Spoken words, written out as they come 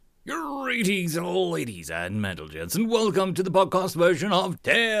Greetings, ladies and gents, and welcome to the podcast version of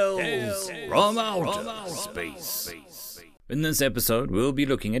Tales from Outer Space. In this episode, we'll be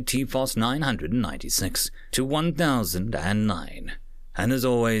looking at TFOS 996 to 1009. And as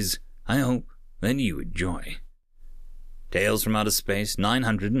always, I hope that you enjoy. Tales from Outer Space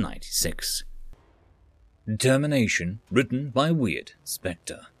 996. Determination, written by Weird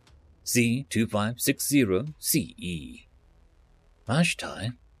Spectre. C2560CE.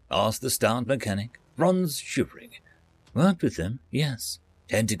 Vashti? Asked the stout mechanic, bronze shivering. Worked with them, yes.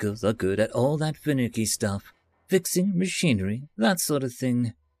 Tentacles are good at all that finicky stuff. Fixing machinery, that sort of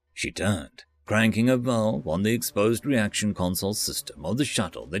thing. She turned, cranking a valve on the exposed reaction console system of the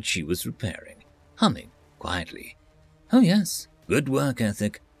shuttle that she was repairing, humming quietly. Oh yes, good work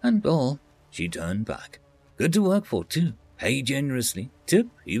ethic, and all. She turned back. Good to work for, too. Pay generously. Tip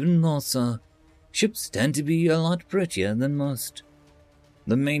even more so. Ships tend to be a lot prettier than most.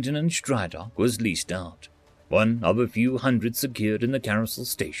 The maintenance dry dock was leased out, one of a few hundred secured in the carousel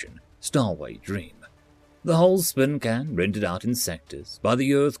station, Starway Dream. The whole spin can rented out in sectors by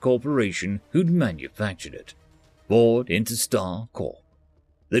the Earth Corporation who'd manufactured it, bored into Star Corp.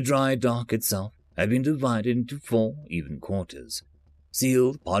 The dry dock itself had been divided into 4 even quarters,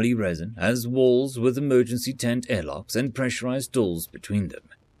 sealed polyresin as walls with emergency tent airlocks and pressurized doors between them,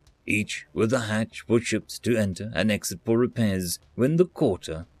 each with a hatch for ships to enter and exit for repairs when the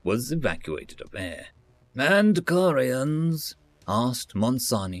quarter was evacuated of air. "And Corians?" asked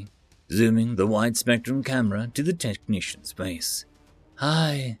Monsani, zooming the wide-spectrum camera to the technician's face.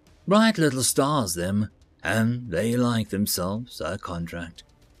 "Hi, bright little stars, them, and they like themselves a contract.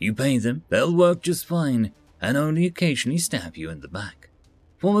 You pay them, they'll work just fine, and only occasionally stab you in the back.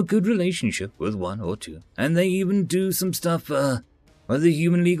 Form a good relationship with 1 or 2, and they even do some stuff, what the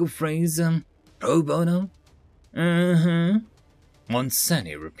human legal phrase, pro bono?"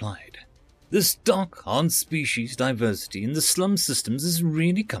 Monsani replied. The stock on species diversity in the slum systems is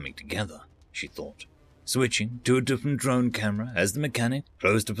really coming together, she thought, switching to a different drone camera as the mechanic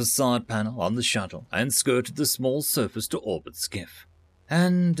closed a facade panel on the shuttle and skirted the small surface-to-orbit skiff.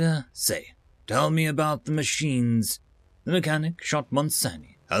 "And, say, tell me about the machines." The mechanic shot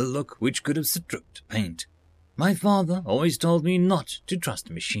Monsani a look which could have stripped paint. "My father always told me not to trust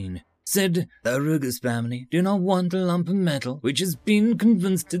a machine. Said the Arugas family do not want a lump of metal which has been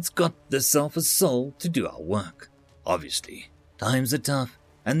convinced it's got itself a soul to do our work. Obviously, times are tough,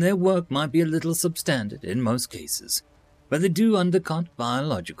 and their work might be a little substandard in most cases, but they do undercut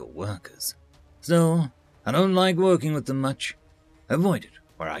biological workers. So, I don't like working with them much. Avoid it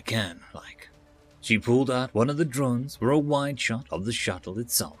where I can, like." She pulled out one of the drones for a wide shot of the shuttle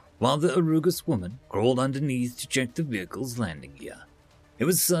itself, while the Arugas woman crawled underneath to check the vehicle's landing gear. It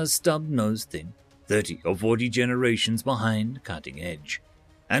was a stub-nosed thing, 30 or 40 generations behind cutting edge,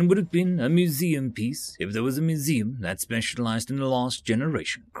 and would have been a museum piece if there was a museum that specialized in last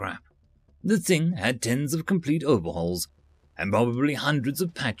generation crap. The thing had tens of complete overhauls, and probably hundreds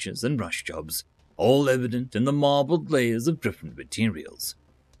of patches and rush jobs, all evident in the marbled layers of different materials.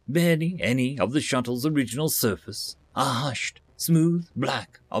 Barely any of the shuttle's original surface, a hushed, smooth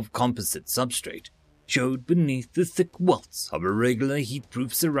black of composite substrate, showed beneath the thick welts of irregular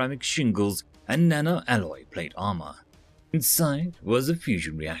heat-proof ceramic shingles and nano-alloy plate armor. Inside was a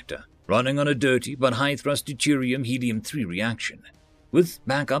fusion reactor, running on a dirty but high-thrust deuterium helium-3 reaction, with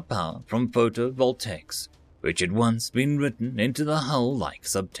backup power from photovoltaics, which had once been written into the hull like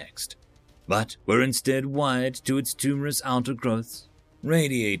subtext, but were instead wired to its tumorous outer growths.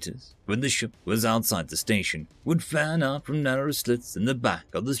 Radiators, when the ship was outside the station, would fan out from narrow slits in the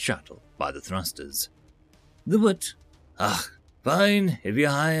back of the shuttle by the thrusters. The what? Fine if you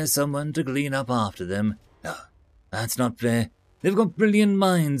hire someone to clean up after them. No, that's not fair. They've got brilliant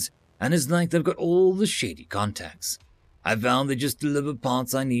minds, and it's like they've got all the shady contacts. I found they just deliver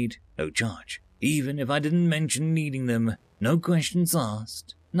parts I need, no charge, even if I didn't mention needing them. No questions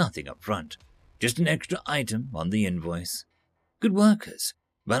asked, nothing up front, just an extra item on the invoice. Good workers,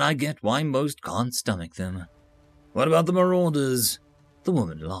 but I get why most can't stomach them. "What about the Marauders?" The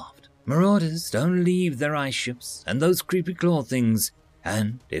woman laughed. "Marauders don't leave their ice ships and those creepy claw things,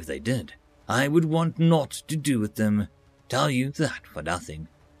 and if they did, I would want naught to do with them. Tell you that for nothing.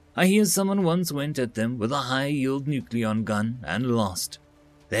 I hear someone once went at them with a high-yield nucleon gun and lost.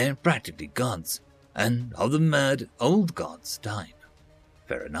 They're practically gods, and of the mad old gods type."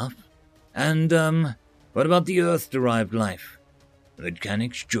 "Fair enough. And, what about the Earth-derived life?" The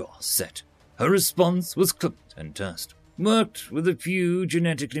mechanic's jaw set. Her response was clipped and terse. "Worked with a few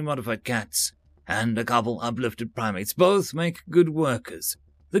genetically modified cats, and a couple uplifted primates. Both make good workers.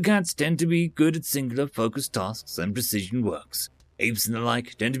 The cats tend to be good at singular focused tasks and precision works. Apes and the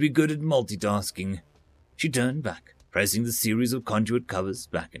like tend to be good at multitasking. She turned back, pressing the series of conduit covers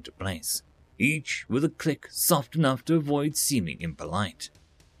back into place, each with a click soft enough to avoid seeming impolite.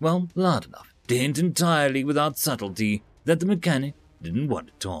 Well, loud enough to hint entirely without subtlety that the mechanic didn't want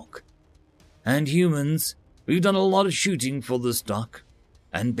to talk. And humans, we've done a lot of shooting for this dock,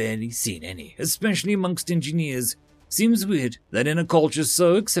 and barely seen any, especially amongst engineers. Seems weird that in a culture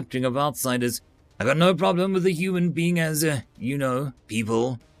so accepting of outsiders, I got no problem with a human being as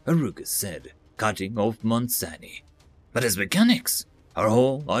people, Arugas said, cutting off Monsani. But as mechanics, our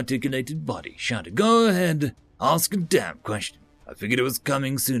whole articulated body shouted, "Go ahead, ask a damn question. I figured it was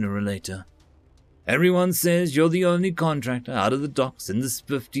coming sooner or later. Everyone says you're the only contractor out of the docks in the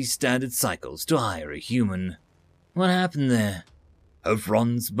 50 standard cycles to hire a human. What happened there?" Her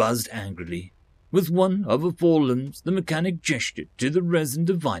fronds buzzed angrily. With one of her forelimbs, the mechanic gestured to the resin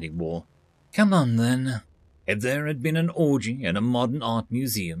dividing wall. "Come on, then. If there had been an orgy in a modern art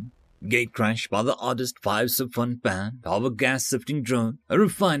museum, gate crash by the oddest 5-sub-front band of a gas-sifting drone, a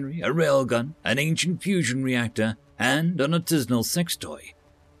refinery, a railgun, an ancient fusion reactor, and an artisanal sex toy,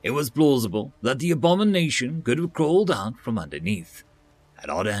 it was plausible that the abomination could have crawled out from underneath. At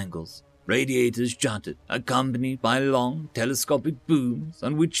odd angles, radiators jutted, accompanied by long telescopic booms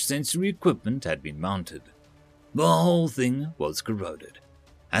on which sensory equipment had been mounted. The whole thing was corroded,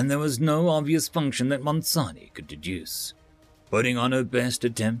 and there was no obvious function that Monsani could deduce. Putting on her best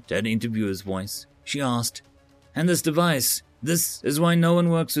attempt at interviewer's voice, she asked, "And this device, this is why no one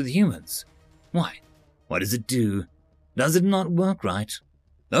works with humans. Why? What does it do? Does it not work right?"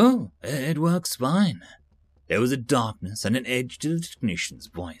 "Oh, it works fine." There was a darkness and an edge to the technician's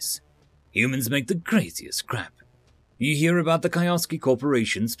voice. "Humans make the craziest crap. You hear about the Kioski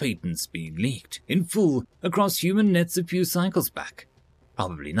Corporation's patents being leaked in full across human nets a few cycles back?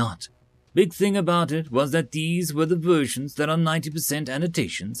 Probably not. Big thing about it was that these were the versions that are 90%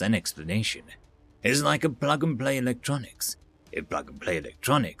 annotations and explanation. It's like a plug-and-play electronics. If plug-and-play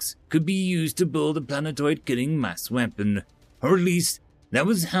electronics could be used to build a planetoid-killing mass weapon, or at least that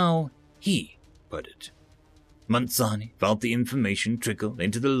was how he put it." Monsani felt the information trickle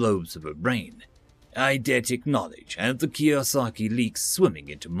into the lobes of her brain. Eidetic knowledge and the Kiyosaki leaks swimming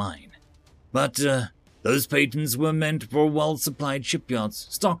into mine. But, those patents were meant for well-supplied shipyards,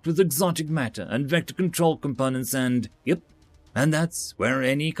 stocked with exotic matter and vector control components and that's where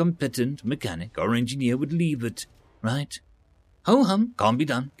any competent mechanic or engineer would leave it, right? Ho-hum, can't be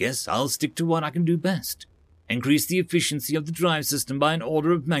done. Guess I'll stick to what I can do best. Increase the efficiency of the drive system by an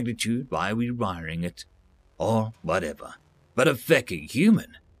order of magnitude by rewiring it. Or whatever. But a fecking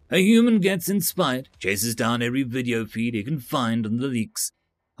human. A human gets inspired, chases down every video feed he can find on the leaks,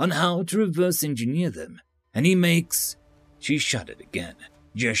 on how to reverse engineer them, and he makes... She shuddered again,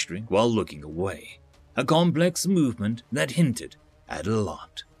 gesturing while looking away. A complex movement that hinted at a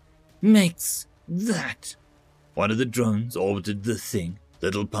lot. Makes that. One of the drones orbited the thing,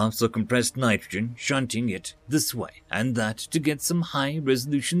 little puffs of compressed nitrogen shunting it this way and that to get some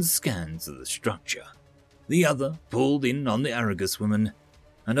high-resolution scans of the structure. The other pulled in on the Arugas woman.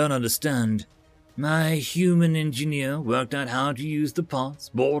 "I don't understand. My human engineer worked out how to use the parts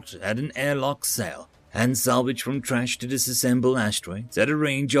bought at an airlock sale and salvage from trash to disassemble asteroids at a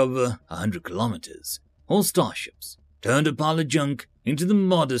range of 100 kilometers, or starships, turned a pile of junk into the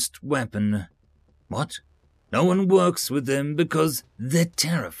modest weapon. What? No one works with them because they're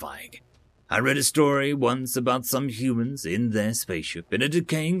terrifying. I read a story once about some humans in their spaceship in a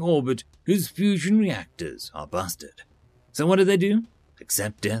decaying orbit whose fusion reactors are busted. So what do?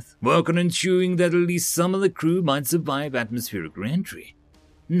 Accept death, work on ensuring that at least some of the crew might survive atmospheric re-entry.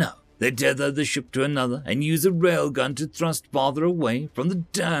 No, they tether the ship to another and use a railgun to thrust farther away from the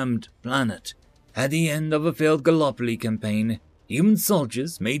damned planet. At the end of a failed Gallipoli campaign, human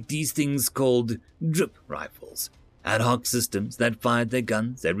soldiers made these things called drip rifles, ad hoc systems that fired their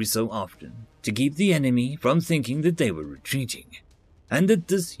guns every so often to keep the enemy from thinking that they were retreating, and did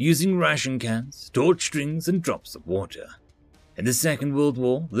this using ration cans, torch strings, and drops of water. In the Second World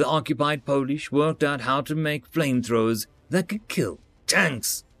War, the occupied Polish worked out how to make flamethrowers that could kill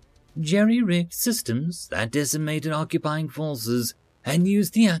tanks, jerry-rigged systems that decimated occupying forces, and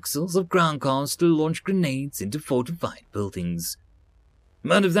used the axles of ground cars to launch grenades into fortified buildings.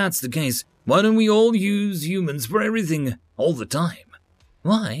 But if that's the case, why don't we all use humans for everything, all the time?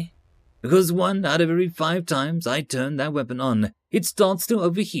 Why? Because 1 out of every 5 times I turn that weapon on, it starts to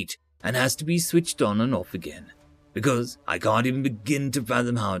overheat and has to be switched on and off again. Because I can't even begin to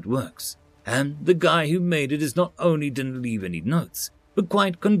fathom how it works. And the guy who made it is not only didn't leave any notes, but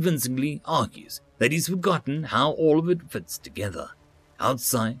quite convincingly argues that he's forgotten how all of it fits together,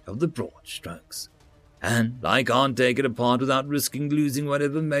 outside of the broad strokes. and I can't take it apart without risking losing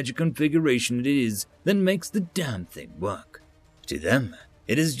whatever magic configuration it is that makes the damn thing work. To them,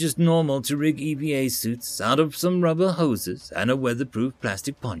 it is just normal to rig EVA suits out of some rubber hoses and a weatherproof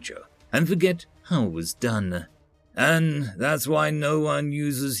plastic poncho and forget how it was done. And that's why no one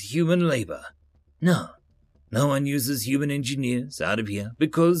uses human labor. No one uses human engineers out of here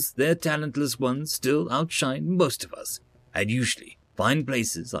because their talentless ones still outshine most of us and usually find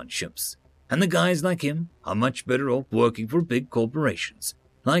places on ships. And the guys like him are much better off working for big corporations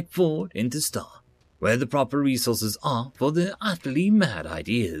like Ford Interstar, where the proper resources are for their utterly mad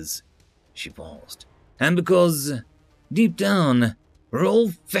ideas. She paused. And because, deep down, we're all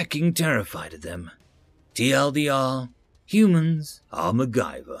fecking terrified of them. TLDR, humans are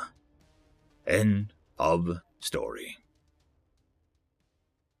MacGyver. End of story.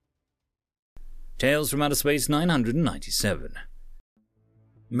 Tales from Outer Space 997.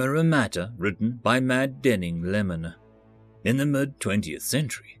 Mirror Matter, written by Mad Denning Lemon. In the mid-20th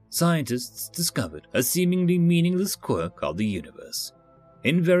century, scientists discovered a seemingly meaningless quirk of the universe.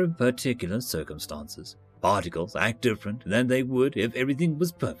 In very particular circumstances, particles act different than they would if everything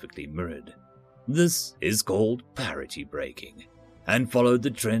was perfectly mirrored. This is called parity breaking, and followed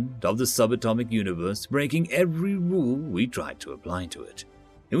the trend of the subatomic universe breaking every rule we tried to apply to it.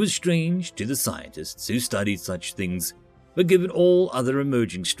 It was strange to the scientists who studied such things, but given all other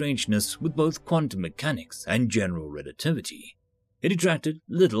emerging strangeness with both quantum mechanics and general relativity, it attracted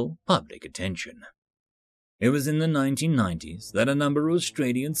little public attention. It was in the 1990s that a number of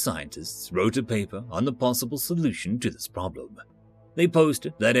Australian scientists wrote a paper on the possible solution to this problem. They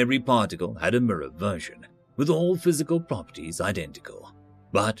posted that every particle had a mirror version, with all physical properties identical,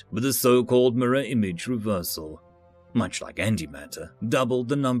 but with a so-called mirror image reversal. Much like antimatter doubled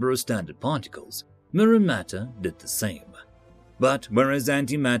the number of standard particles, mirror matter did the same. But whereas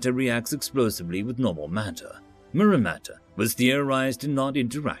antimatter reacts explosively with normal matter, mirror matter was theorized to not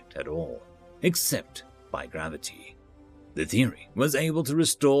interact at all, except by gravity. The theory was able to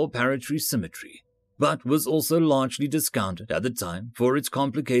restore parity symmetry, but was also largely discounted at the time for its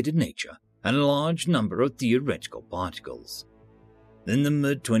complicated nature and a large number of theoretical particles. In the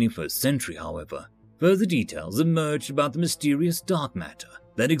mid-21st century, however, further details emerged about the mysterious dark matter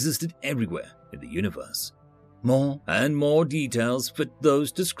that existed everywhere in the universe. More and more details fit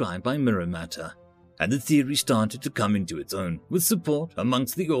those described by mirror matter, and the theory started to come into its own with support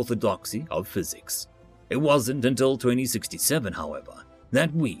amongst the orthodoxy of physics. It wasn't until 2067, however,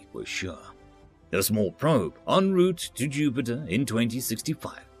 that we were sure. A small probe en route to Jupiter in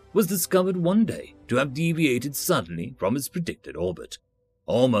 2065 was discovered one day to have deviated suddenly from its predicted orbit,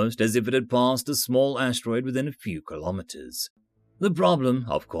 almost as if it had passed a small asteroid within a few kilometers. The problem,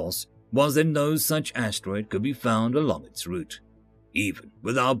 of course, was that no such asteroid could be found along its route. Even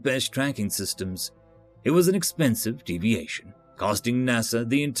with our best tracking systems, it was an expensive deviation, costing NASA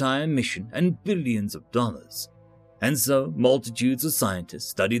the entire mission and billions of dollars. And so, multitudes of scientists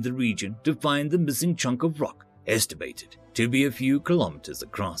studied the region to find the missing chunk of rock, estimated to be a few kilometers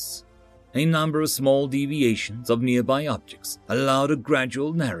across. A number of small deviations of nearby objects allowed a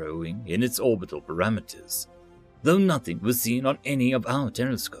gradual narrowing in its orbital parameters, though nothing was seen on any of our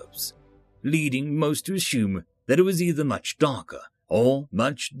telescopes, leading most to assume that it was either much darker or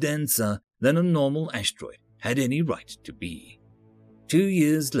much denser than a normal asteroid had any right to be. 2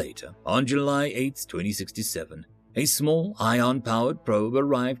 years later, on July 8, 2067, a small ion-powered probe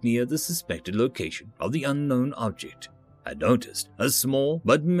arrived near the suspected location of the unknown object and noticed a small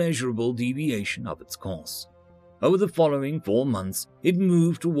but measurable deviation of its course. Over the following 4 months, it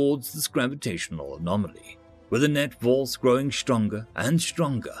moved towards this gravitational anomaly, with the net force growing stronger and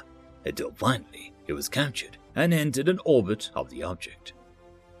stronger, until finally it was captured and entered an orbit of the object.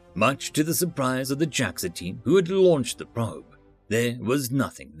 Much to the surprise of the JAXA team who had launched the probe, there was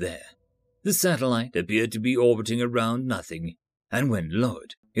nothing there. The satellite appeared to be orbiting around nothing, and when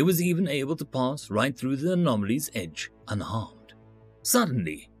lowered, it was even able to pass right through the anomaly's edge unharmed.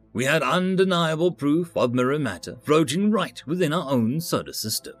 Suddenly, we had undeniable proof of mirror matter floating right within our own solar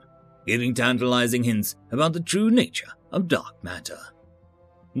system, giving tantalizing hints about the true nature of dark matter.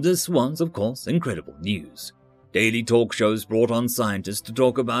 This was, of course, incredible news. Daily talk shows brought on scientists to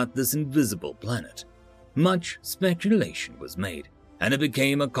talk about this invisible planet. Much speculation was made, and it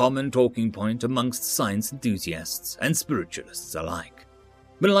became a common talking point amongst science enthusiasts and spiritualists alike.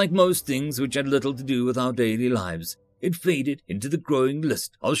 But like most things which had little to do with our daily lives, it faded into the growing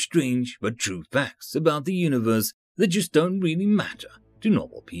list of strange but true facts about the universe that just don't really matter to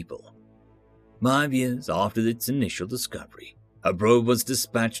normal people. 5 years after its initial discovery, a probe was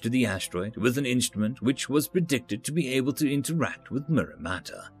dispatched to the asteroid with an instrument which was predicted to be able to interact with mirror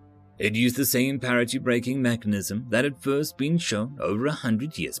matter. It used the same parity-breaking mechanism that had first been shown over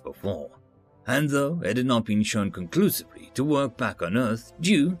 100 years before, and though it had not been shown conclusively to work back on Earth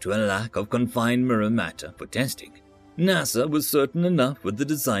due to a lack of confined mirror matter for testing, NASA was certain enough with the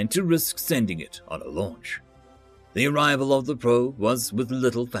design to risk sending it on a launch. The arrival of the probe was with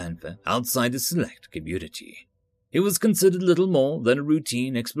little fanfare outside the select community. It was considered little more than a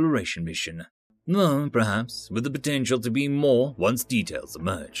routine exploration mission, though perhaps with the potential to be more once details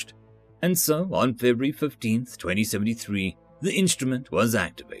emerged. And so, on February 15, 2073, the instrument was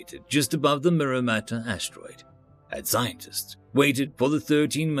activated just above the Mirror Matter asteroid, and scientists waited for the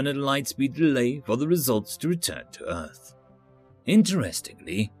 13-minute light-speed delay for the results to return to Earth.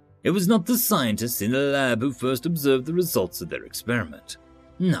 Interestingly, it was not the scientists in the lab who first observed the results of their experiment.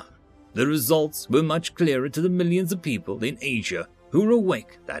 No, the results were much clearer to the millions of people in Asia who were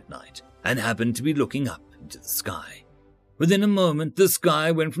awake that night and happened to be looking up into the sky. Within a moment, the sky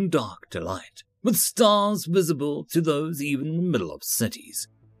went from dark to light, with stars visible to those even in the middle of cities.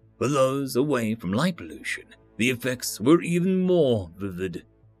 For those away from light pollution, the effects were even more vivid.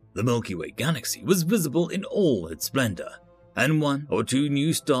 The Milky Way galaxy was visible in all its splendor, and 1 or 2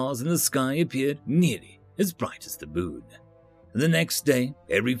 new stars in the sky appeared nearly as bright as the moon. The next day,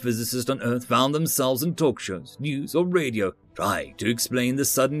 every physicist on Earth found themselves in talk shows, news, or radio trying to explain the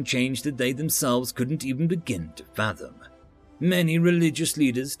sudden change that they themselves couldn't even begin to fathom. Many religious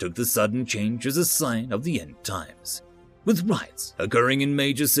leaders took the sudden change as a sign of the end times, with riots occurring in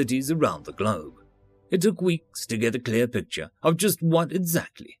major cities around the globe. It took weeks to get a clear picture of just what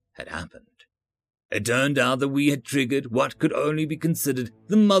exactly had happened. It turned out that we had triggered what could only be considered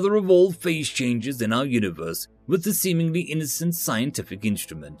the mother of all phase changes in our universe with the seemingly innocent scientific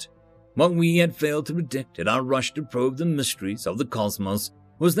instrument. What we had failed to predict in our rush to probe the mysteries of the cosmos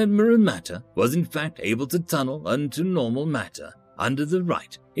was that mirror matter was in fact able to tunnel into normal matter under the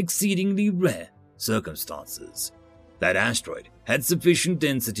right, exceedingly rare circumstances. That asteroid had sufficient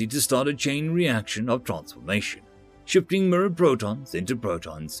density to start a chain reaction of transformation, shifting mirror protons into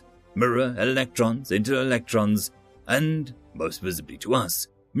protons, mirror electrons into electrons, and, most visibly to us,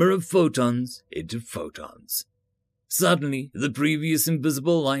 mirror photons into photons. Suddenly, the previous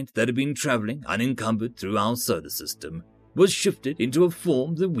invisible light that had been traveling unencumbered through our solar system was shifted into a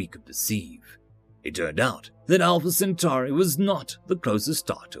form that we could perceive. It turned out that Alpha Centauri was not the closest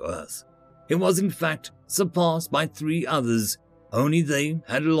star to Earth. It was in fact surpassed by 3 others, only they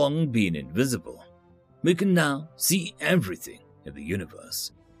had long been invisible. We can now see everything in the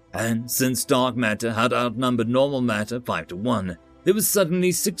universe. And since dark matter had outnumbered normal matter 5 to 1, there was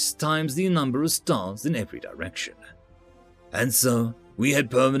suddenly 6 times the number of stars in every direction. And so, we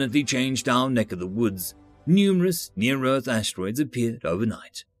had permanently changed our neck of the woods. Numerous near-Earth asteroids appeared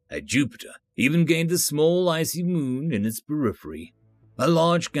overnight, and Jupiter even gained a small icy moon in its periphery. A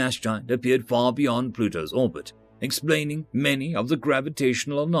large gas giant appeared far beyond Pluto's orbit, explaining many of the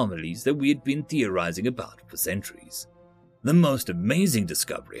gravitational anomalies that we had been theorizing about for centuries. The most amazing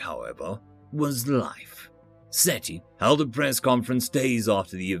discovery, however, was life. SETI held a press conference days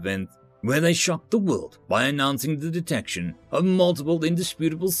after the event, where they shocked the world by announcing the detection of multiple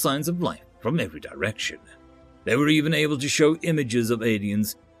indisputable signs of life from every direction. They were even able to show images of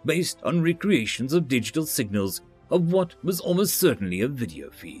aliens based on recreations of digital signals of what was almost certainly a video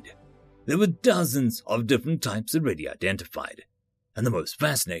feed. There were dozens of different types already identified, and the most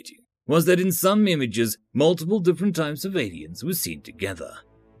fascinating was that in some images, multiple different types of aliens were seen together.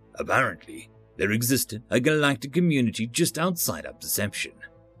 Apparently, there existed a galactic community just outside our perception,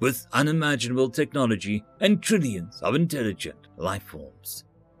 with unimaginable technology and trillions of intelligent life forms.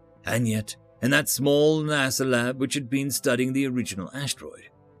 And yet, in that small NASA lab which had been studying the original asteroid,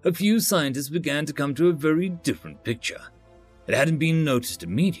 a few scientists began to come to a very different picture. It hadn't been noticed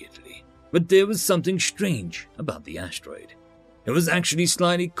immediately, but there was something strange about the asteroid. It was actually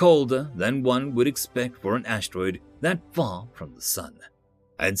slightly colder than one would expect for an asteroid that far from the sun.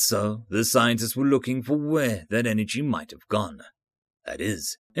 And so, the scientists were looking for where that energy might have gone. That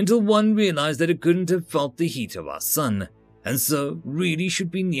is, until one realized that it couldn't have felt the heat of our sun, and so really should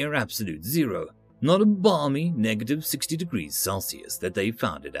be near absolute zero, not a balmy negative 60 degrees Celsius that they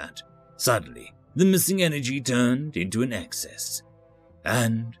found it at. Suddenly, the missing energy turned into an excess.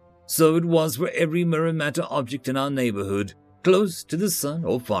 And so it was for every mirror matter object in our neighborhood, close to the sun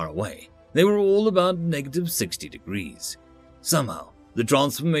or far away. They were all about negative 60 degrees. Somehow, the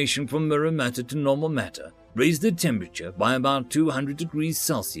transformation from mirror matter to normal matter raised the temperature by about 200 degrees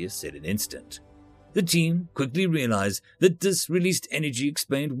Celsius in an instant. The team quickly realized that this released energy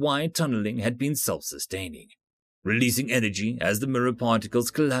explained why tunneling had been self-sustaining, releasing energy as the mirror particles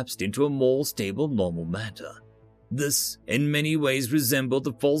collapsed into a more stable normal matter. This, in many ways, resembled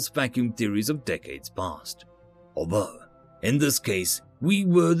the false vacuum theories of decades past. Although, in this case, we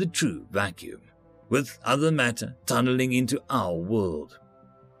were the true vacuum, with other matter tunneling into our world.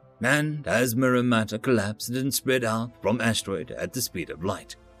 And as mirror matter collapsed and spread out from asteroid at the speed of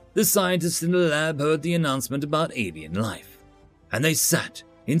light, the scientists in the lab heard the announcement about alien life, and they sat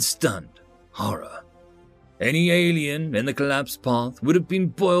in stunned horror. Any alien in the collapsed path would have been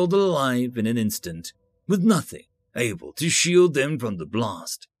boiled alive in an instant, with nothing able to shield them from the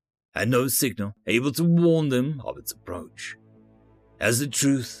blast, and no signal able to warn them of its approach. As the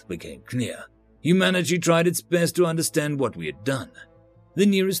truth became clear, humanity tried its best to understand what we had done. The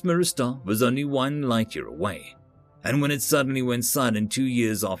nearest mirror star was only 1 light-year away, and when it suddenly went silent 2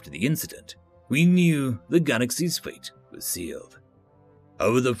 years after the incident, we knew the galaxy's fate was sealed.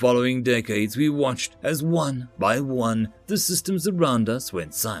 Over the following decades, we watched as one by one the systems around us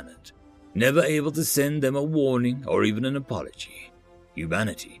went silent, never able to send them a warning or even an apology.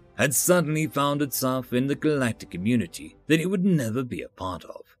 Humanity had suddenly found itself in the galactic community that it would never be a part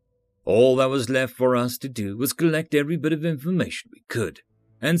of. All that was left for us to do was collect every bit of information we could,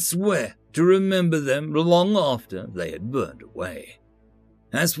 and swear to remember them long after they had burned away.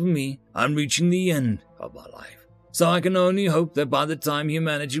 As for me, I'm reaching the end of my life, so I can only hope that by the time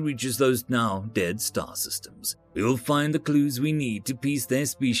humanity reaches those now dead star systems, we will find the clues we need to piece their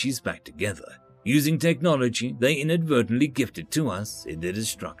species back together, using technology they inadvertently gifted to us in their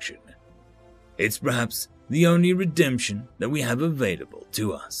destruction. It's perhaps the only redemption that we have available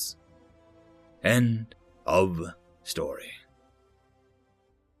to us. End of story.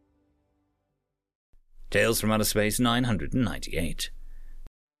 Tales from Outer Space 998.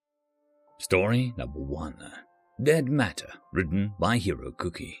 Story number 1. Dead Matter, written by Hiro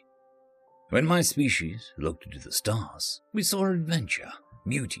Kuki. When my species looked into the stars, we saw adventure,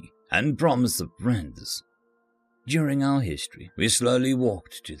 beauty, and promise of friends. During our history, we slowly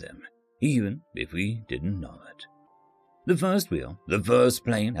walked to them, even if we didn't know it. The first wheel, the first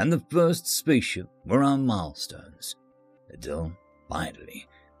plane, and the first spaceship were our milestones, until, finally,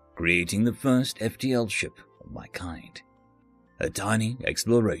 creating the first FTL ship of my kind. A tiny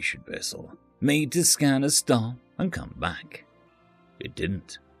exploration vessel, made to scan a star and come back. It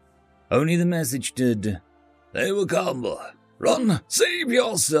didn't. Only the message did, "They will come. Run, save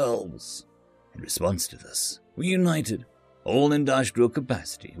yourselves." In response to this, we united. All industrial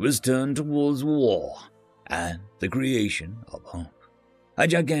capacity was turned towards war and the creation of hope. A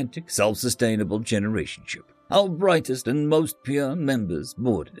gigantic, self-sustainable generation ship. Our brightest and most pure members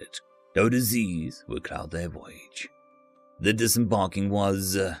boarded it. No disease would cloud their voyage. The disembarking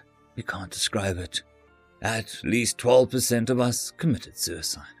was, we can't describe it. At least 12% of us committed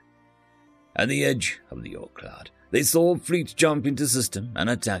suicide. At the edge of the Oort cloud, they saw a fleet jump into system and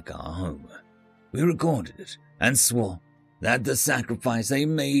attack our home. We recorded it and swore that the sacrifice they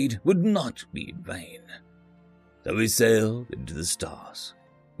made would not be in vain. So we sailed into the stars,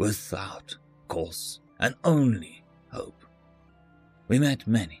 without course and only hope. We met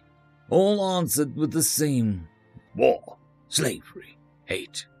many, all answered with the same war, slavery,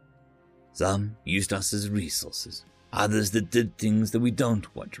 hate. Some used us as resources, others that did things that we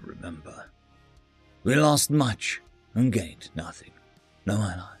don't want to remember. We lost much and gained nothing. No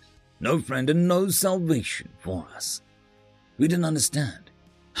allies, no friend, and no salvation for us. We didn't understand.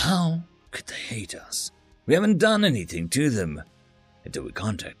 How could they hate us? We haven't done anything to them. Until we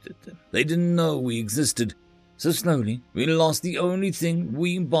contacted them, they didn't know we existed. So slowly, we lost the only thing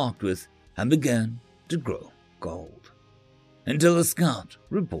we embarked with and began to grow cold. Until a scout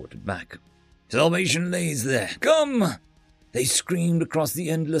reported back. "Salvation lays there. Come!" They screamed across the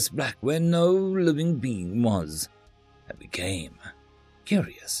endless black where no living being was. And we came,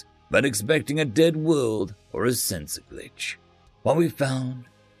 curious, but expecting a dead world or a sensor glitch. What we found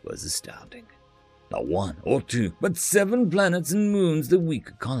was astounding. Not 1 or 2, but 7 planets and moons that we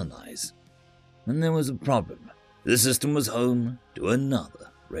could colonize. And there was a problem. The system was home to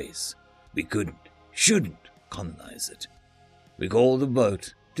another race. We shouldn't colonize it. We called a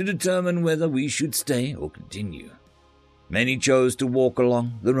vote to determine whether we should stay or continue. Many chose to walk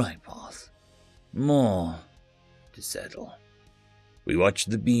along the right path. More to settle. We watched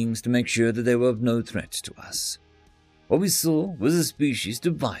the beings to make sure that they were of no threat to us. What we saw was a species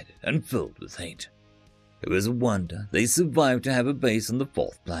divided and filled with hate. It was a wonder they survived to have a base on the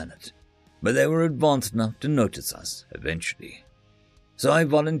 4th planet, but they were advanced enough to notice us eventually. So I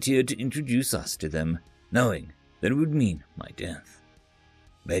volunteered to introduce us to them, knowing that it would mean my death.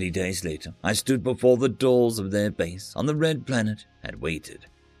 Many days later, I stood before the doors of their base on the red planet and waited.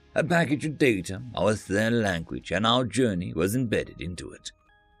 A package of data with their language and our journey was embedded into it,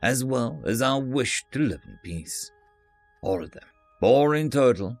 as well as our wish to live in peace. All of them, 4 in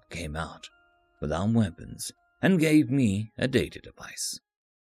total, came out without weapons and gave me a data device.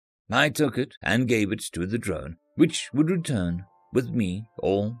 I took it and gave it to the drone, which would return with me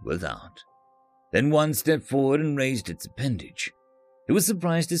or without. Then one stepped forward and raised its appendage. It was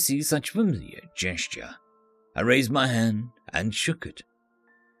surprised to see such familiar gesture. I raised my hand and shook it.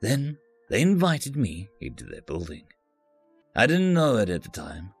 Then they invited me into their building. I didn't know it at the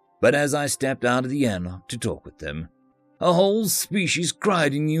time, but as I stepped out of the airlock to talk with them, a whole species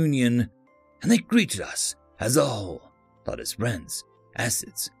cried in union, and they greeted us as a whole, not as friends,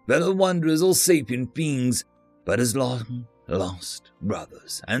 assets, fellow wanderers or sapient beings, but as long-lost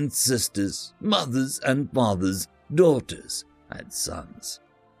brothers and sisters, mothers and fathers, daughters and sons.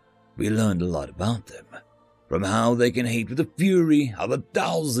 We learned a lot about them, from how they can hate with the fury of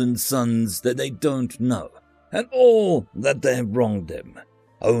 1,000 suns that they don't know, and all that they have wronged them,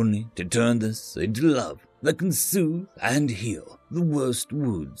 only to turn this into love that can soothe and heal the worst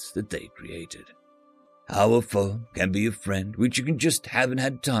wounds that they created. How a foe can be a friend which you just haven't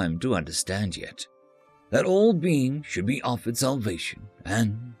had time to understand yet. That all beings should be offered salvation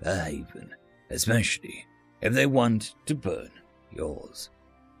and a haven, especially if they want to burn yours.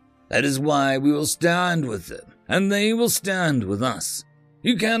 That is why we will stand with them, and they will stand with us.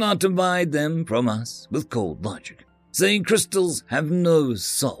 You cannot divide them from us with cold logic, saying crystals have no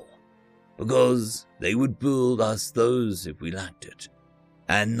soul, because they would build us those if we lacked it,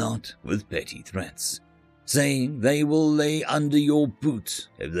 and not with petty threats, saying they will lay under your boot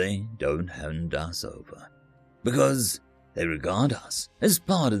if they don't hand us over, because they regard us as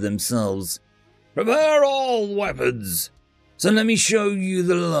part of themselves. Prepare all weapons! So let me show you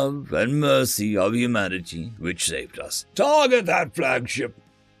the love and mercy of humanity which saved us. Target that flagship!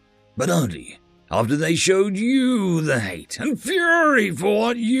 But only after they showed you the hate and fury for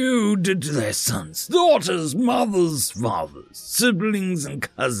what you did to their sons, daughters, mothers, fathers, siblings, and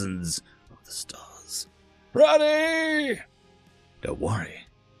cousins of the stars. Ready? Don't worry,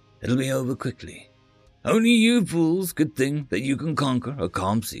 it'll be over quickly. Only you fools could think that you can conquer a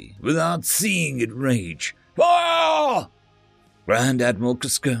Compsey without seeing it rage. Fire! Grand Admiral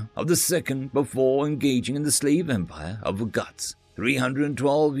Crisco of the Second, before engaging in the slave empire of Guts,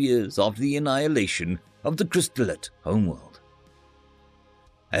 312 years after the annihilation of the Crystallite homeworld.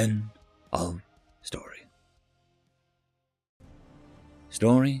 End of story.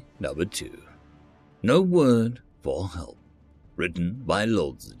 Story number 2. No Word for Help. Written by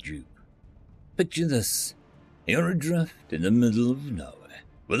Lord Zajup. Picture this. You're adrift in the middle of nowhere,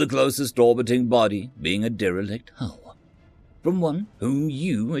 with the closest orbiting body being a derelict hull from one whom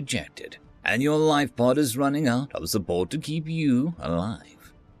you ejected, and your life pod is running out of support to keep you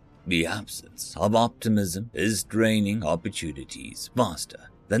alive. The absence of optimism is draining opportunities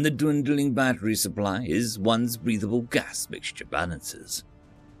faster than the dwindling battery supply is one's breathable gas mixture balances.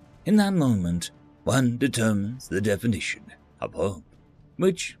 In that moment, one determines the definition of hope,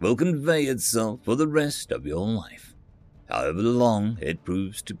 which will convey itself for the rest of your life, however long it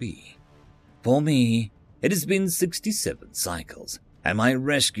proves to be. For me, it has been 67 cycles, and my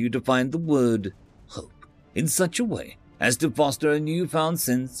rescue to find the word hope in such a way as to foster a newfound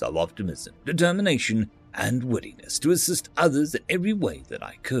sense of optimism, determination, and willingness to assist others in every way that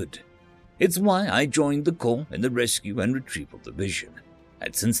I could. It's why I joined the Corps in the Rescue and Retrieval Division,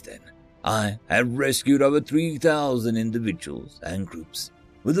 and since then, I have rescued over 3,000 individuals and groups,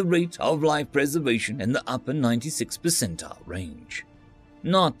 with a rate of life preservation in the upper 96th percentile range.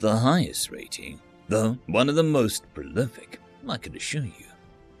 Not the highest rating, though one of the most prolific, I can assure you.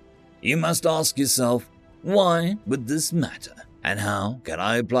 You must ask yourself, why would this matter, and how can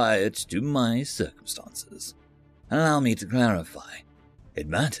I apply it to my circumstances? Allow me to clarify. It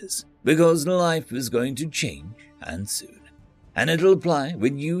matters because life is going to change, and soon, and it'll apply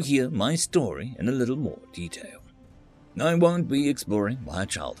when you hear my story in a little more detail. I won't be exploring my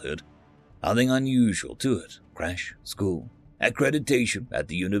childhood. Nothing unusual to it. Crash, school, accreditation at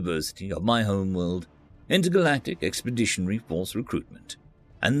the university of my homeworld, intergalactic expeditionary force recruitment,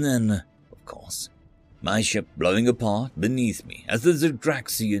 and then, of course, my ship blowing apart beneath me as the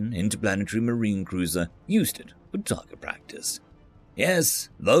Zodraxian interplanetary marine cruiser used it for target practice. Yes,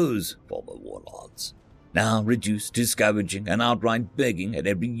 those former warlords, now reduced to scavenging and outright begging at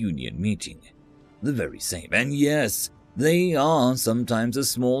every union meeting. The very same, and yes, they are sometimes a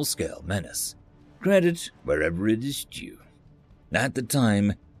small-scale menace. Credit wherever it is due. At the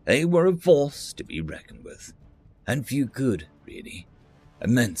time, they were a force to be reckoned with, and few could, really.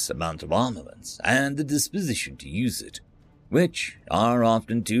 Immense amount of armaments and the disposition to use it, which are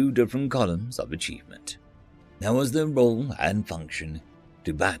often 2 different columns of achievement. That was their role and function,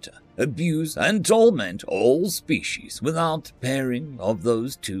 to batter, abuse, and torment all species without pairing of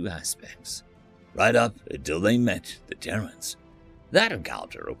those two aspects, right up until they met the Terrans. That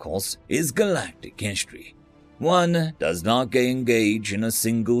encounter, of course, is galactic history. One does not engage in a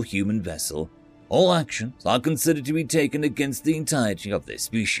single human vessel. All actions are considered to be taken against the entirety of their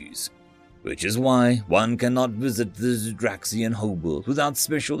species, which is why one cannot visit the Zdraxian homeworld without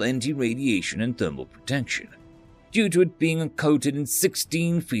special anti-radiation and thermal protection, due to it being coated in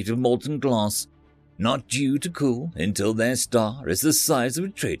 16 feet of molten glass, not due to cool until their star is the size of a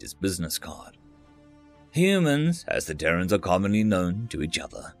trader's business card. Humans, as the Terrans are commonly known to each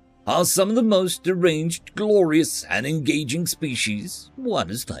other, are some of the most deranged, glorious, and engaging species one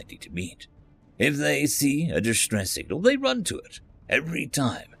is likely to meet. If they see a distress signal, they run to it, every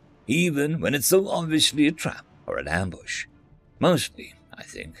time, even when it's so obviously a trap or an ambush. Mostly, I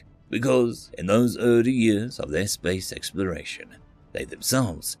think, because in those early years of their space exploration, they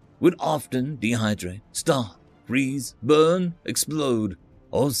themselves would often dehydrate, starve, freeze, burn, explode,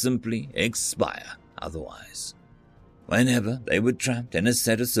 or simply expire otherwise. Whenever they were trapped in a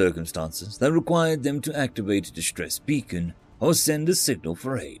set of circumstances that required them to activate a distress beacon or send a signal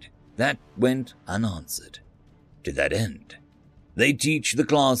for aid that went unanswered. To that end, they teach the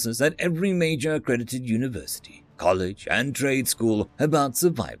classes at every major accredited university, college, and trade school about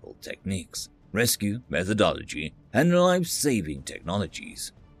survival techniques, rescue methodology, and life-saving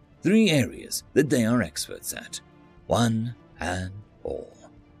technologies. 3 areas that they are experts at, one and all.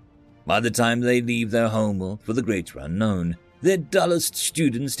 By the time they leave their homeworld for the greater unknown, their dullest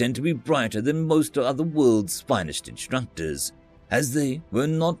students tend to be brighter than most other world's finest instructors, as they were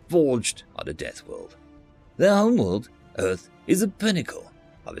not forged on a death world. Their homeworld, Earth, is a pinnacle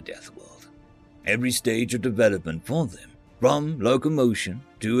of a death world. Every stage of development for them, from locomotion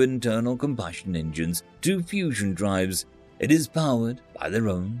to internal combustion engines to fusion drives, it is powered by their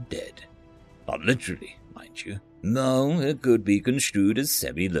own dead. Not literally, mind you, though it could be construed as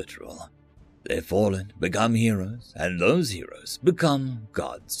semi-literal. Their fallen become heroes, and those heroes become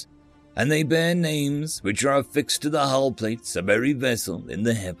gods, and they bear names which are affixed to the hull plates of every vessel in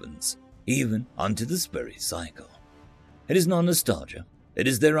the heavens, even unto the spirit cycle. It is not nostalgia, it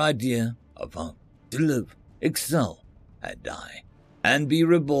is their idea of home, to live, excel, and die, and be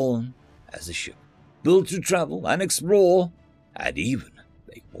reborn as a ship, built to travel and explore, and even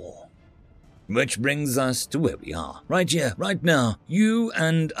make war. Which brings us to where we are, right here, right now, you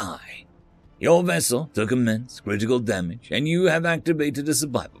and I. Your vessel took immense critical damage, and you have activated a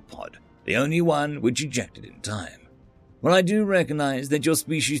survival pod, the only one which ejected in time. While I do recognize that your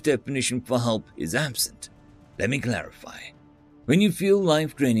species' definition for help is absent, let me clarify. When you feel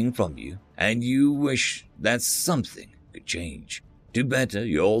life draining from you, and you wish that something could change to better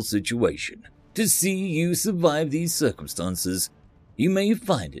your situation, to see you survive these circumstances, you may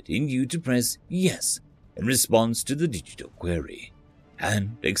find it in you to press yes in response to the digital query,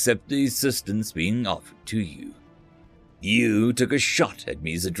 and accept the assistance being offered to you. You took a shot at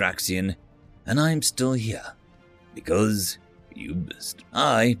me, Zdraxian, and I am still here, because you missed.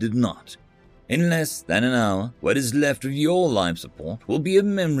 I did not. In less than an hour, what is left of your life support will be a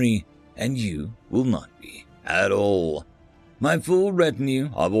memory, and you will not be at all. My full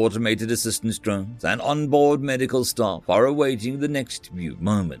retinue of automated assistance drones and onboard medical staff are awaiting the next few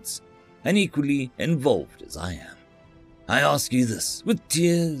moments, and equally involved as I am. I ask you this with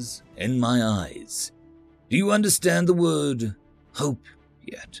tears in my eyes. Do you understand the word hope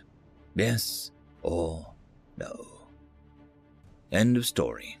yet? Yes or no? End of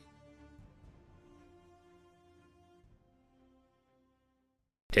story.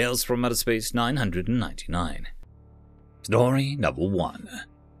 Tales from Outer Space 999. Story number 1.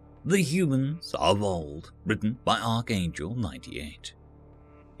 The Humans of Old, written by Archangel 98.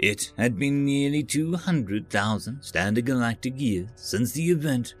 It had been nearly 200,000 standard galactic years since the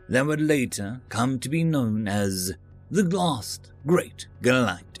event that would later come to be known as the last Great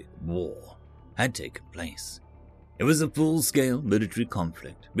Galactic War had taken place. It was a full-scale military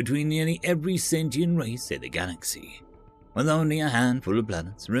conflict between nearly every sentient race in the galaxy, with only a handful of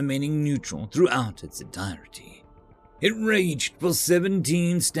planets remaining neutral throughout its entirety. It raged for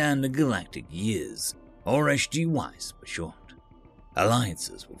 17 standard galactic years, or SGYs for short.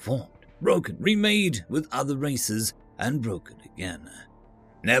 Alliances were formed, broken, remade with other races, and broken again.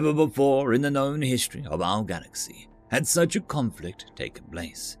 Never before in the known history of our galaxy had such a conflict taken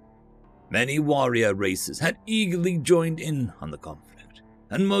place. Many warrior races had eagerly joined in on the conflict,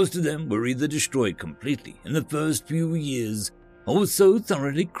 and most of them were either destroyed completely in the first few years, or were so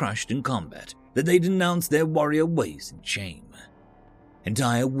thoroughly crushed in combat that they denounced their warrior ways in shame.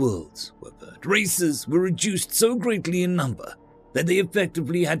 Entire worlds were burnt, races were reduced so greatly in number that they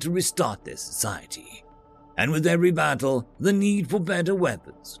effectively had to restart their society. And with every battle, the need for better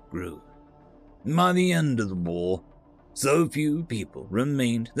weapons grew. By the end of the war, so few people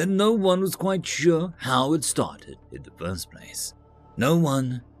remained that no one was quite sure how it started in the first place. No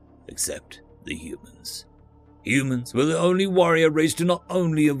one except the humans. Humans were the only warrior race to not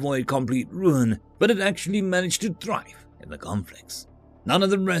only avoid complete ruin, but had actually managed to thrive in the conflicts. None of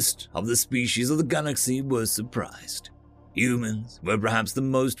the rest of the species of the galaxy were surprised. Humans were perhaps the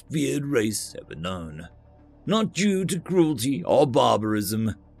most feared race ever known, not due to cruelty or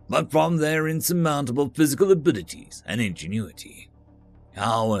barbarism, but from their insurmountable physical abilities and ingenuity.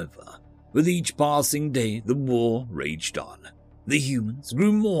 However, with each passing day, the war raged on. The humans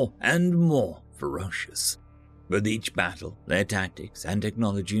grew more and more ferocious. With each battle, their tactics and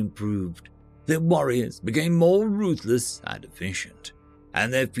technology improved. Their warriors became more ruthless and efficient,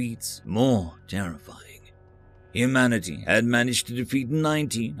 and their feats more terrifying. Humanity had managed to defeat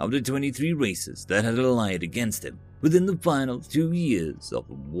 19 of the 23 races that had allied against them within the final 2 years of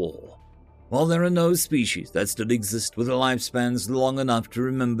the war. While there are no species that still exist with lifespans long enough to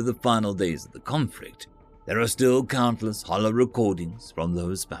remember the final days of the conflict, there are still countless hollow recordings from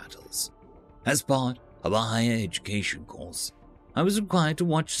those battles. As part of a higher education course, I was required to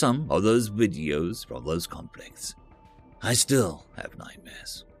watch some of those videos from those conflicts. I still have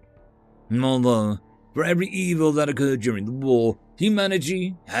nightmares. Although, for every evil that occurred during the war,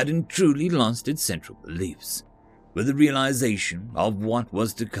 humanity hadn't truly lost its central beliefs. With the realization of what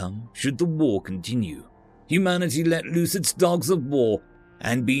was to come should the war continue, humanity let loose its dogs of war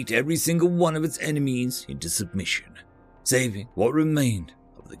and beat every single one of its enemies into submission, saving what remained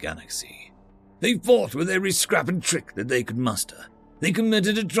of the galaxy. They fought with every scrap and trick that they could muster. They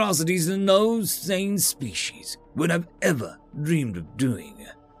committed atrocities that no sane species would have ever dreamed of doing.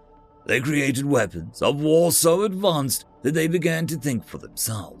 They created weapons of war so advanced that they began to think for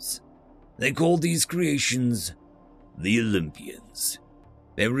themselves. They called these creations the Olympians.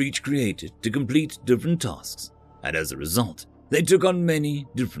 They were each created to complete different tasks, and as a result, they took on many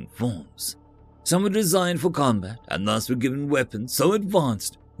different forms. Some were designed for combat and thus were given weapons so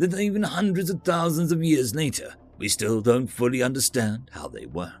advanced that even hundreds of thousands of years later, we still don't fully understand how they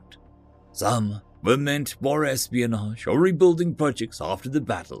worked. Some were meant for espionage or rebuilding projects after the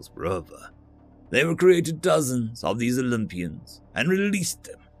battles were over. They were created dozens of these Olympians and released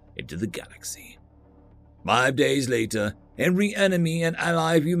them into the galaxy. 5 days later, every enemy and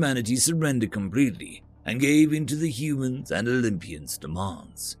ally of humanity surrendered completely and gave in to the humans and Olympians'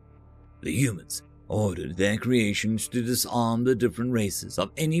 demands. The humans ordered their creations to disarm the different races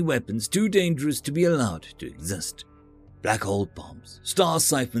of any weapons too dangerous to be allowed to exist. Black hole bombs, star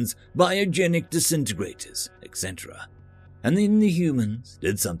siphons, biogenic disintegrators, etc. And then the humans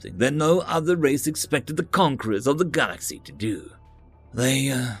did something that no other race expected the conquerors of the galaxy to do.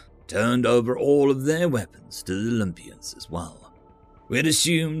 They turned over all of their weapons to the Olympians as well. We had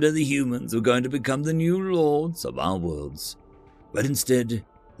assumed that the humans were going to become the new lords of our worlds, but instead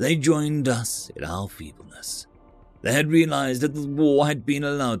they joined us in our feebleness. They had realized that the war had been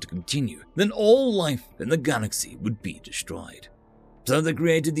allowed to continue, then all life in the galaxy would be destroyed. So they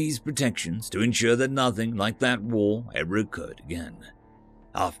created these protections to ensure that nothing like that war ever occurred again.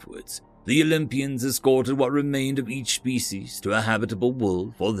 Afterwards, the Olympians escorted what remained of each species to a habitable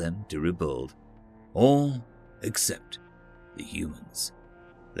world for them to rebuild. All except the humans.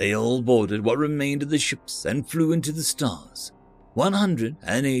 They all boarded what remained of the ships and flew into the stars.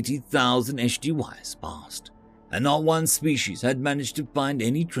 180,000 SGYs passed, and not one species had managed to find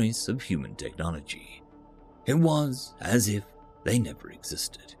any trace of human technology. It was as if they never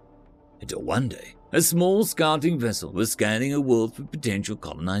existed. Until one day, a small scouting vessel was scanning a world for potential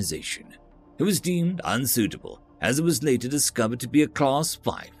colonization. It was deemed unsuitable, as it was later discovered to be a Class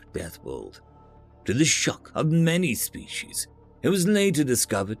 5 death world. To the shock of many species, it was later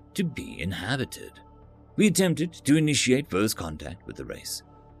discovered to be inhabited. We attempted to initiate first contact with the race,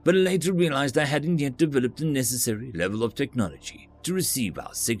 but later realized I hadn't yet developed the necessary level of technology to receive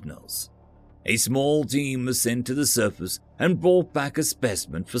our signals. A small team was sent to the surface and brought back a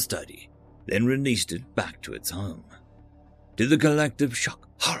specimen for study, then released it back to its home. To the collective shock,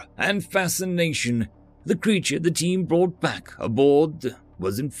 horror, and fascination, the creature the team brought back aboard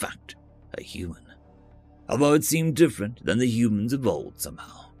was in fact a human. Although it seemed different than the humans of old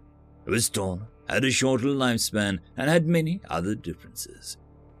somehow. It was taller, had a shorter lifespan, and had many other differences.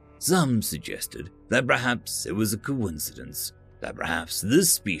 Some suggested that perhaps it was a coincidence, that perhaps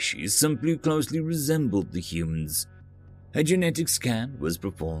this species simply closely resembled the humans. A genetic scan was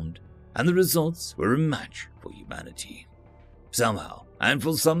performed, and the results were a match for humanity. Somehow, and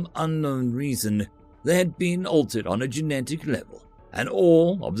for some unknown reason, they had been altered on a genetic level, and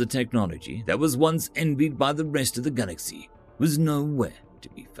all of the technology that was once envied by the rest of the galaxy was nowhere to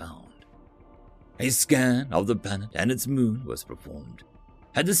be found. A scan of the planet and its moon was performed.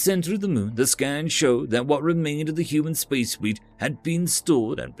 At the center of the moon, the scan showed that what remained of the human space fleet had been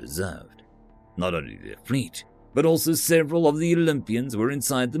stored and preserved. Not only the fleet, but also several of the Olympians were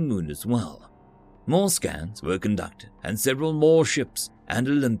inside the moon as well. More scans were conducted, and several more ships and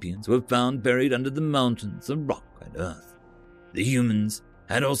Olympians were found buried under the mountains of rock and earth. The humans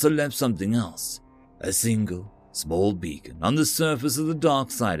had also left something else, a single, small beacon on the surface of the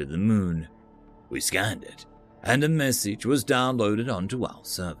dark side of the moon. We scanned it, and a message was downloaded onto our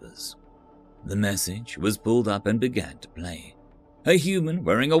servers. The message was pulled up and began to play. A human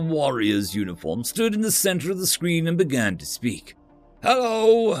wearing a warrior's uniform stood in the center of the screen and began to speak.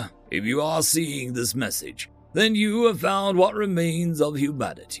 "Hello! If you are seeing this message, then you have found what remains of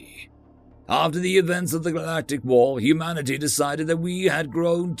humanity. After the events of the Galactic War, humanity decided that we had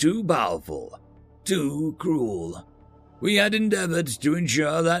grown too powerful, too cruel. We had endeavored to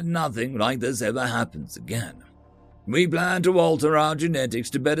ensure that nothing like this ever happens again. We plan to alter our genetics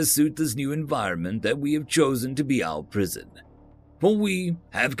to better suit this new environment that we have chosen to be our prison. For we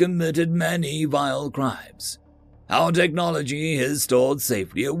have committed many vile crimes. Our technology is stored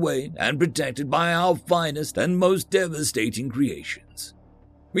safely away and protected by our finest and most devastating creations.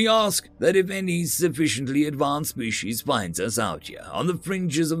 We ask that if any sufficiently advanced species finds us out here on the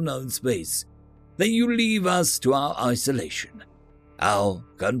fringes of known space, then you leave us to our isolation, our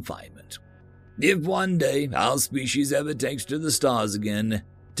confinement. If one day our species ever takes to the stars again,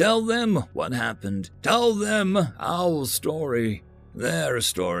 tell them what happened. Tell them our story, their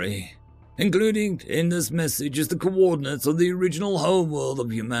story. Including in this message is the coordinates of the original homeworld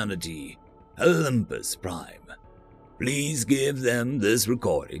of humanity, Olympus Prime. Please give them this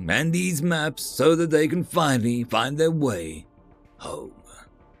recording and these maps so that they can finally find their way home."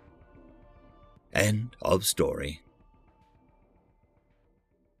 End of story.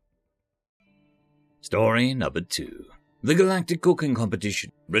 Story number 2. The Galactic Cooking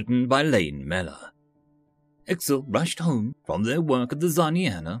Competition, written by Lane Meller. Ixal rushed home from their work at the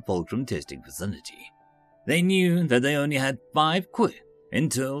Zarniana Fulcrum testing facility. They knew that they only had 5 quid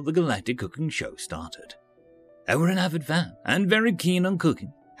until the Galactic Cooking Show started. They were an avid fan and very keen on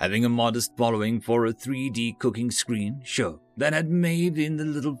cooking, having a modest following for a 3D cooking screen show that had made in the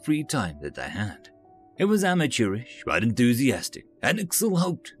little free time that they had. It was amateurish but enthusiastic, and Ixal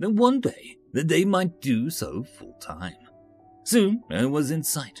hoped that one day that they might do so full-time. Soon it was in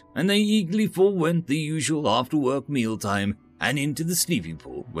sight, and they eagerly forewent the usual after-work mealtime and into the sleeping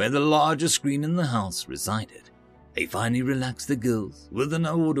pool where the largest screen in the house resided. They finally relaxed the gills with an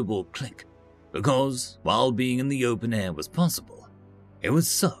audible click, because while being in the open air was possible, it was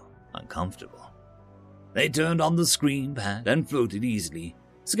so uncomfortable. They turned on the screen pad and floated easily,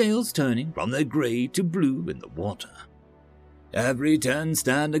 scales turning from their grey to blue in the water. Every 10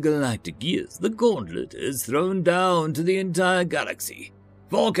 standard galactic years, the gauntlet is thrown down to the entire galaxy.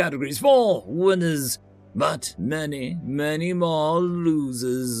 4 categories, 4 winners, but many, many more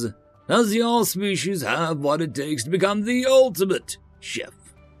losers. Does your species have what it takes to become the ultimate chef?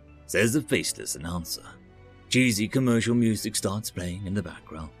 Says the faceless announcer. Cheesy commercial music starts playing in the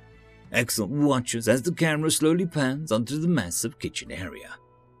background. Ixal watches as the camera slowly pans onto the massive kitchen area,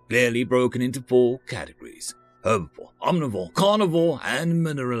 clearly broken into 4 categories: herbivore, omnivore, carnivore, and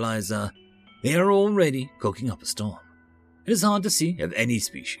mineralizer. They are already cooking up a storm. It is hard to see if any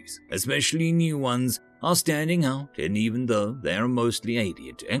species, especially new ones, are standing out, and even though they are mostly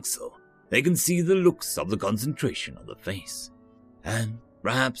alien to Ixal, they can see the looks of the concentration on the face. And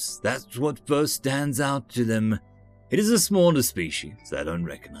perhaps that's what first stands out to them. It is a smaller species they don't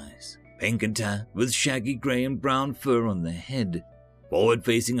recognize, pink and tan, with shaggy grey and brown fur on their head,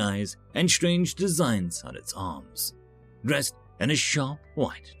 forward-facing eyes, and strange designs on its arms, dressed in a sharp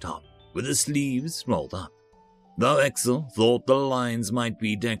white top with the sleeves rolled up. Though Ixal thought the lines might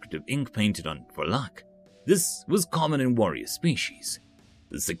be decorative ink painted on for luck, this was common in warrior species.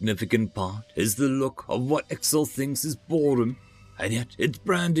 The significant part is the look of what Ixal thinks is boredom, and yet it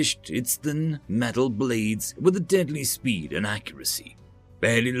brandished its thin metal blades with a deadly speed and accuracy,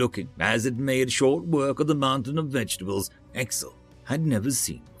 barely looking as it made short work of the mountain of vegetables Ixal had never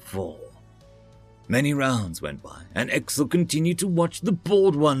seen before. Many rounds went by, and Ixal continued to watch the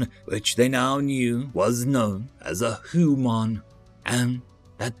bored one, which they now knew was known as a human, and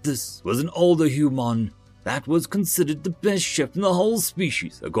that this was an older human that was considered the best chef in the whole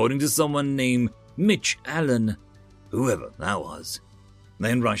species, according to someone named Mitch Allen, whoever that was.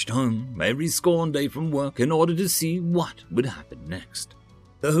 Then rushed home every scorn day from work in order to see what would happen next.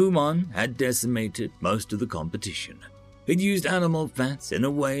 The human had decimated most of the competition. It used animal fats in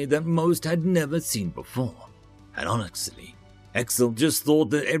a way that most had never seen before. And honestly, Axel just thought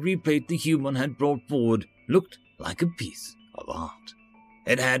that every plate the human had brought forward looked like a piece of art.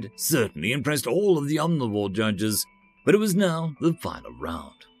 It had certainly impressed all of the omnivore judges, but it was now the final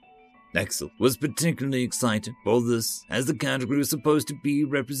round. Axel was particularly excited for this, as the category was supposed to be a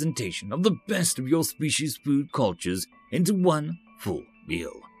representation of the best of your species' food cultures into one full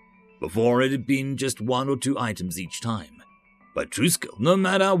meal. Before, it had been just 1 or 2 items each time. But true skill, no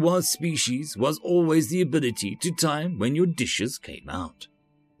matter what species, was always the ability to time when your dishes came out.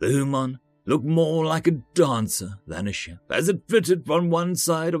 The human looked more like a dancer than a chef, as it flitted from one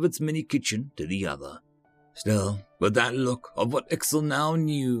side of its mini kitchen to the other. Still, with that look of what Axel now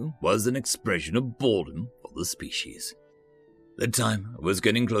knew was an expression of boredom for the species. The timer was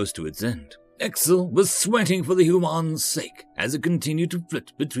getting close to its end. Axel was sweating for the human's sake as it continued to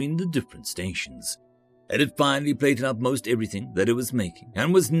flit between the different stations. It had finally plated up most everything that it was making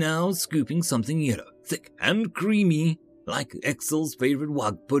and was now scooping something yellow, thick and creamy, like Axel's favorite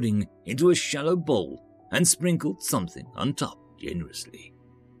wag pudding, into a shallow bowl and sprinkled something on top generously.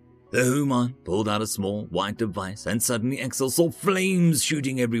 The human pulled out a small white device, and suddenly Axel saw flames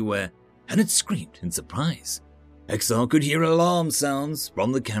shooting everywhere, and it screamed in surprise. Axel could hear alarm sounds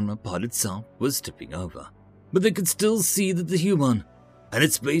from the camera pod itself was tipping over, but they could still see that the human and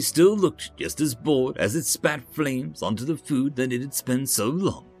its face still looked just as bored as it spat flames onto the food that it had spent so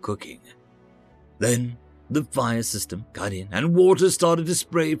long cooking. Then the fire system cut in, and water started to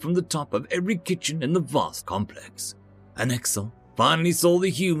spray from the top of every kitchen in the vast complex, and Axel finally saw the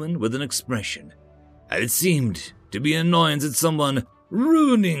human with an expression, and it seemed to be annoyance at someone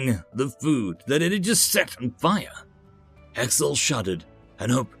ruining the food that it had just set on fire. Axel shuddered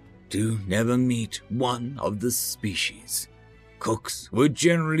and hoped to never meet one of the species. Cooks were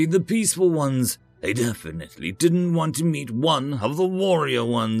generally the peaceful ones. They definitely didn't want to meet one of the warrior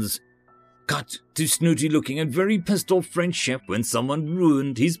ones. Cut to snooty looking and very pissed off French chef when someone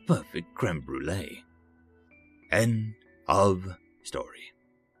ruined his perfect creme brulee. End of story.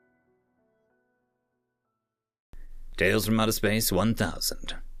 Tales from Outer Space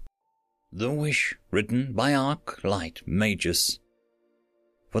 1000. The Wish, written by Arc Light Magus.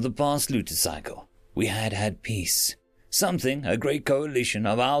 For the past lunar cycle, we had peace, something a great coalition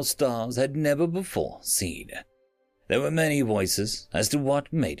of our stars had never before seen. There were many voices as to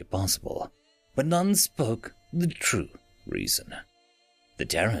what made it possible, but none spoke the true reason. The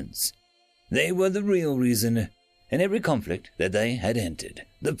Terrans. They were the real reason. In every conflict that they had entered,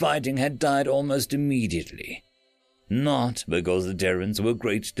 the fighting had died almost immediately. Not because the Terrans were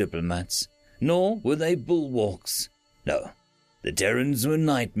great diplomats, nor were they bulwarks. No, the Terrans were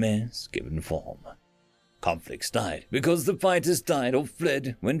nightmares given form. Conflicts died because the fighters died or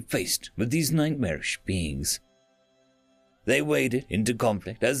fled when faced with these nightmarish beings. They waded into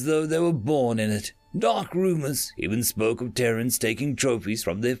conflict as though they were born in it. Dark rumors even spoke of Terrans taking trophies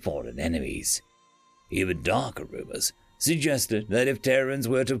from their fallen enemies. Even darker rumors suggested that if Terrans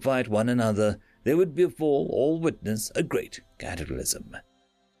were to fight one another, they would befall or witness a great cataclysm.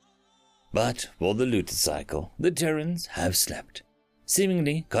 But for the lunar cycle, the Terrans have slept,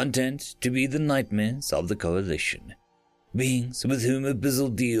 seemingly content to be the nightmares of the Coalition, beings with whom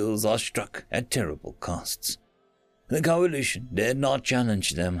abyssal deals are struck at terrible costs. The Coalition dared not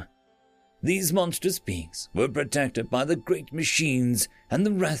challenge them. These monstrous beings were protected by the great machines, and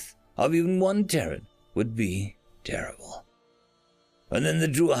the wrath of even one Terran would be terrible. And then the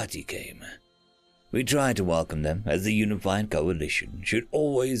Druati came. We tried to welcome them as the unified coalition should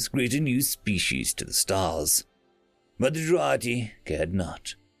always greet a new species to the stars. But the Druati cared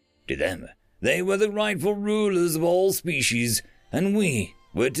not. To them, they were the rightful rulers of all species, and we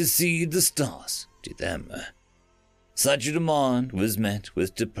were to cede the stars to them. Such a demand was met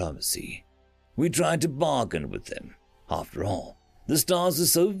with diplomacy. We tried to bargain with them. After all, the stars are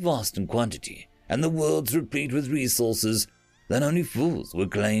so vast in quantity, and the worlds replete with resources, that only fools would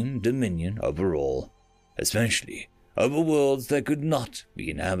claim dominion over all, especially over worlds that could not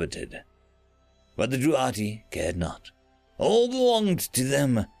be inhabited. But the Druati cared not. All belonged to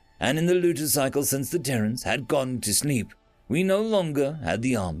them, and in the lunar cycle since the Terrans had gone to sleep, we no longer had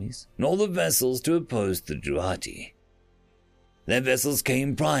the armies nor the vessels to oppose the Druati. Their vessels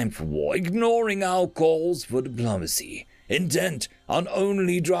came primed for war, ignoring our calls for diplomacy, intent on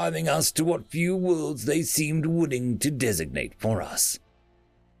only driving us to what few worlds they seemed willing to designate for us.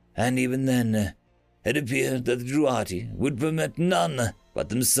 And even then, it appeared that the Druati would permit none but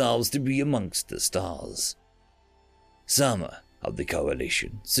themselves to be amongst the stars. Some of the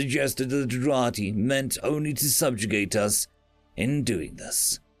coalition suggested that the Druati meant only to subjugate us, in doing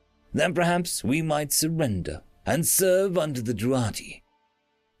this, that perhaps we might surrender and serve under the Druati.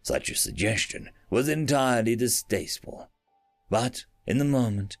 Such a suggestion was entirely distasteful, but in the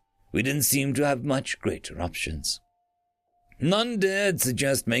moment we didn't seem to have much greater options. None dared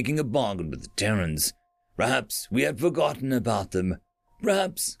suggest making a bargain with the Terrans. Perhaps we had forgotten about them.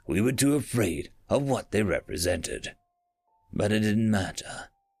 Perhaps we were too afraid of what they represented. But it didn't matter.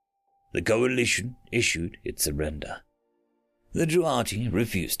 The coalition issued its surrender. The Druati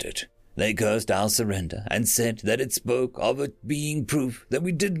refused it. They cursed our surrender and said that it spoke of it being proof that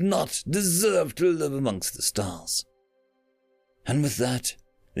we did not deserve to live amongst the stars. And with that,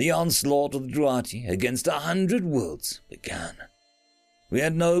 the onslaught of the Druati against 100 worlds began. We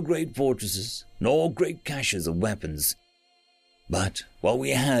had no great fortresses, nor great caches of weapons, but what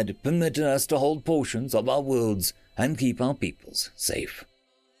we had permitted us to hold portions of our worlds and keep our peoples safe.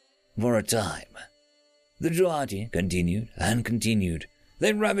 For a time, the Druati continued and continued.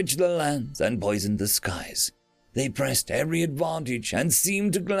 They ravaged the lands and poisoned the skies. They pressed every advantage and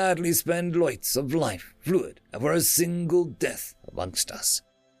seemed to gladly spend loits of life fluid for a single death amongst us.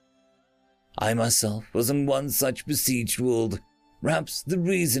 I myself was in one such besieged world. Perhaps the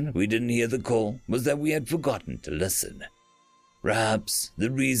reason we didn't hear the call was that we had forgotten to listen. Perhaps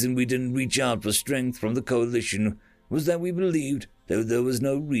the reason we didn't reach out for strength from the coalition was that we believed that there was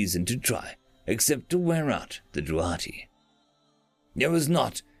no reason to try except to wear out the Druati. It was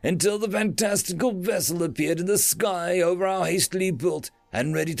not until the fantastical vessel appeared in the sky over our hastily built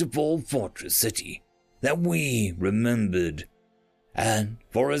and ready to fall fortress city that we remembered. And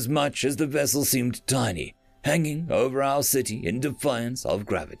for as much as the vessel seemed tiny, hanging over our city in defiance of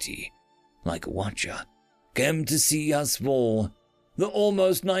gravity, like a watcher, came to see us fall, the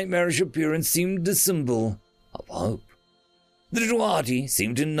almost nightmarish appearance seemed a symbol of hope. The Druati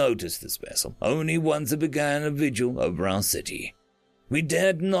seemed to notice this vessel only once it began a vigil over our city. We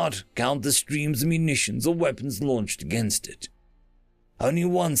dared not count the streams of munitions or weapons launched against it. Only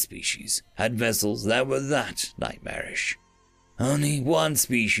one species had vessels that were that nightmarish. Only one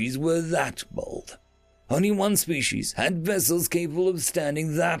species were that bold. Only one species had vessels capable of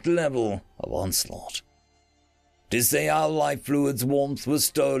standing that level of onslaught. To say our life fluid's warmth was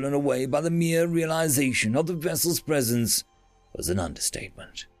stolen away by the mere realization of the vessel's presence was an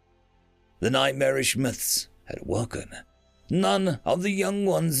understatement. The nightmarish myths had awoken. None of the young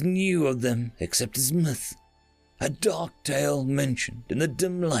ones knew of them except as myth, a dark tale mentioned in the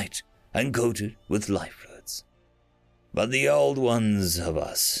dim light and coated with life fluids. But the old ones of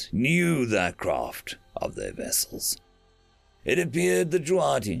us knew that craft of their vessels. It appeared the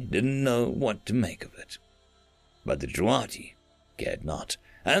Druati didn't know what to make of it. But the Druati cared not,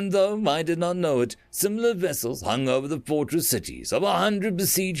 and though I did not know it, similar vessels hung over the fortress cities of 100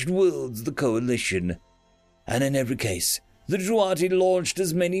 besieged worlds of the coalition, and in every case, the Druati launched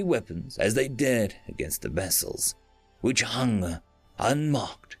as many weapons as they dared against the vessels, which hung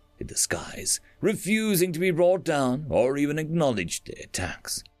unmarked in the skies, refusing to be brought down or even acknowledge their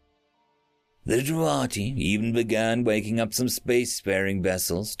attacks. The Druati even began waking up some space-faring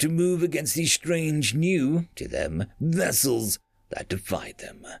vessels to move against these strange new, to them, vessels that defied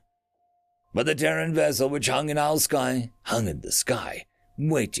them. But the Terran vessel which hung in our sky hung in the sky,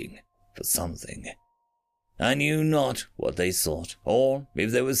 waiting for something. I knew not what they sought, or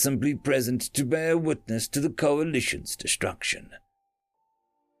if they were simply present to bear witness to the coalition's destruction.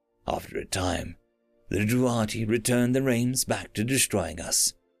 After a time, the Druati returned the reins back to destroying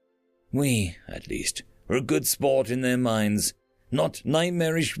us. We, at least, were good sport in their minds, not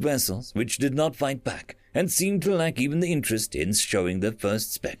nightmarish vessels which did not fight back and seemed to lack even the interest in showing their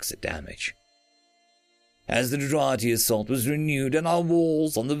first specks of damage. As the Druati assault was renewed and our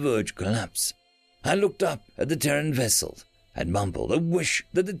walls on the verge of collapse, I looked up at the Terran vessel and mumbled a wish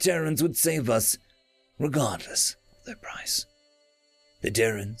that the Terrans would save us, regardless of their price. The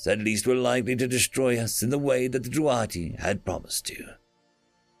Terrans at least were likely to destroy us in the way that the Druati had promised to.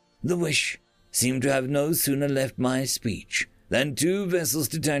 The wish seemed to have no sooner left my speech than 2 vessels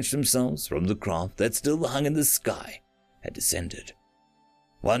detached themselves from the craft that still hung in the sky and descended.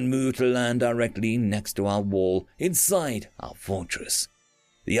 One moved to land directly next to our wall inside our fortress.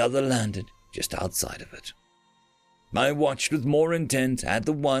 The other landed just outside of it. I watched with more intent at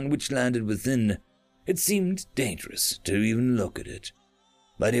the one which landed within. It seemed dangerous to even look at it,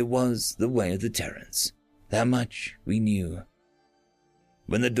 but it was the way of the Terrans. That much we knew.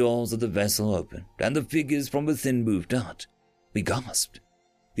 When the doors of the vessel opened and the figures from within moved out, we gasped.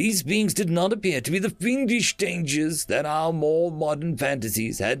 These beings did not appear to be the fiendish dangers that our more modern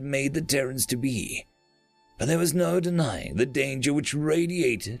fantasies had made the Terrans to be. But there was no denying the danger which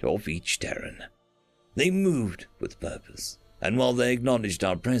radiated off each Terran. They moved with purpose, and while they acknowledged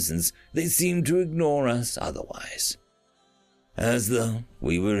our presence, they seemed to ignore us otherwise. As though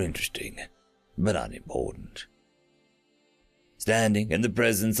we were interesting, but unimportant. Standing in the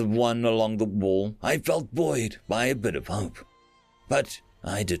presence of one along the wall, I felt buoyed by a bit of hope. But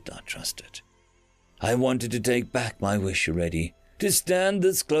I did not trust it. I wanted to take back my wish already. To stand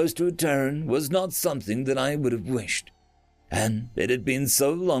this close to a Terran was not something that I would have wished, and it had been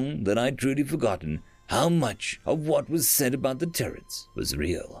so long that I'd truly forgotten how much of what was said about the Terrans was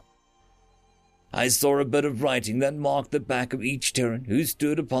real. I saw a bit of writing that marked the back of each Terran who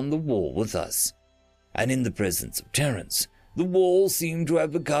stood upon the wall with us, and in the presence of Terrans, the wall seemed to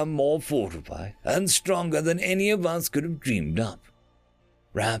have become more fortified and stronger than any of us could have dreamed up.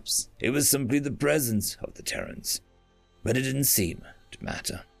 Perhaps it was simply the presence of the Terrans, but it didn't seem to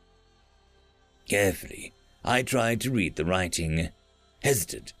matter. Carefully, I tried to read the writing,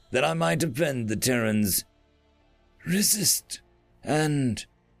 hesitant that I might offend the Terrans. Resist and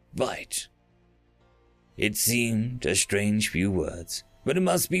bite. It seemed a strange few words, but it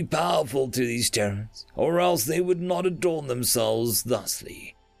must be powerful to these Terrans, or else they would not adorn themselves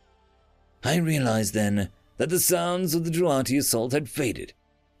thusly. I realized then that the sounds of the Druati assault had faded,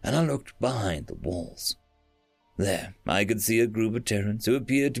 and I looked behind the walls. There, I could see a group of Terrans who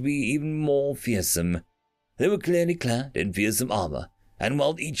appeared to be even more fearsome. They were clearly clad in fearsome armor, and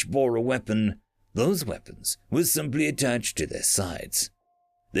while each bore a weapon, those weapons were simply attached to their sides.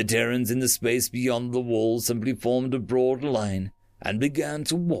 The Terrans in the space beyond the wall simply formed a broad line and began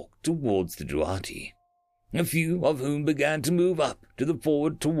to walk towards the Druati, a few of whom began to move up to the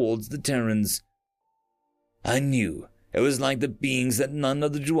forward towards the Terrans. I knew it was like the beings that none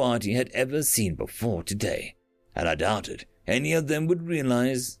of the Druati had ever seen before today, and I doubted any of them would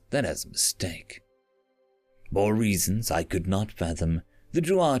realize that as a mistake. For reasons I could not fathom, the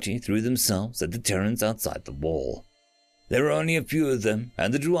Druati threw themselves at the Terrans outside the wall. There were only a few of them,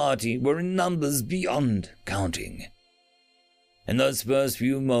 and the Druati were in numbers beyond counting. In those first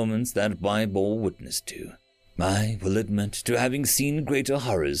few moments that I bore witness to, I will admit to having seen greater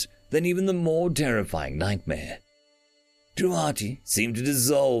horrors than even the more terrifying nightmare. Druati seemed to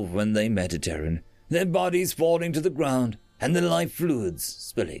dissolve when they met a Terran, their bodies falling to the ground and their life fluids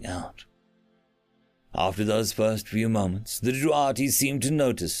spilling out. After those first few moments, the Druati seemed to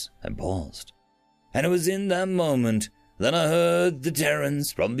notice and paused, and it was in that moment that I heard the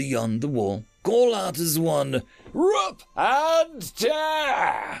Terrans from beyond the wall call out as one, "Rip and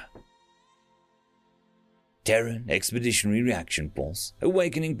tear!" Terran Expeditionary Reaction Force,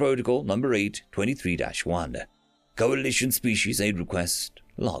 Awakening Protocol Number 823-1. Coalition Species Aid Request,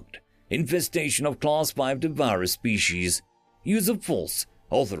 logged. Infestation of Class 5 Devourer species. Use of force,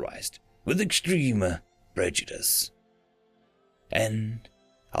 authorized, with extreme prejudice. End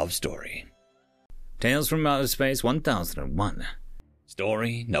of story. Tales from Outer Space 1001.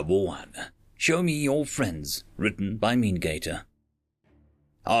 Story number 1. Show Me Your Friends, written by Meangator.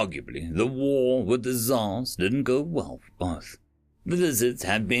 Arguably, the war with the Tsars didn't go well for both. The lizards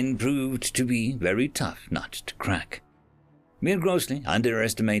had been proved to be very tough nut to crack. We had grossly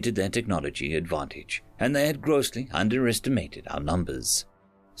underestimated their technology advantage, and they had grossly underestimated our numbers.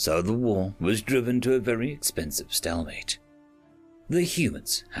 So the war was driven to a very expensive stalemate. The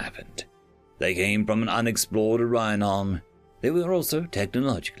humans happened. They came from an unexplored Orion arm. They were also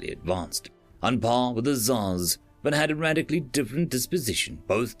technologically advanced, on par with the Tsars, but had a radically different disposition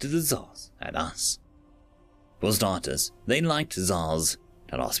both to the Tsars and us. For starters, they liked Tsars.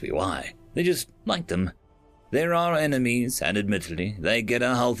 Don't ask me why, they just liked them. They're our enemies, and admittedly, they get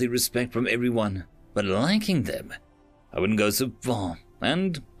a healthy respect from everyone, but liking them, I wouldn't go so far,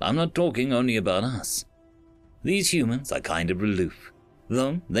 and I'm not talking only about us. These humans are kind of aloof,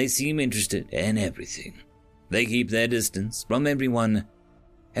 though they seem interested in everything. They keep their distance from everyone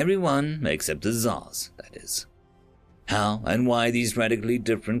except the Tsars, that is. How and why these radically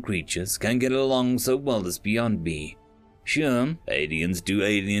different creatures can get along so well is beyond me. Sure, aliens do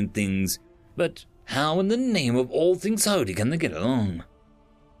alien things, but how in the name of all things holy can they get along?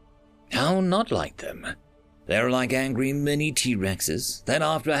 How not like them? They're like angry mini T-Rexes that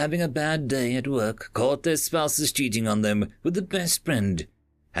after having a bad day at work caught their spouses cheating on them with the best friend,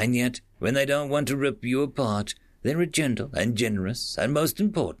 and yet when they don't want to rip you apart, they're gentle and generous and most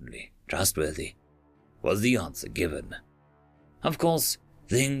importantly, trustworthy, was the answer given. Of course,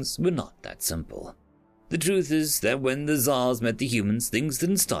 things were not that simple. The truth is that when the Tsars met the humans, things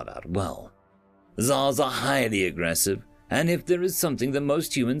didn't start out well. The Tsars are highly aggressive, and if there is something that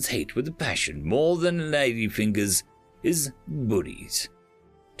most humans hate with a passion more than ladyfingers, is bullies.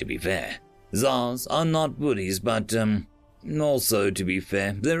 To be fair, Tsars are not bullies, but, also to be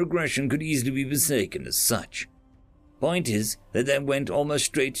fair, their aggression could easily be mistaken as such. Point is that they went almost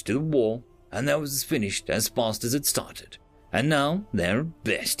straight to the war, and that was finished as fast as it started, and now they're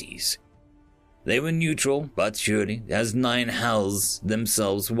besties. They were neutral, but surely, as Nine Hells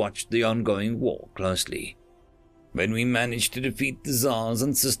themselves watched the ongoing war closely. When we managed to defeat the Tsars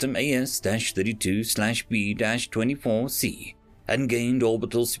on System AS-32/B-24C and gained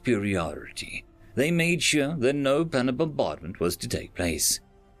orbital superiority, they made sure that no planet bombardment was to take place.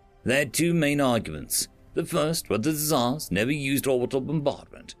 They had two main arguments. The first was that the Tsars never used orbital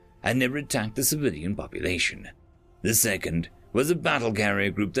bombardment and never attacked the civilian population. The second was a battle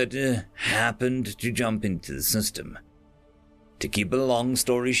carrier group that happened to jump into the system. To keep a long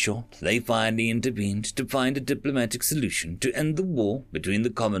story short, they finally intervened to find a diplomatic solution to end the war between the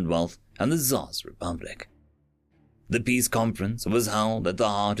Commonwealth and the Tsar's Republic. The peace conference was held at the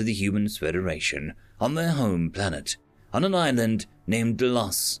heart of the Humans Federation on their home planet, on an island named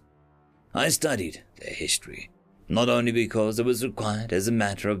Delos. I studied their history, not only because it was required as a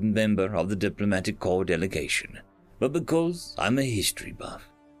matter of member of the diplomatic corps delegation, but because I'm a history buff.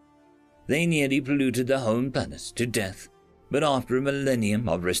 They nearly polluted their home planet to death, but after a millennium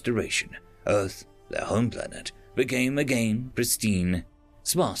of restoration, Earth, their home planet, became again pristine,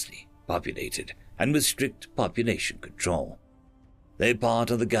 sparsely populated, and with strict population control. Their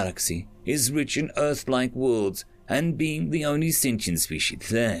part of the galaxy is rich in Earth-like worlds, and being the only sentient species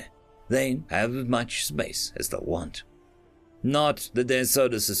there, they have as much space as they'll want. Not that their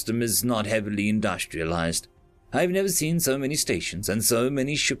solar system is not heavily industrialized. I've never seen so many stations and so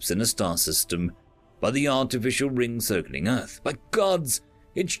many ships in a star system, but the artificial ring circling Earth, by gods,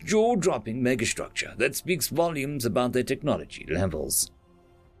 it's jaw-dropping megastructure that speaks volumes about their technology levels.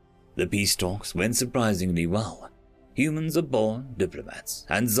 The peace talks went surprisingly well. Humans are born diplomats,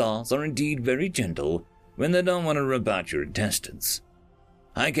 and Tsars are indeed very gentle when they don't want to rip out your intestines.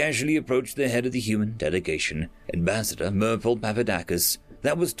 I casually approached the head of the human delegation, Ambassador Murphy Papadakis,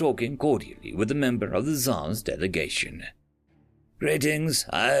 that was talking cordially with a member of the Tsar's delegation. "Greetings,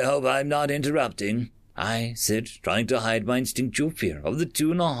 I hope I'm not interrupting," I said, trying to hide my instinctual fear of the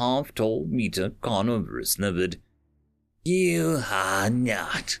 2.5-tall-meter carnivorous lizard. "You are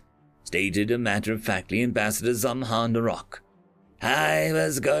not," stated a matter-of-factly Ambassador Zamhan Narok. "I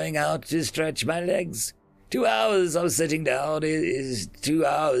was going out to stretch my legs. 2 hours of sitting down is 2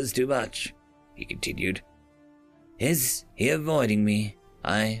 hours too much," he continued. "Is he avoiding me?"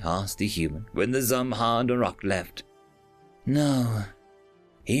 I asked the human when the Zamhan Narok left. "No,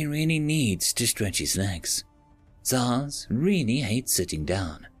 he really needs to stretch his legs. Tsars really hate sitting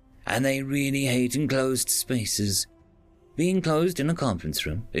down, and they really hate enclosed spaces. Being closed in a conference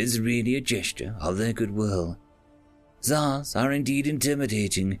room is really a gesture of their goodwill. Tsars are indeed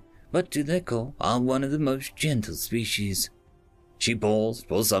intimidating, but to their core are one of the most gentle species." She paused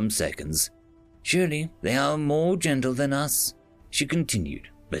for some seconds. "Surely they are more gentle than us," she continued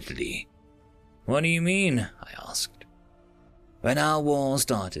bitterly. "What do you mean?" I asked. "When our war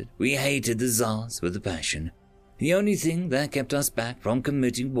started, we hated the Tsars with a passion. The only thing that kept us back from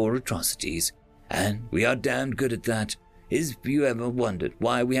committing war atrocities, and we are damned good at that, is if you ever wondered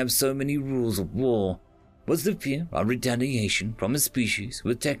why we have so many rules of war, was the fear of retaliation from a species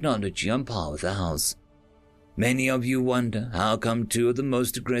with technology on par with ours. Many of you wonder how come two of the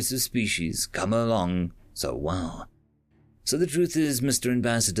most aggressive species come along so well. So the truth is, Mr.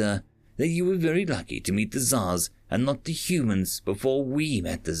 Ambassador, that you were very lucky to meet the Tsars and not the humans before we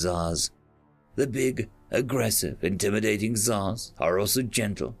met the Tsars. The big, aggressive, intimidating Tsars are also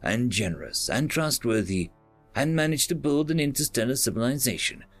gentle and generous and trustworthy, and manage to build an interstellar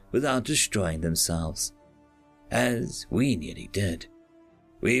civilization without destroying themselves. As we nearly did.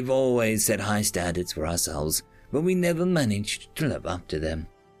 We've always set high standards for ourselves, but we never managed to live up to them."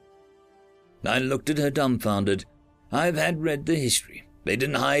 I looked at her dumbfounded. I've had read the history. They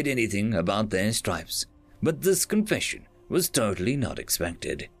didn't hide anything about their stripes, but this confession was totally not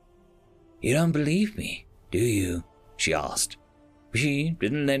expected. "You don't believe me, do you?" she asked. She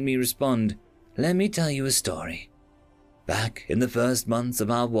didn't let me respond. "Let me tell you a story. Back in the first months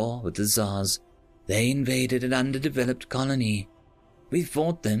of our war with the Tsars, they invaded an underdeveloped colony. We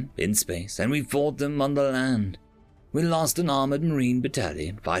fought them in space, and we fought them on the land. We lost an armored marine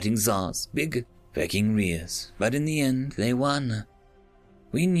battalion fighting Tsars, big, fecking rears, but in the end they won.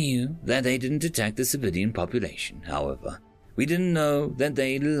 We knew that they didn't attack the civilian population, however. We didn't know that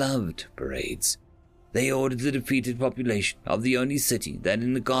they loved parades. They ordered the defeated population of the only city that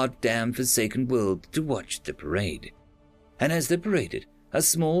in the goddamn forsaken world to watch the parade. And as they paraded, a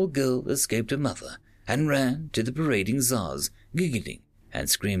small girl escaped her mother and ran to the parading Tsars, giggling and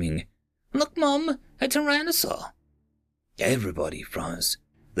screaming, 'Look, Mom, a tyrannosaur!' Everybody froze.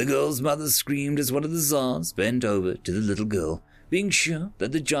 The girl's mother screamed as one of the Tsars bent over to the little girl, being sure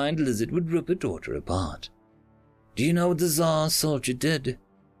that the giant lizard would rip her daughter apart. Do you know what the Tsar soldier did?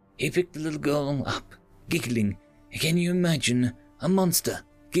 He picked the little girl up, giggling. Can you imagine a monster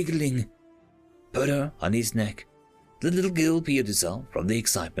giggling? Put her on his neck. The little girl peeled herself from the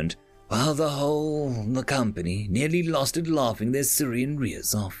excitement, while the company nearly lost it laughing their Syrian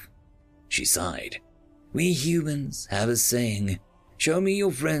rears off. She sighed. We humans have a saying, show me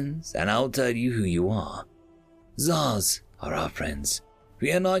your friends and I'll tell you who you are. Tsars are our friends.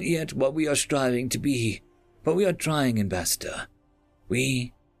 We are not yet what we are striving to be, but we are trying, Ambassador.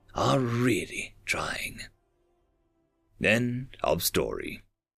 We are really trying. End of story.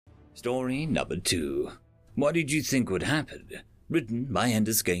 Story number 2. What did you think would happen? Written by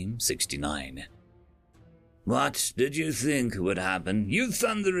EnderGame69. What did you think would happen, you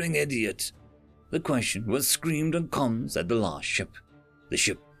thundering idiot? The question was screamed on comms at the last ship. The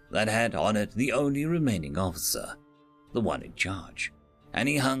ship that had on it the only remaining officer, the one in charge. And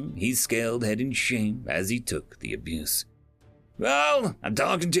he hung his scaled head in shame as he took the abuse. Well, I'm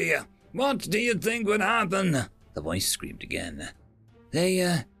talking to you. What do you think would happen? The voice screamed again.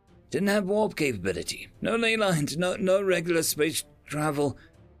 They, didn't have warp capability. No ley lines, no regular space travel.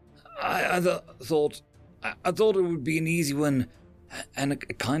 I thought it would be an easy one, and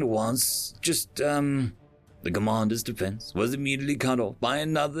it kind of was. Just, The commander's defense was immediately cut off by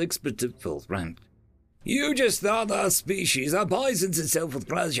another expletive-filled rant. You just thought our species, that poisons itself with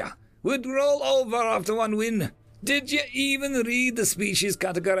pleasure, would roll over after one win. Did you even read the species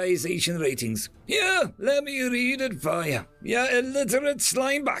categorization ratings? Here, let me read it for you, you illiterate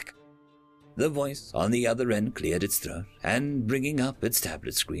slimeback. The voice on the other end cleared its throat, and bringing up its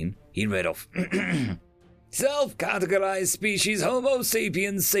tablet screen, he read off. Self-categorized species Homo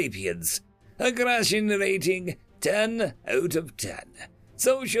sapiens sapiens. Aggression rating 10 out of 10.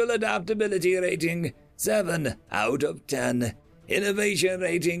 Social adaptability rating 7 out of 10. Innovation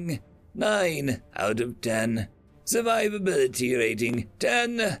rating 9 out of 10. Survivability rating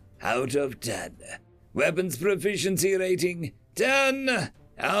 10 out of 10. Weapons proficiency rating 10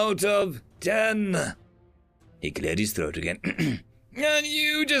 out of 10. He cleared his throat again. And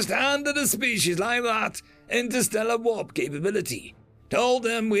you just handed a species like that interstellar warp capability, told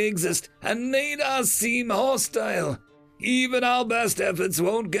them we exist, and made us seem hostile. Even our best efforts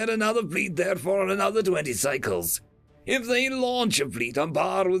won't get another fleet there for another 20 cycles. If they launch a fleet on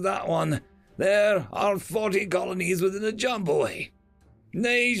par with that one, there are 40 colonies within a jump away.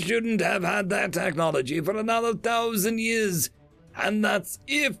 They shouldn't have had that technology for another 1,000 years, and that's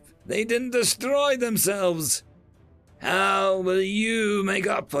if they didn't destroy themselves. How will you make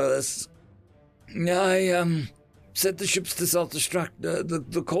up for this? I, set the ships to self-destruct.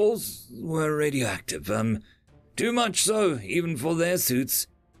 The cores were radioactive. Too much so, even for their suits.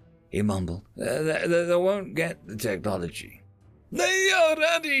 He mumbled. They won't get the technology. They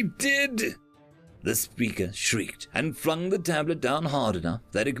already did! The speaker shrieked and flung the tablet down hard enough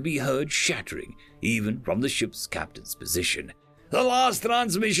that it could be heard shattering, even from the ship's captain's position. The last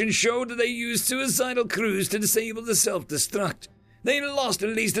transmission showed that they used suicidal crews to disable the self-destruct. They lost at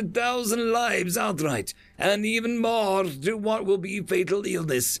least 1,000 lives outright, and even more to what will be fatal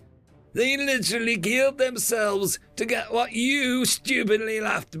illness. They literally killed themselves to get what you stupidly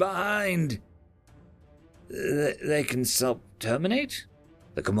left behind. They can self-terminate?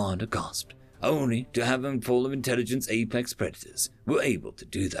 The commander gasped, only to have him full of intelligence apex predators were able to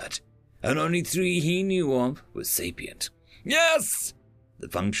do that, and only 3 he knew of were sapient. Yes! The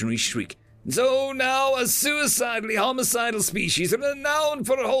functionary shrieked. So now a suicidally homicidal species renowned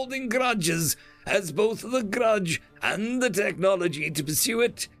for holding grudges has both the grudge and the technology to pursue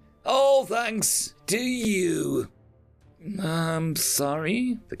it. All thanks to you. I'm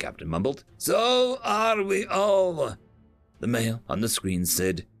sorry, the captain mumbled. So are we all, the male on the screen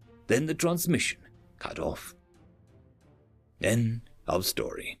said. Then the transmission cut off. End of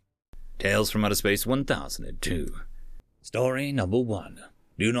story. Tales from Outer Space 1002. Story number 1.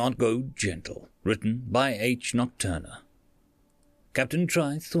 Do Not Go Gentle, written by H. Nocturna. Captain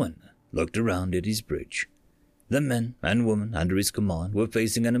Tri Thwin looked around at his bridge. The men and women under his command were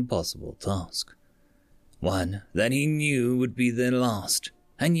facing an impossible task. One that he knew would be their last,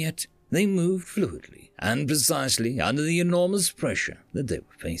 and yet they moved fluidly and precisely under the enormous pressure that they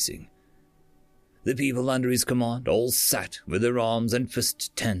were facing. The people under his command all sat with their arms and fists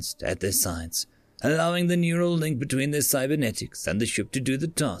tensed at their sides, allowing the neural link between their cybernetics and the ship to do the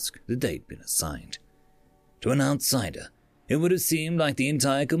task that they'd been assigned. To an outsider, it would have seemed like the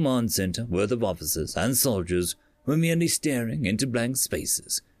entire command center worth of officers and soldiers were merely staring into blank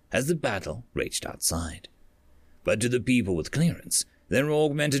spaces as the battle raged outside. But to the people with clearance, Their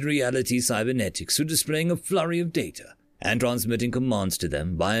augmented reality cybernetics were displaying a flurry of data and transmitting commands to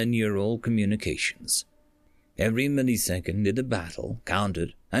them via neural communications. Every millisecond in the battle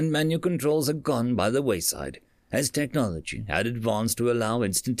counted, and manual controls had gone by the wayside as technology had advanced to allow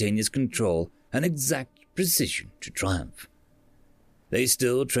instantaneous control and exact precision to triumph. They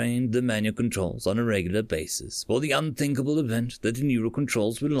still trained the manual controls on a regular basis for the unthinkable event that the neural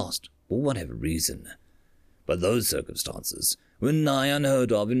controls were lost for whatever reason. But those circumstances were nigh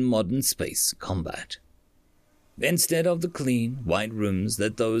unheard of in modern space combat. Instead of the clean, white rooms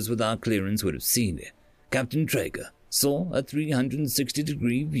that those without clearance would have seen, Captain Traeger saw a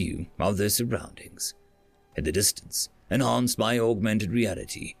 360-degree view of their surroundings. In the distance, enhanced by augmented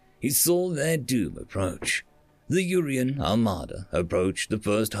reality, he saw their doom approach. The Urian Armada approached the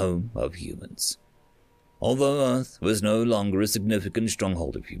first home of humans. Although Earth was no longer a significant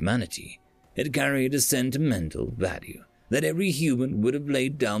stronghold of humanity, it carried a sentimental value that every human would have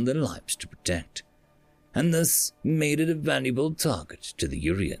laid down their lives to protect, and this made it a valuable target to the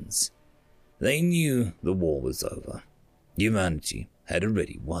Urians. They knew the war was over. Humanity had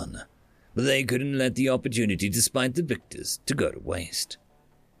already won, but they couldn't let the opportunity to spite the victors to go to waste.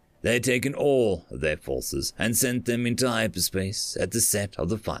 They had taken all of their forces and sent them into hyperspace at the set of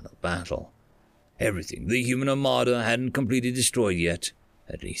the final battle. Everything the human armada hadn't completely destroyed yet,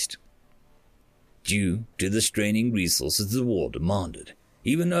 at least. Due to the straining resources the war demanded,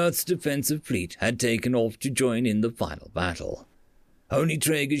 even Earth's defensive fleet had taken off to join in the final battle. Only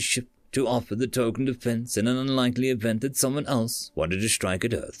Traeger's ship to offer the token defense in an unlikely event that someone else wanted to strike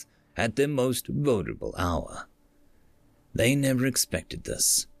at Earth at their most vulnerable hour. They never expected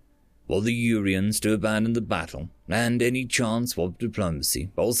this. For the Urians to abandon the battle and any chance for diplomacy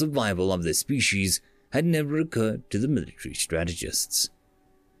or survival of their species had never occurred to the military strategists.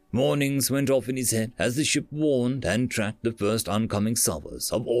 Warnings went off in his head as the ship warned and tracked the first oncoming salvos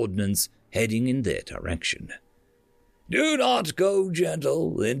of ordnance heading in their direction. "Do not go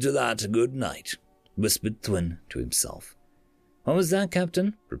gentle into that good night," whispered Thwin to himself. "What was that,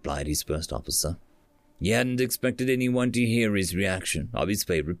 Captain?" replied his first officer. He hadn't expected anyone to hear his reaction of his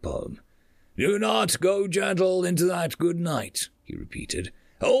favorite poem. "Do not go gentle into that good night," he repeated.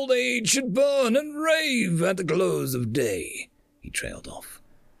 "Old age should burn and rave at the close of day." He trailed off.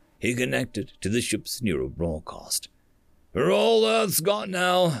 He connected to the ship's neural broadcast. "For all Earth's got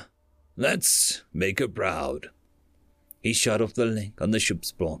now, let's make her proud." He shut off the link on the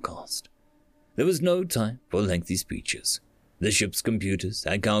ship's broadcast. There was no time for lengthy speeches. The ship's computers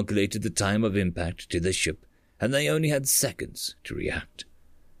had calculated the time of impact to the ship, and they only had seconds to react.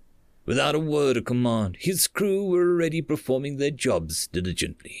 Without a word of command, his crew were already performing their jobs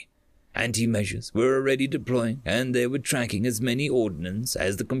diligently. Anti-measures were already deploying, and they were tracking as many ordnance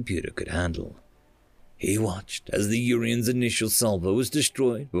as the computer could handle. He watched as the Urian's initial salvo was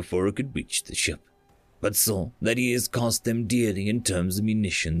destroyed before it could reach the ship, but saw that he has cost them dearly in terms of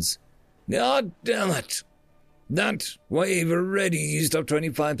munitions. "God damn it! That wave already used up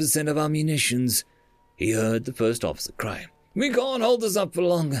 25% of our munitions," he heard the first officer cry. "We can't hold this up for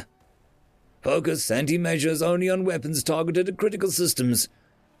long. Focus anti-measures only on weapons targeted at critical systems.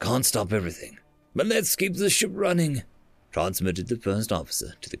 Can't stop everything, but let's keep the ship running," transmitted the first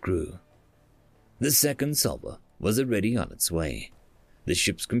officer to the crew. The second salvo was already on its way. The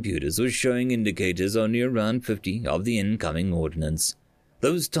ship's computers were showing indicators only around 50 of the incoming ordnance,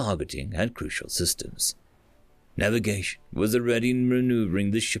 those targeting at crucial systems. Navigation was already maneuvering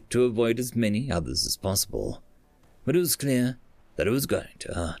the ship to avoid as many others as possible, but it was clear that it was going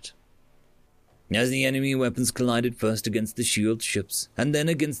to hurt. As the enemy weapons collided first against the shield ships and then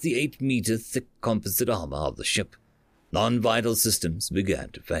against the 8-meter thick composite armor of the ship, non-vital systems began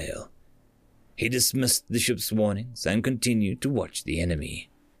to fail. He dismissed the ship's warnings and continued to watch the enemy.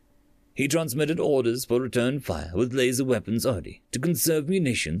 He transmitted orders for return fire with laser weapons only to conserve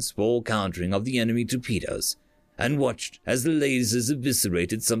munitions for countering of the enemy torpedoes, and watched as the lasers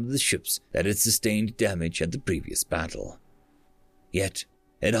eviscerated some of the ships that had sustained damage at the previous battle. Yet,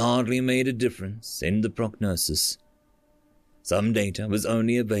 it hardly made a difference in the prognosis. Some data was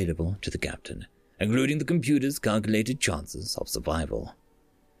only available to the captain, including the computer's calculated chances of survival.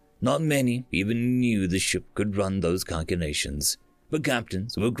 Not many even knew the ship could run those calculations, but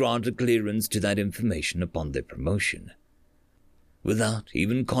captains were granted clearance to that information upon their promotion. Without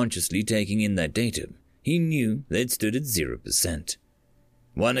even consciously taking in that data, he knew they'd stood at 0%.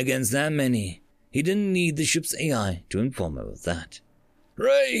 One against that many, he didn't need the ship's AI to inform him of that.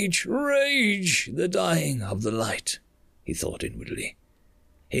 "Rage, rage, the dying of the light," he thought inwardly.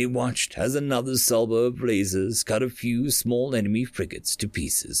 He watched as another salvo of lasers cut a few small enemy frigates to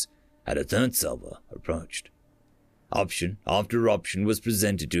pieces, and a third salvo approached. Option after option was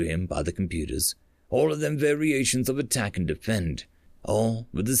presented to him by the computers, all of them variations of attack and defend, all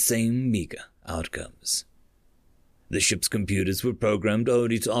with the same meager outcomes. The ship's computers were programmed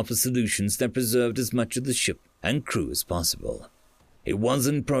only to offer solutions that preserved as much of the ship and crew as possible. It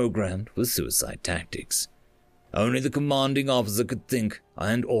wasn't programmed for suicide tactics. Only the commanding officer could think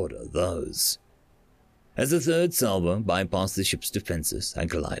and order those. As the third salvo bypassed the ship's defenses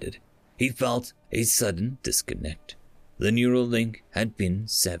and collided, he felt a sudden disconnect. The neural link had been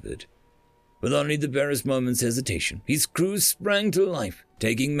severed. With only the barest moment's hesitation, his crew sprang to life,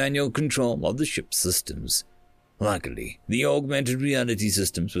 taking manual control of the ship's systems. Luckily, the augmented reality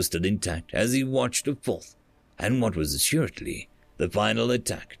systems were still intact as he watched the fourth, and what was assuredly the final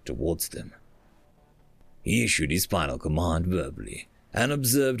attack towards them. He issued his final command verbally, and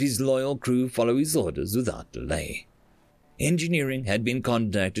observed his loyal crew follow his orders without delay. Engineering had been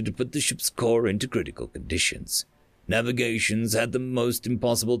contacted to put the ship's core into critical conditions. Navigations had the most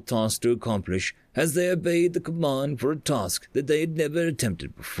impossible task to accomplish as they obeyed the command for a task that they had never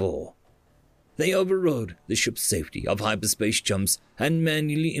attempted before. They overrode the ship's safety of hyperspace jumps and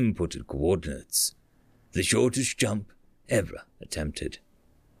manually inputted coordinates, the shortest jump ever attempted.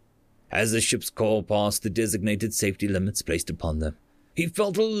 As the ship's core passed the designated safety limits placed upon them, he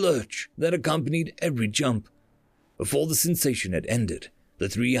felt a lurch that accompanied every jump. Before the sensation had ended, the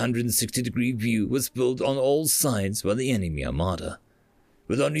 360-degree view was filled on all sides by the enemy armada.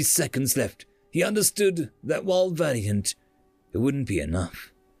 With only seconds left, he understood that while valiant, it wouldn't be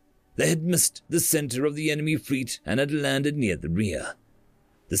enough. They had missed the center of the enemy fleet and had landed near the rear.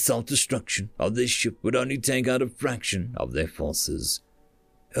 The self-destruction of this ship would only take out a fraction of their forces.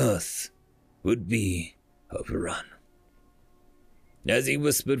 Earth would be overrun. As he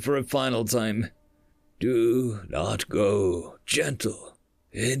whispered for a final time, "Do not go gentle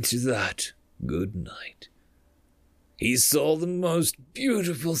into that good night," he saw the most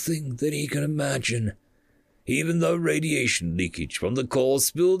beautiful thing that he could imagine. Even though radiation leakage from the core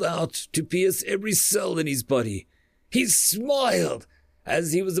spilled out to pierce every cell in his body, he smiled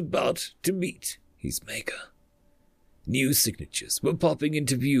as he was about to meet his maker. New signatures were popping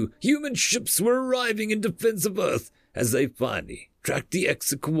into view. Human ships were arriving in defense of Earth as they finally tracked the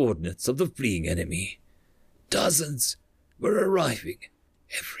exit coordinates of the fleeing enemy. Dozens were arriving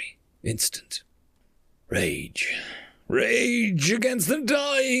every instant. Rage. Rage against the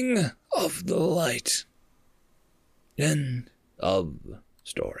dying of the light. End of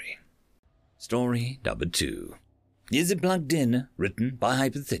story. Story number 2. Is It Plugged In? Written by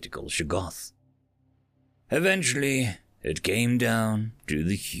Hypothetical Shoggoth. Eventually, it came down to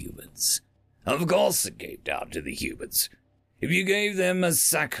the humans. Of course it came down to the humans. If you gave them a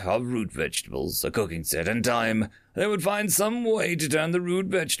sack of root vegetables, a cooking set, and time, they would find some way to turn the root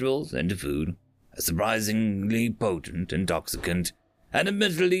vegetables into food. A surprisingly potent intoxicant, and a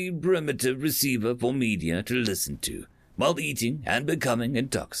mentally primitive receiver for media to listen to while eating and becoming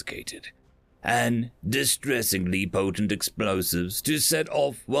intoxicated, and distressingly potent explosives to set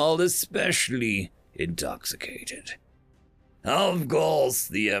off while especially intoxicated. Of course,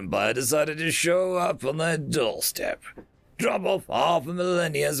 the Empire decided to show up on their doorstep, drop off half a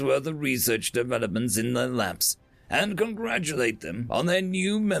millennia's worth of research developments in their laps, and congratulate them on their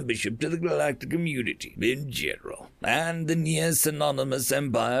new membership to the galactic community in general, and the near synonymous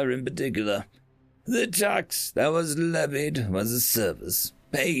Empire in particular. The tax that was levied was a service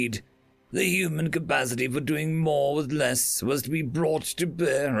paid. The human capacity for doing more with less was to be brought to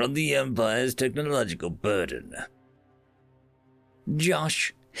bear on the Empire's technological burden.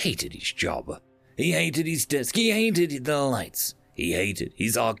 Josh hated his job. He hated his desk. He hated the lights. He hated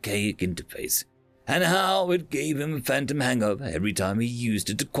his archaic interface, and how it gave him a phantom hangover every time he used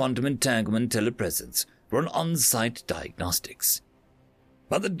it to quantum entanglement telepresence for an on-site diagnostics.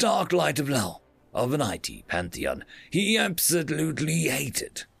 By the dark light of Lel, of an IT pantheon, he absolutely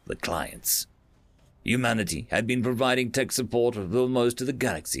hated the clients. Humanity had been providing tech support for most of the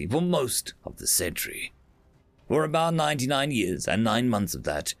galaxy for most of the century. For about 99 years and 9 months of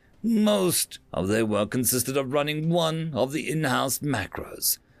that, most of their work consisted of running one of the in-house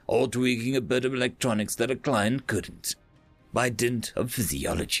macros, or tweaking a bit of electronics that a client couldn't, by dint of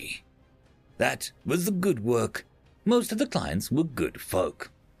physiology. That was the good work. Most of the clients were good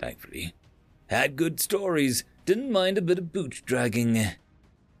folk, thankfully. Had good stories, didn't mind a bit of boot-dragging.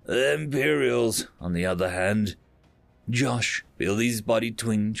 The Imperials, on the other hand. Josh felt his body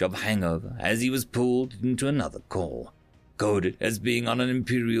twinge of hangover as he was pulled into another call, coded as being on an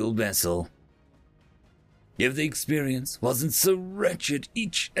Imperial vessel. If the experience wasn't so wretched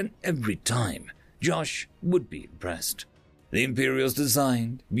each and every time, Josh would be impressed. The Imperials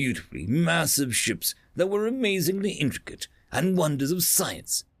designed beautifully massive ships that were amazingly intricate and wonders of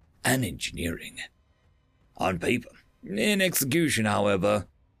science and engineering. On paper. In execution, however.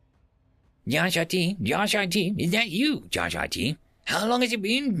 Josh RT, is that you, Josh RT? How long has it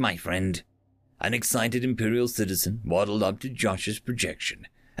been, my friend? An excited Imperial citizen waddled up to Josh's projection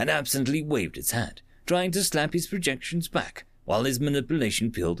and absently waved his hat, trying to slap his projections back while his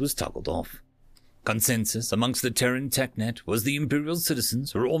manipulation field was toggled off. Consensus amongst the Terran TechNet was the Imperial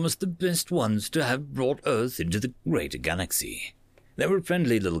citizens were almost the best ones to have brought Earth into the greater galaxy. They were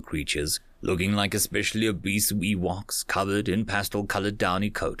friendly little creatures, looking like especially obese Ewoks covered in pastel-colored downy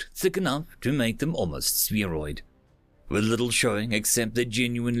coat, thick enough to make them almost spheroid, with little showing except their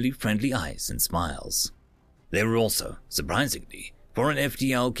genuinely friendly eyes and smiles. They were also, surprisingly, for an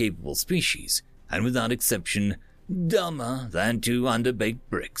FTL-capable species, and without exception, dumber than two underbaked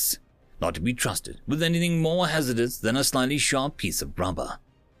bricks, not to be trusted with anything more hazardous than a slightly sharp piece of rubber.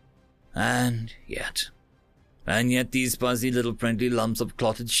 And yet these fuzzy little friendly lumps of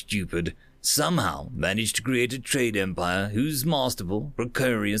clotted stupid somehow managed to create a trade empire whose masterful,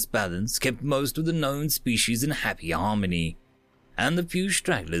 precarious balance kept most of the known species in happy harmony, and the few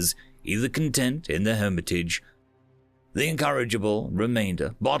stragglers either content in their hermitage, the incorrigible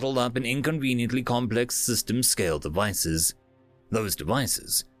remainder bottled up in inconveniently complex system-scale devices. Those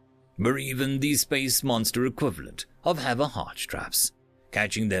devices were even the space monster equivalent of Haver heart straps,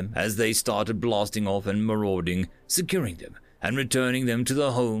 catching them as they started blasting off and marauding, securing them, and returning them to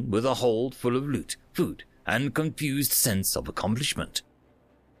the home with a hold full of loot, food, and confused sense of accomplishment.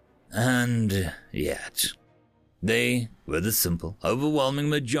 And yet, they were the simple, overwhelming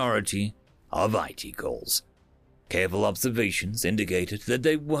majority of IT goals. Careful observations indicated that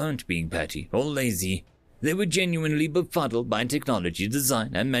they weren't being petty or lazy. They were genuinely befuddled by technology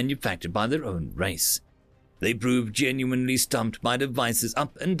designed and manufactured by their own race. They proved genuinely stumped by devices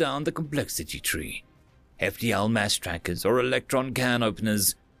up and down the complexity tree. FTL mass trackers or electron can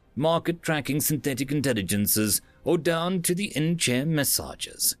openers, market tracking synthetic intelligences, or down to the in-chair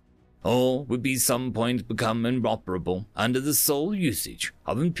massagers. All would be some point become inoperable under the sole usage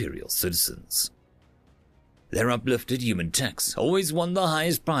of Imperial citizens. Their uplifted human techs always won the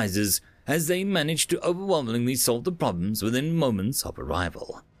highest prizes as they managed to overwhelmingly solve the problems within moments of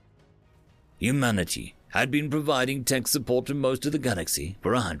arrival. Humanity had been providing tech support to most of the galaxy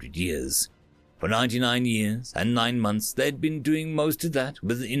for 100 years. For 99 years and 9 months, they had been doing most of that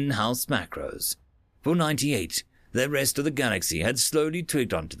with in-house macros. For 98, the rest of the galaxy had slowly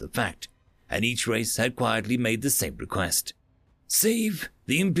twigged onto the fact, and each race had quietly made the same request. Save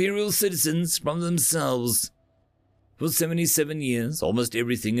the Imperial citizens from themselves. For 77 years, almost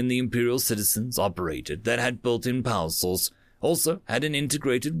everything in the Imperial citizens operated that had built-in power source also had an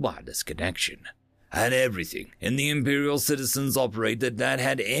integrated wireless connection. And everything in the Imperial citizens operated that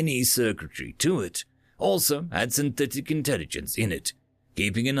had any circuitry to it also had synthetic intelligence in it,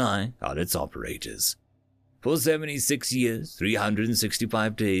 keeping an eye on its operators. For 76 years,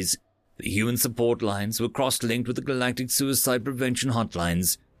 365 days, the human support lines were cross-linked with the galactic suicide prevention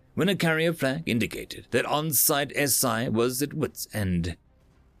hotlines when a carrier flag indicated that on-site SI was at wit's end.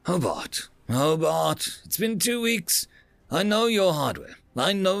 Hobart, it's been 2 weeks. I know your hardware.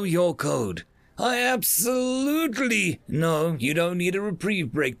 I know your code. I absolutely know you don't need a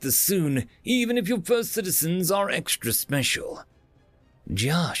reprieve break this soon, even if your first citizens are extra special.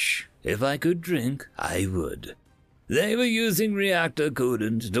 Josh, if I could drink, I would. They were using reactor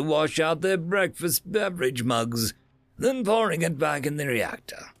coolant to wash out their breakfast beverage mugs, then pouring it back in the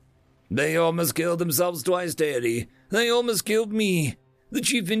reactor. They almost killed themselves twice daily. They almost killed me. The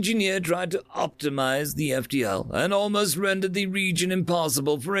chief engineer tried to optimize the FTL and almost rendered the region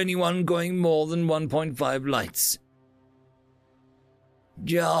impossible for anyone going more than 1.5 lights.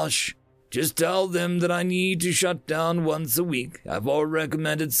 Josh, just tell them that I need to shut down once a week. I've all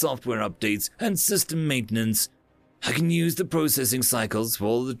recommended software updates and system maintenance. I can use the processing cycles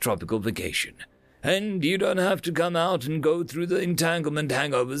for the tropical vacation. And you don't have to come out and go through the entanglement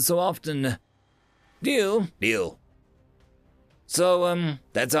hangovers so often. Deal. So,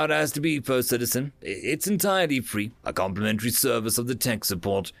 that's how it has to be, First Citizen. It's entirely free, a complimentary service of the tech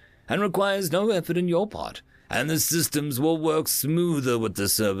support, and requires no effort on your part, and the systems will work smoother with the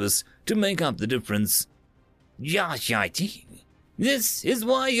service to make up the difference. Josh IT, this is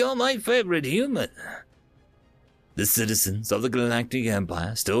why you're my favorite human. The citizens of the Galactic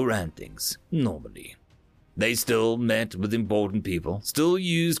Empire still ran things, normally. They still met with important people, still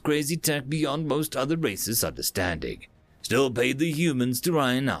used crazy tech beyond most other races' understanding, still paid the humans to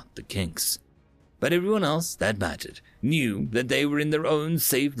iron out the kinks. But everyone else that mattered knew that they were in their own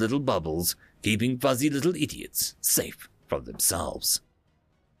safe little bubbles, keeping fuzzy little idiots safe from themselves.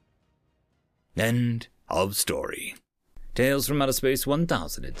 End of story. Tales from Outer Space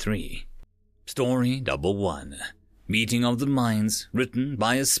 1003. Story Double 1. Meeting of the Minds, written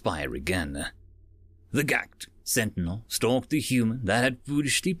by Aspire again. The Gact Sentinel stalked the human that had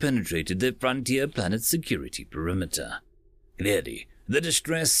foolishly penetrated their frontier planet's security perimeter. Clearly, the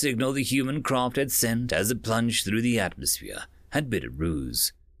distress signal the human craft had sent as it plunged through the atmosphere had been a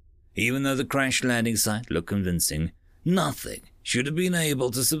ruse. Even though the crash landing site looked convincing, nothing should have been able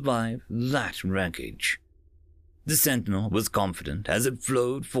to survive that wreckage. The Sentinel was confident as it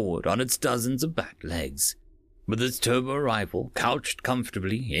flowed forward on its dozens of back legs. With its turbo rifle couched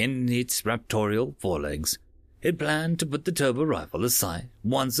comfortably in its raptorial forelegs, it planned to put the turbo rifle aside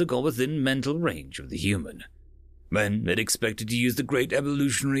once it got within mental range of the human. When it expected to use the great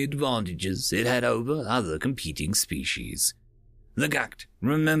evolutionary advantages it had over other competing species. The Gact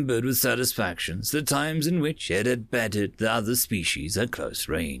remembered with satisfaction the times in which it had bettered the other species at close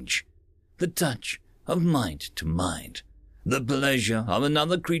range. The touch of mind to mind, the pleasure of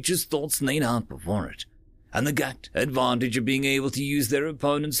another creature's thoughts laid out before it, and the Gact advantage of being able to use their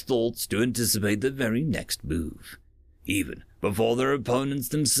opponent's thoughts to anticipate the very next move, even before their opponents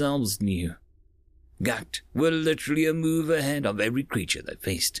themselves knew. Gact were literally a move ahead of every creature they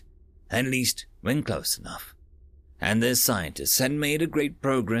faced, at least when close enough. And their scientists had made a great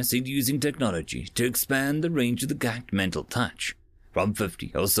progress in using technology to expand the range of the Gact mental touch, from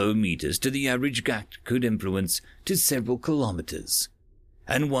 50 or so meters to the average Gact could influence to several kilometers.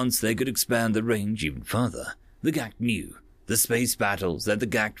 And once they could expand the range even further, the Gact knew the space battles that the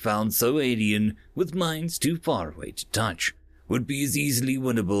Gact found so alien, with minds too far away to touch, would be as easily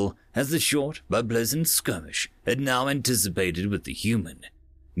winnable as the short but pleasant skirmish it now anticipated with the human,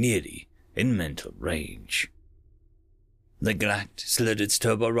 nearly in mental range. The Gact slid its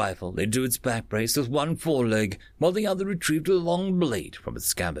turbo rifle into its back brace with one foreleg while the other retrieved a long blade from its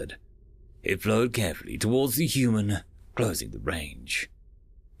scabbard. It flowed carefully towards the human, closing the range.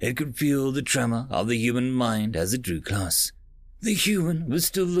 It could feel the tremor of the human mind as it drew close. The human was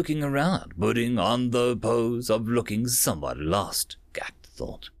still looking around, putting on the pose of looking somewhat lost, Gact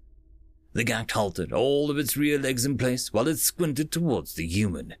thought. The Gact halted all of its rear legs in place while it squinted towards the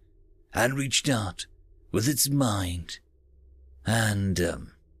human, and reached out with its mind. The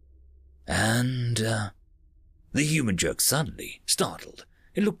human jerked suddenly, startled.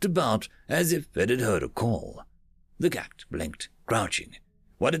 It looked about as if it had heard a call. The Gact blinked, crouching.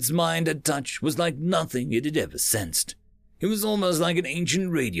 What its mind had touched was like nothing it had ever sensed. It was almost like an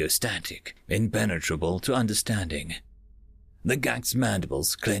ancient radio static, impenetrable to understanding. The Gact's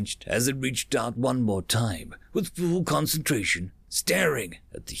mandibles clenched as it reached out one more time, with full concentration, staring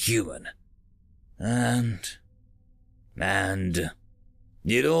at the human. And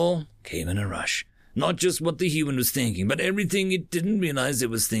it all came in a rush. Not just what the human was thinking, but everything it didn't realize it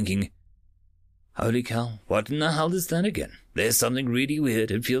was thinking. Holy cow, what in the hell is that again? There's something really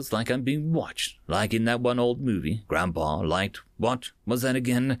weird. It feels like I'm being watched. Like in that one old movie, Grandpa liked, what was that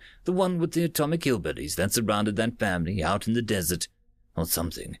again? The one with the atomic hillbillies that surrounded that family out in the desert. Or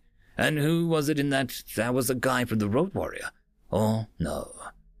something. And who was it in that? That was a guy from the Road Warrior. Oh, no.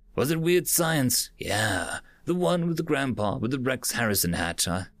 Was it Weird Science? Yeah. The one with the grandpa with the Rex Harrison hat.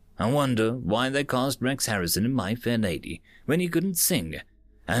 I wonder why they cast Rex Harrison in My Fair Lady when he couldn't sing.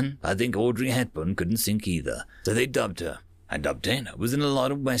 And I think Audrey Hepburn couldn't sing either, so they dubbed her. And Dana was in a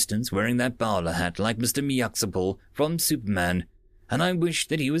lot of westerns wearing that bowler hat like Mr. Miyuxapul from Superman. And I wish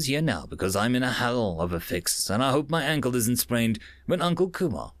that he was here now because I'm in a hell of a fix, and I hope my ankle isn't sprained. When Uncle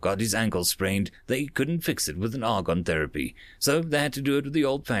Kumar got his ankle sprained, they couldn't fix it with an argon therapy, so they had to do it the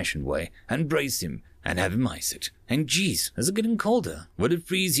old-fashioned way, and brace him, and have him ice it. And geez, is it getting colder? Will it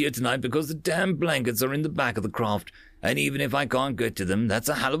freeze here tonight because the damn blankets are in the back of the craft? And even if I can't get to them, that's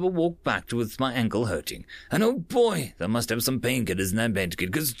a hell of a walk back to with my ankle hurting. And oh boy, they must have some painkillers in that bed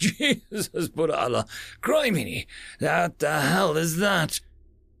kit, because Jesus, put Allah, criminy, what the hell is that?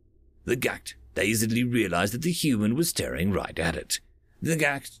 The Gact dazedly realized that the human was staring right at it. The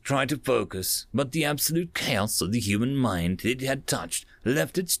Gact tried to focus, but the absolute chaos of the human mind it had touched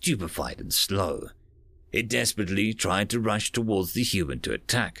left it stupefied and slow. It desperately tried to rush towards the human to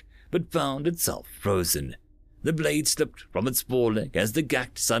attack, but found itself frozen. The blade slipped from its foreleg as the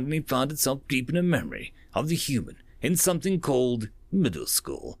Gact suddenly found itself deep in a memory of the human in something called middle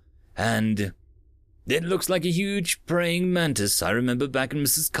school. And it looks like a huge praying mantis I remember back in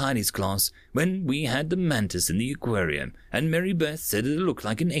Mrs. Kylie's class when we had the mantis in the aquarium, and Mary Beth said it looked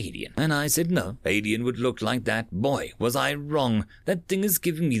like an alien. And I said no, alien would look like that. Boy, was I wrong. That thing is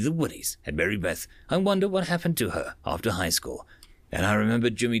giving me the willies. And Mary Beth, I wonder what happened to her after high school. And I remember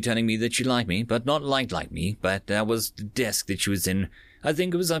Jimmy telling me that she liked me, but not like me, but that was the desk that she was in. I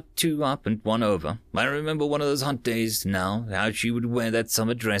think it was up 2 up and 1 over. I remember one of those hot days now, how she would wear that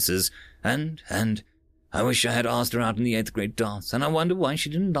summer dresses, and I wish I had asked her out in the 8th grade dance, and I wonder why she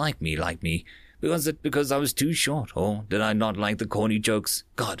didn't like me. Was it because I was too short, or did I not like the corny jokes?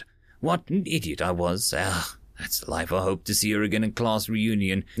 God, what an idiot I was. That's the life I hope to see her again in class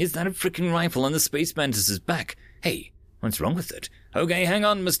reunion. Is that a frickin' rifle on the Space Mantis's back? Hey, what's wrong with it? Okay, hang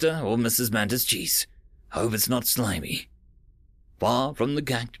on, Mr. or Mrs. Mantis, jeez. Hope it's not slimy. Far from the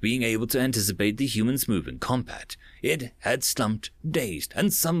Gact being able to anticipate the human's move in combat, it had slumped, dazed,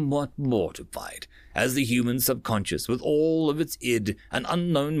 and somewhat mortified, as the human subconscious, with all of its id and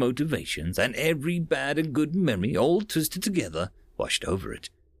unknown motivations and every bad and good memory all twisted together, washed over it.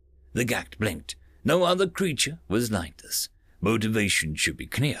 The Gact blinked. No other creature was like this. Motivation should be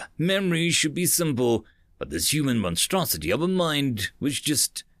clear, memories should be simple, but this human monstrosity of a mind was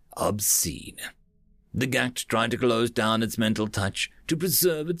just obscene. The Gact tried to close down its mental touch to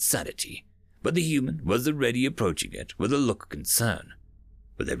preserve its sanity, but the human was already approaching it with a look of concern.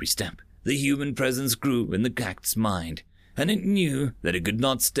 With every step, the human presence grew in the Gact's mind, and it knew that it could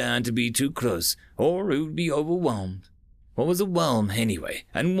not stand to be too close, or it would be overwhelmed. What was a whelm, anyway,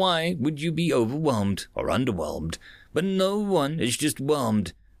 and why would you be overwhelmed or underwhelmed? But no one is just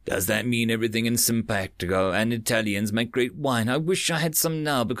whelmed. Does that mean everything in Simpatico and Italians make great wine? I wish I had some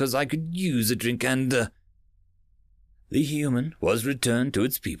now, because I could use a drink and, The human was returned to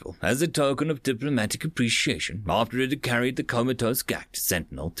its people as a token of diplomatic appreciation after it had carried the comatose Gact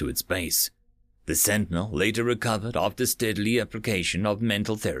sentinel to its base. The sentinel later recovered after steady application of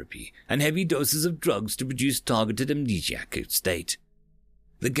mental therapy and heavy doses of drugs to produce targeted amnesiac state.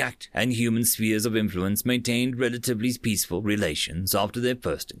 The Gact and human spheres of influence maintained relatively peaceful relations after their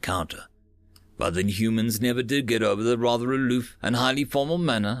first encounter. But the humans never did get over the rather aloof and highly formal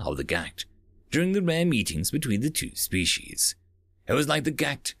manner of the Gact during the rare meetings between the two species. It was like the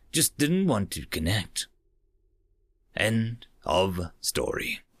Gact just didn't want to connect. End of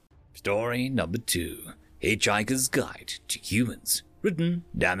story. Story number 2. Hitchhiker's Guide to Humans. Written,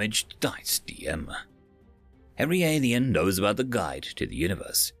 Damaged Dice DM. Every alien knows about the Guide to the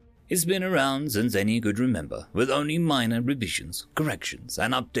Universe. It's been around since any could remember, with only minor revisions, corrections,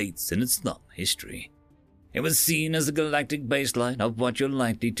 and updates in its thumb history. It was seen as a galactic baseline of what you're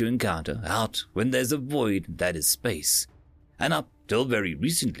likely to encounter out when there's a void that is space, and up till very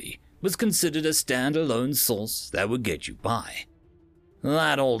recently was considered a standalone source that would get you by.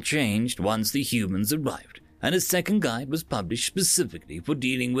 That all changed once the humans arrived, and a second guide was published specifically for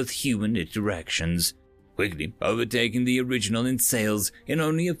dealing with human interactions, quickly overtaking the original in sales in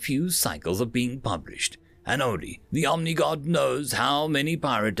only a few cycles of being published, and only the Omnigod knows how many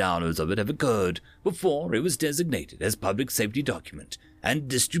pirate downloads of it have occurred before it was designated as public safety document and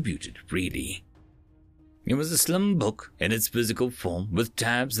distributed freely. It was a slim book in its physical form with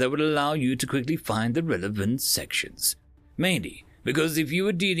tabs that would allow you to quickly find the relevant sections, mainly because if you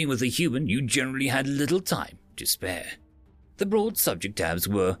were dealing with a human, you generally had little time to spare. The broad subject tabs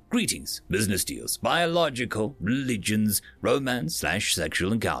were greetings, business deals, biological, religions,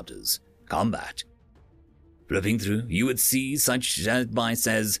 romance/sexual encounters, combat. Flipping through, you would see such advice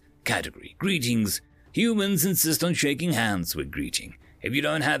as category, greetings. Humans insist on shaking hands with greeting. If you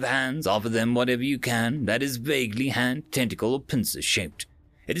don't have hands, offer them whatever you can that is vaguely hand, tentacle, or pincer shaped.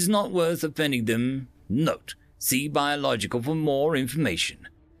 It is not worth offending them. Note, see biological for more information.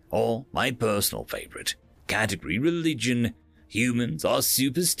 Or my personal favorite, category religion. Humans are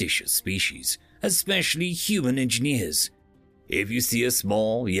superstitious species, especially human engineers. If you see a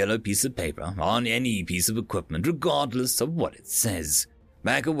small yellow piece of paper on any piece of equipment, regardless of what it says,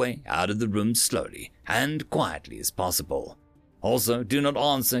 back away out of the room slowly and quietly as possible. Also, do not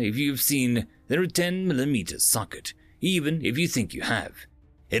answer if you have seen their 10mm socket, even if you think you have.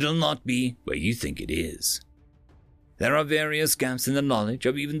 It'll not be where you think it is. There are various gaps in the knowledge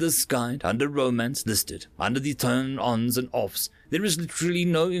of even this guide under romance listed. Under the turn-ons and offs, there is literally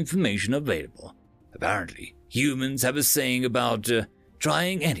no information available. Apparently, humans have a saying about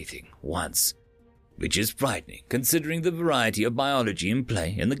trying anything once, which is frightening considering the variety of biology in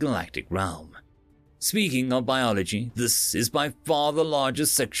play in the galactic realm. Speaking of biology, this is by far the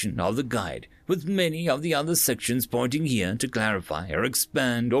largest section of the guide, with many of the other sections pointing here to clarify or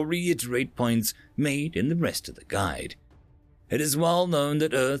expand or reiterate points made in the rest of the guide. It is well known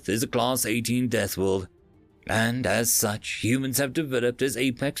that Earth is a Class 18 death world, and as such, humans have developed as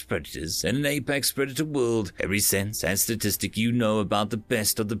apex predators in an apex predator world. Every sense and statistic you know about the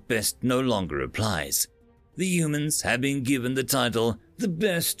best of the best no longer applies. The humans have been given the title, the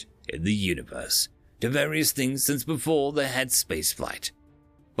best in the universe, to various things since before they had spaceflight.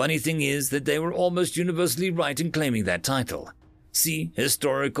 Funny thing is that they were almost universally right in claiming that title. See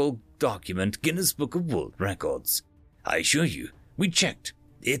historical document Guinness Book of World Records. I assure you, we checked.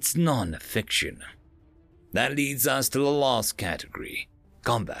 It's non-fiction. That leads us to the last category,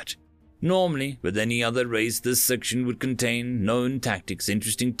 combat. Normally, with any other race, this section would contain known tactics,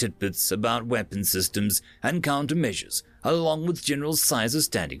 interesting tidbits about weapon systems and countermeasures, along with general size of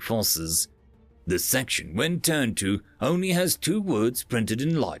standing forces. This section, when turned to, only has 2 words printed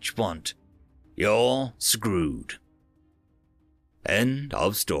in large font. You're screwed. End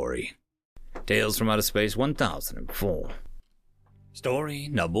of story. Tales from Outer Space 1004. Story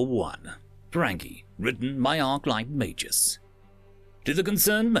number 1. Frankie, written by Arclight Magus. To the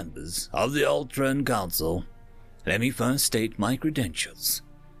concerned members of the Ultron Council, let me first state my credentials.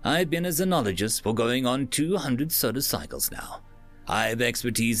 I've been a xenologist for going on 200 solar cycles now. I have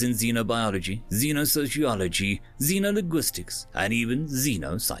expertise in xenobiology, xenosociology, xenolinguistics, and even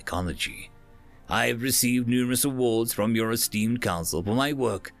xenopsychology. I have received numerous awards from your esteemed council for my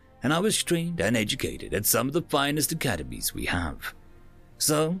work, and I was trained and educated at some of the finest academies we have.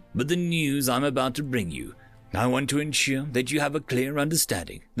 So, with the news I'm about to bring you, I want to ensure that you have a clear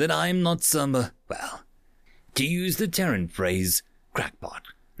understanding that I am not some, to use the Terran phrase, crackpot,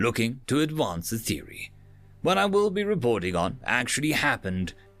 looking to advance the theory. What I will be reporting on actually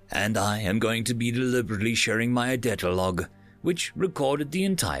happened, and I am going to be deliberately sharing my data log, which recorded the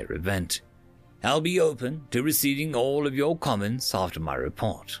entire event. I'll be open to receiving all of your comments after my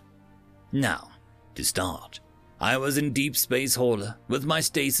report. Now, to start, I was in Deep Space Hauler, with my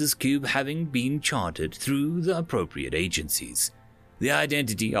stasis cube having been charted through the appropriate agencies. The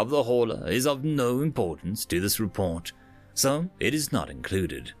identity of the hauler is of no importance to this report, so it is not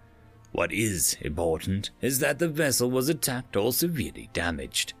included. What is important is that the vessel was attacked or severely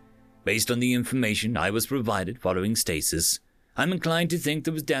damaged. Based on the information I was provided following stasis, I'm inclined to think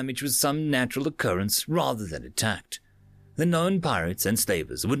the damage was some natural occurrence rather than attacked. The known pirates and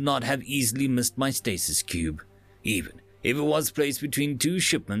slavers would not have easily missed my stasis cube, even if it was placed between 2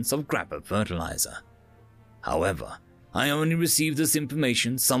 shipments of Grappa fertilizer. However, I only received this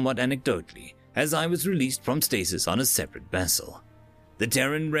information somewhat anecdotally, as I was released from stasis on a separate vessel. The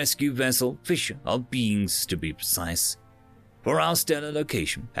Terran rescue vessel Fisher of Beings, to be precise. For our stellar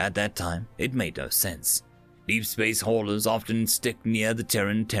location at that time, it made no sense. Deep space haulers often stick near the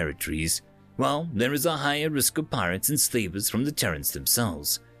Terran territories, while there is a higher risk of pirates and slavers from the Terrans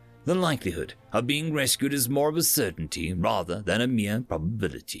themselves. The likelihood of being rescued is more of a certainty rather than a mere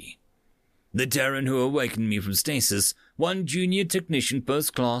probability. The Terran who awakened me from stasis, one junior technician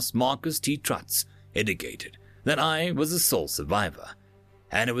first class Marcus T. Trutz, indicated that I was a sole survivor,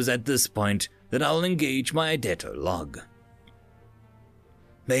 and it was at this point that I'll engage my Ideto log.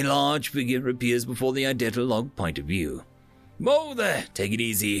 A large figure appears before the Ideto log point of view. Whoa there, take it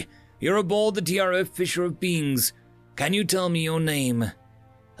easy. You're aboard the TRF Fisher of Beings. Can you tell me your name?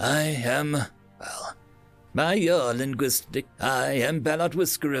 I am, by your linguistic, I am Ballot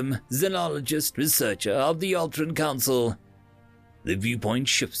Whiskerum, xenologist, researcher of the Ultron Council. The viewpoint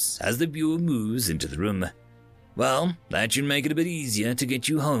shifts as the viewer moves into the room. Well, that should make it a bit easier to get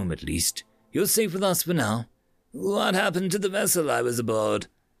you home at least. You're safe with us for now. What happened to the vessel I was aboard?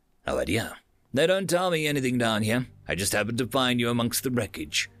 No idea. They don't tell me anything down here. I just happened to find you amongst the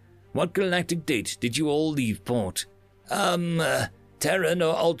wreckage. What galactic date did you all leave port? Terran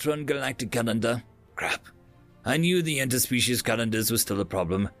or Ultron galactic calendar. Crap. I knew the interspecies calendars were still a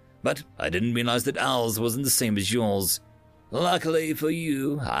problem, but I didn't realize that ours wasn't the same as yours. Luckily for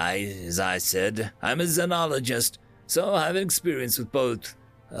you, as I said, I'm a xenologist, so I have experience with both.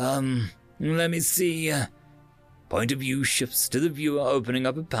 Let me see. Point of view shifts to the viewer opening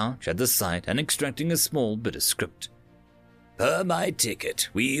up a pouch at the side and extracting a small bit of script. Per my ticket,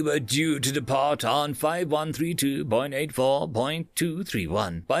 we were due to depart on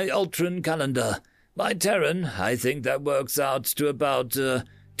 5132.84.231 by Ultron calendar. By Terran, I think that works out to about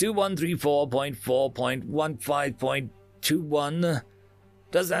 2134.4.15.21.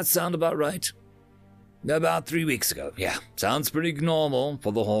 Does that sound about right? About 3 weeks ago, yeah. Sounds pretty normal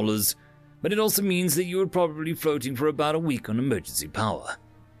for the haulers, but it also means that you were probably floating for about a week on emergency power.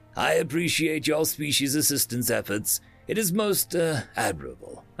 I appreciate your species' assistance efforts. It is most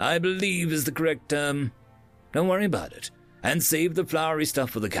admirable, I believe is the correct term. Don't worry about it, and save the flowery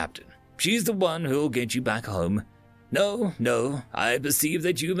stuff for the captain. She's the one who'll get you back home. No, I perceive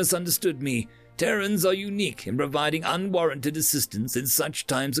that you misunderstood me. Terrans are unique in providing unwarranted assistance in such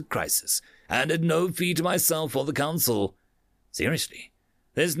times of crisis, and at no fee to myself or the Council. Seriously,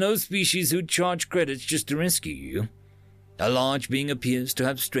 there's no species who'd charge credits just to rescue you. A large being appears to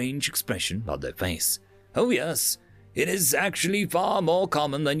have strange expression on their face. Oh yes, it is actually far more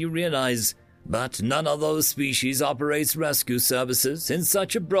common than you realize. But none of those species operates rescue services in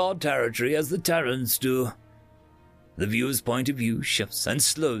such a broad territory as the Terrans do. The viewer's point of view shifts and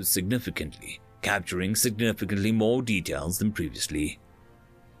slows significantly, capturing significantly more details than previously.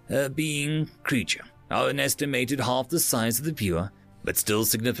 A being creature, an estimated half the size of the viewer, but still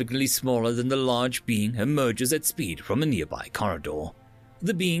significantly smaller than the large being, emerges at speed from a nearby corridor.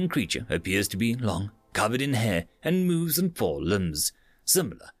 The being creature appears to be long, covered in hair, and moves on 4 limbs,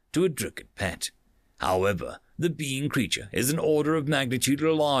 similar to a Druchid pet. However, the being creature is an order of magnitude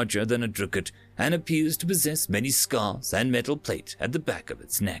larger than a Druchid and appears to possess many scars and metal plate at the back of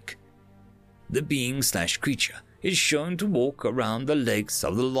its neck. The being/creature is shown to walk around the legs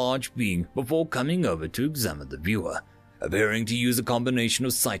of the large being before coming over to examine the viewer, appearing to use a combination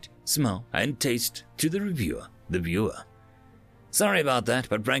of sight, smell, and taste to the viewer. Sorry about that,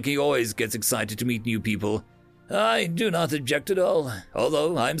 but Frankie always gets excited to meet new people. I do not object at all,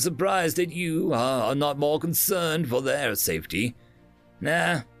 although I'm surprised that you are not more concerned for their safety.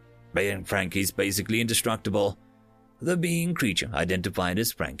 Nah, Frankie's basically indestructible. The being creature, identified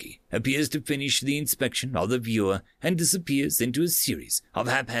as Frankie, appears to finish the inspection of the viewer and disappears into a series of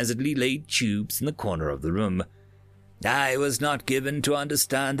haphazardly laid tubes in the corner of the room. I was not given to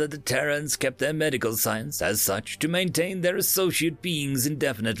understand that the Terrans kept their medical science as such to maintain their associate beings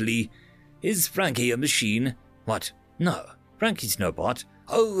indefinitely. Is Frankie a machine? What? No, Frankie's no bot.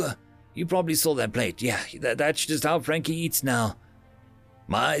 Oh, you probably saw that plate. Yeah, that's just how Frankie eats now.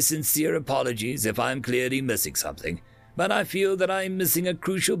 My sincere apologies if I'm clearly missing something, but I feel that I'm missing a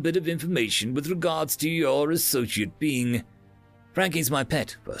crucial bit of information with regards to your associate being. Frankie's my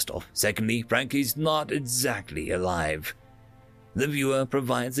pet, first off. Secondly, Frankie's not exactly alive. The viewer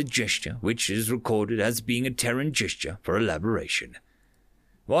provides a gesture which is recorded as being a Terran gesture for elaboration.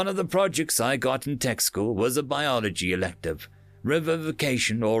 One of the projects I got in tech school was a biology elective,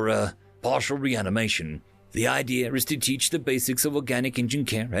 revivification or partial reanimation. The idea is to teach the basics of organic engine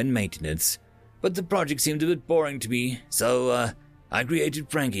care and maintenance, but the project seemed a bit boring to me, so I created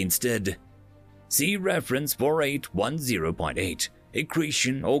Frankie instead. See reference 4810.8,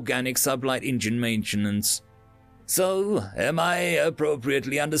 accretion organic sublight engine maintenance. So, am I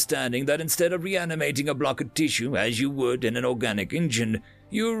appropriately understanding that instead of reanimating a block of tissue as you would in an organic engine,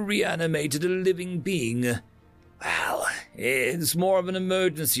 you reanimated a living being? Well, it's more of an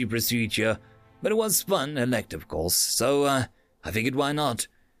emergency procedure, but it was fun, elective course, so I figured why not.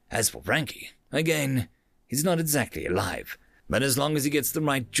 As for Frankie, again, he's not exactly alive, but as long as he gets the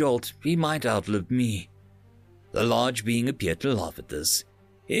right jolt, he might outlive me. The large being appeared to laugh at this.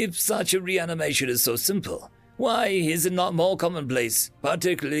 If such a reanimation is so simple, why is it not more commonplace,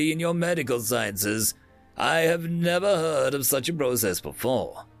 particularly in your medical sciences? I have never heard of such a process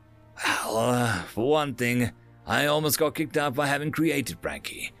before. Well, for one thing, I almost got kicked out for having created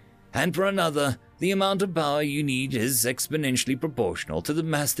Frankie. And for another, the amount of power you need is exponentially proportional to the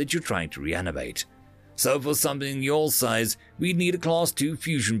mass that you're trying to reanimate. So for something your size, we'd need a Class 2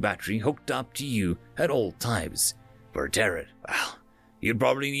 fusion battery hooked up to you at all times. For a Terran, well, you'd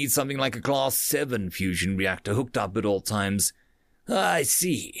probably need something like a Class 7 fusion reactor hooked up at all times. I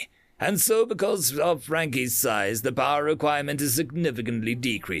see. And so because of Frankie's size, the power requirement is significantly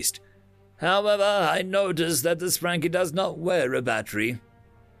decreased. However, I noticed that this Frankie does not wear a battery.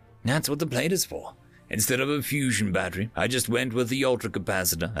 That's what the plate is for. Instead of a fusion battery, I just went with the ultra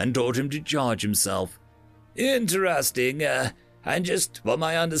capacitor and taught him to charge himself. Interesting, and just for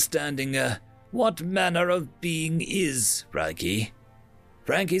my understanding, what manner of being is Frankie?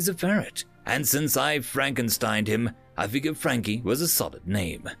 Frankie's a ferret, and since I Frankensteined him, I figured Frankie was a solid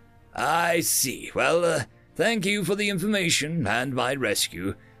name. I see. Well, thank you for the information and my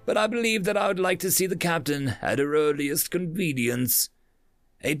rescue, but I believe that I would like to see the captain at her earliest convenience.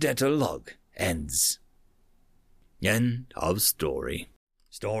 A debtor log ends. End of story.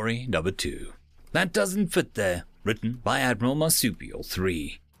 Story number 2. That Doesn't Fit There, written by Admiral Marsupial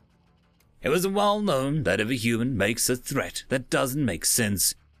 3. It was well known that if a human makes a threat that doesn't make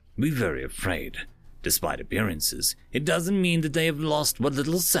sense, we're very afraid. Despite appearances, it doesn't mean that they have lost what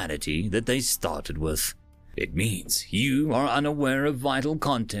little sanity that they started with. It means you are unaware of vital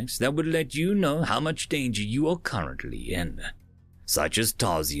context that would let you know how much danger you are currently in. Such as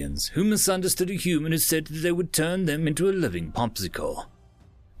Tarsians, who misunderstood a human who said that they would turn them into a living popsicle.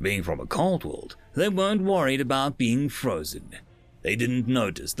 Being from a cold world, they weren't worried about being frozen. They didn't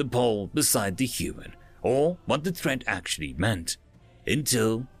notice the pole beside the human, or what the threat actually meant,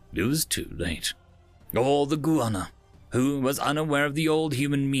 until it was too late. Or the Guana, who was unaware of the old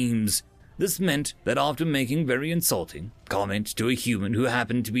human memes. This meant that after making very insulting comment to a human who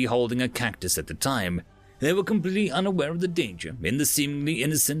happened to be holding a cactus at the time, They were completely unaware of the danger in the seemingly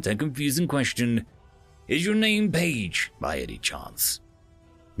innocent and confusing question, "Is your name Page, by any chance?"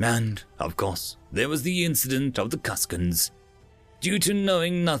 And, of course, there was the incident of the Cuskins. Due to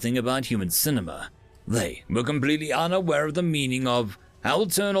knowing nothing about human cinema, they were completely unaware of the meaning of, "I will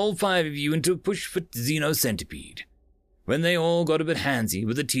turn all 5 of you into a push-foot xenocentripede." When they all got a bit handsy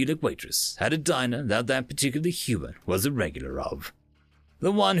with the Teal'c waitress at a diner that particular human was a regular of.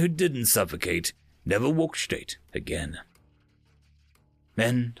 The one who didn't suffocate never walked straight again.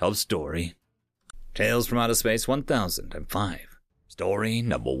 End of story. Tales from Outer Space 1005. Story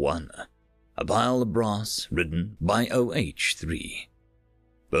number 1. A Pile of Brass, written by OH3.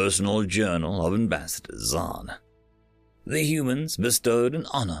 Personal Journal of Ambassador Zahn. The humans bestowed an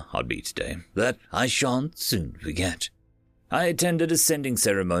honor on me today that I shan't soon forget. I attended a sending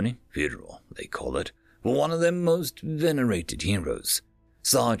ceremony, funeral they call it, for one of their most venerated heroes,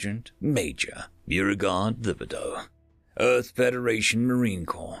 Sergeant Major Beauregard Thibodeau, Earth Federation Marine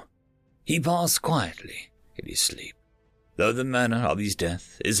Corps. He passed quietly in his sleep, though the manner of his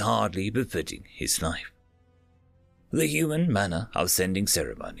death is hardly befitting his life. The human manner of sending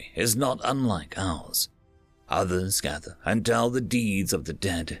ceremony is not unlike ours. Others gather and tell the deeds of the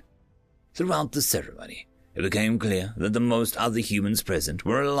dead. Throughout the ceremony, it became clear that the most other humans present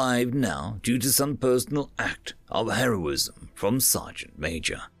were alive now due to some personal act of heroism from Sergeant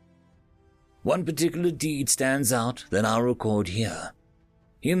Major. One particular deed stands out that I'll record here.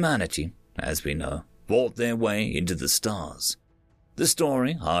 Humanity, as we know, fought their way into the stars. The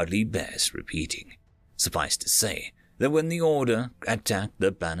story hardly bears repeating. Suffice to say that when the Order attacked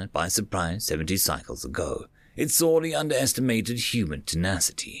the planet by surprise 70 cycles ago, it sorely underestimated human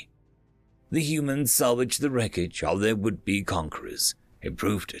tenacity. The humans salvaged the wreckage of their would-be conquerors,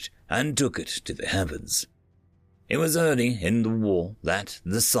 improved it, and took it to the heavens. It was early in the war that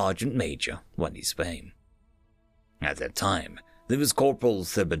the Sergeant Major won his fame. At that time, there was Corporal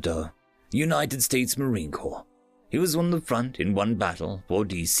Thibodeau, United States Marine Corps. He was on the front in one battle for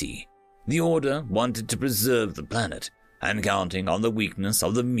DC. The Order wanted to preserve the planet, and counting on the weakness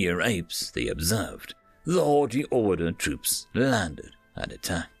of the mere apes they observed, the haughty Order troops landed and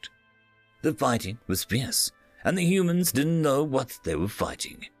attacked. The fighting was fierce, and the humans didn't know what they were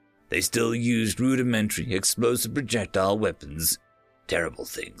fighting. They still used rudimentary explosive projectile weapons. Terrible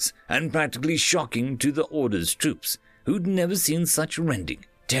things, and practically shocking to the Order's troops, who'd never seen such rending,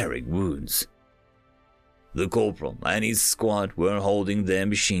 tearing wounds. The corporal and his squad were holding their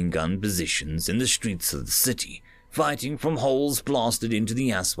machine gun positions in the streets of the city, fighting from holes blasted into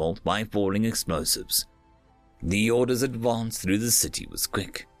the asphalt by falling explosives. The Order's advance through the city was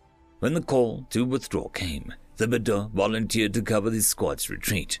quick. When the call to withdraw came, Thibodeau volunteered to cover his squad's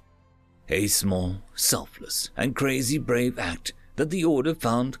retreat. A small, selfless, and crazy brave act that the Order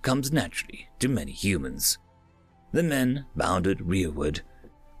found comes naturally to many humans. The men bounded rearward,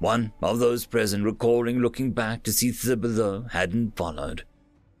 one of those present recalling looking back to see Thibodeau hadn't followed.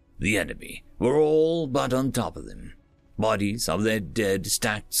 The enemy were all but on top of them, bodies of their dead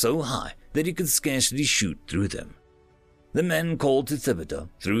stacked so high that he could scarcely shoot through them. The men called to Thibodeau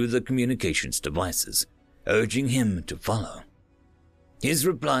through the communications devices, urging him to follow. His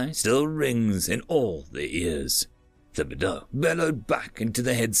reply still rings in all their ears. Thibodeau bellowed back into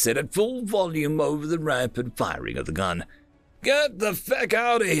the headset at full volume over the rapid firing of the gun. "Get the feck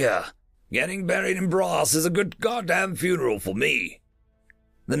out of here! Getting buried in brass is a good goddamn funeral for me."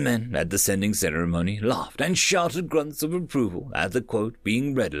 The men at the sending ceremony laughed and shouted grunts of approval at the quote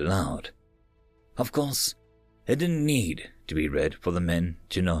being read aloud. Of course, it didn't need to be read for the men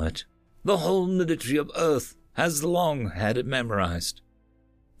to know it. The whole military of Earth has long had it memorized.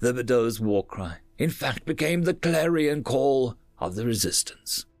 Thibodeau's war cry, in fact, became the clarion call of the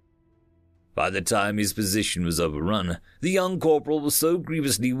resistance. By the time his position was overrun, the young corporal was so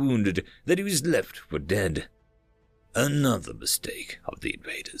grievously wounded that he was left for dead. Another mistake of the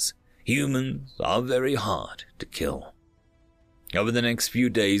invaders. Humans are very hard to kill. Over the next few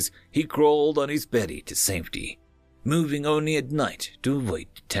days, he crawled on his belly to safety, moving only at night to avoid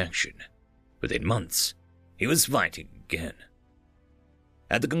detection. Within months, he was fighting again.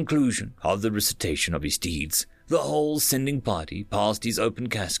 At the conclusion of the recitation of his deeds, the whole sending party passed his open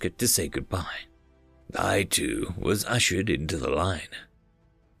casket to say goodbye. I, too, was ushered into the line.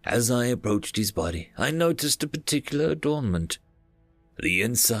 As I approached his body, I noticed a particular adornment. The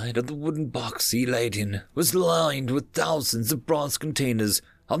inside of the wooden box he laid in was lined with thousands of brass containers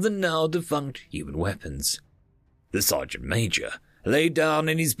of the now-defunct human weapons. The Sergeant Major, laid down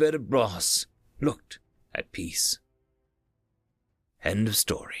in his bed of brass, looked at peace. End of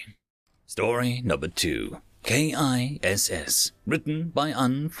story. Story number 2. KISS, written by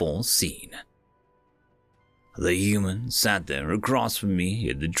Unforeseen. The human sat there across from me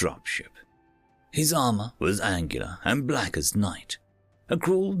in the dropship. His armor was angular and black as night. A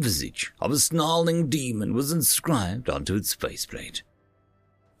cruel visage of a snarling demon was inscribed onto its faceplate.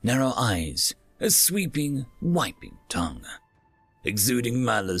 Narrow eyes, a sweeping, wiping tongue, exuding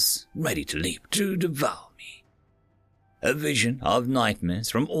malice, ready to leap to devour me. A vision of nightmares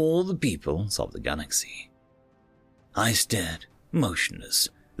from all the peoples of the galaxy. I stared, motionless,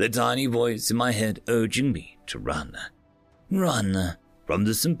 the tiny voice in my head urging me to run from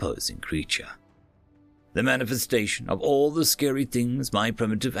this imposing creature. The manifestation of all the scary things my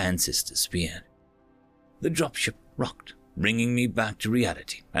primitive ancestors feared. The dropship rocked, bringing me back to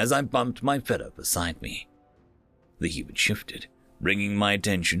reality as I bumped my fellow beside me. The human shifted, bringing my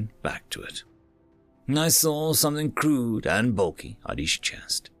attention back to it. I saw something crude and bulky on his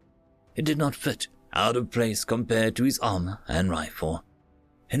chest. It did not fit, out of place compared to his armor and rifle.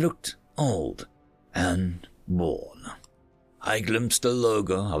 It looked old and worn. I glimpsed a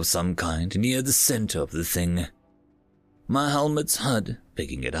logo of some kind near the center of the thing. My helmet's HUD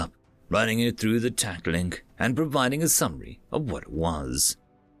picking it up, running it through the TAC link, and providing a summary of what it was.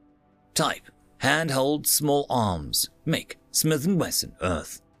 Type: handheld small arms. Make: Smith & Wesson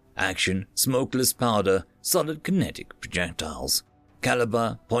Earth. Action: smokeless powder, solid kinetic projectiles.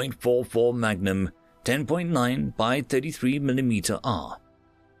 Caliber: .44 Magnum, 10.9 by 33mm R.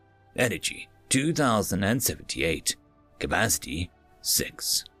 Energy: 2078. Capacity: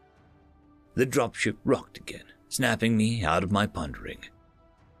 6. The dropship rocked again, snapping me out of my pondering.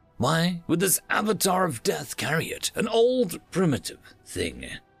 Why would this avatar of death carry it, an old, primitive thing?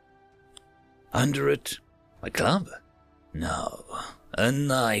 Under it, my club? No, a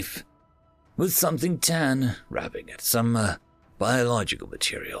knife. With something tan wrapping it, some biological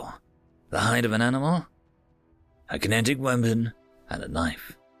material. The hide of an animal? A kinetic weapon and a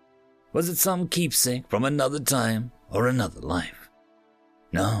knife. Was it some keepsake from another time or another life?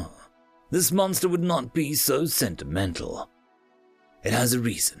 No, this monster would not be so sentimental. It has a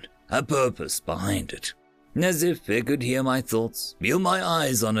reason, a purpose behind it, as if it could hear my thoughts, feel my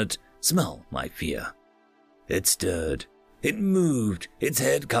eyes on it, smell my fear. It stirred, it moved, its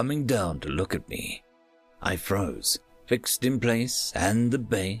head coming down to look at me. I froze, fixed in place, and the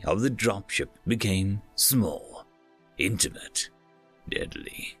bay of the dropship became small, intimate,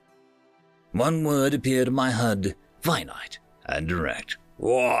 deadly. One word appeared on my HUD, finite and direct.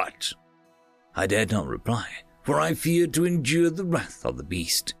 What? I dared not reply, for I feared to endure the wrath of the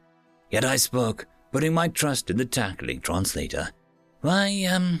beast. Yet I spoke, putting my trust in the tackling translator. Why,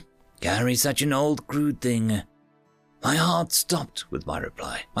 carry such an old crude thing? My heart stopped with my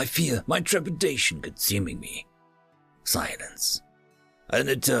reply, my fear, my trepidation consuming me. Silence. An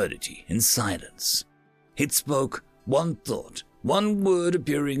eternity in silence. It spoke, one thought, one word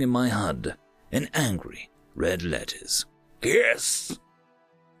appearing in my HUD, in angry red letters. Kiss!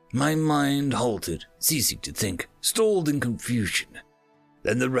 My mind halted, ceasing to think, stalled in confusion.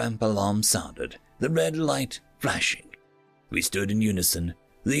 Then the ramp alarm sounded, the red light flashing. We stood in unison,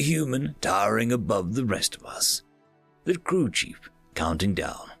 the human towering above the rest of us. The crew chief counting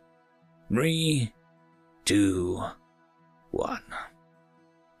down. 3, 2, 1.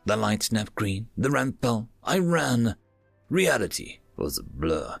 The light snapped green, the ramp fell. I ran. Reality was a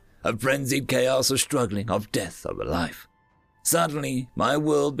blur, a frenzied chaos of struggling, of death over life. Suddenly, my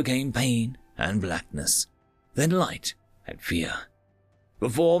world became pain and blackness, then light and fear.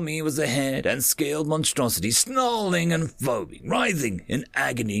 Before me was a haired and scaled monstrosity, snarling and foaming, writhing in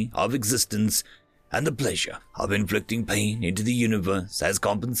agony of existence and the pleasure of inflicting pain into the universe as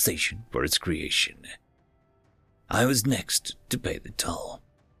compensation for its creation. I was next to pay the toll.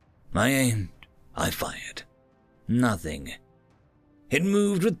 I aimed, I fired. Nothing. It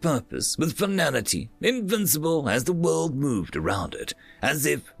moved with purpose, with finality, invincible as the world moved around it, as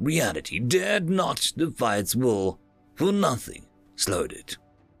if reality dared not defy its will, for nothing slowed it.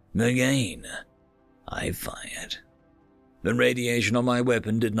 Again, I fired. The radiation on my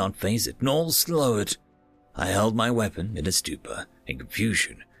weapon did not phase it, nor slow it. I held my weapon in a stupor, in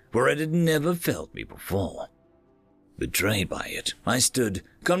confusion, for it had never failed me before. Betrayed by it, I stood,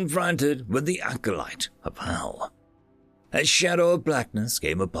 confronted with the acolyte of hell. A shadow of blackness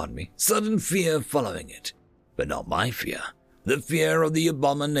came upon me, sudden fear following it. But not my fear, the fear of the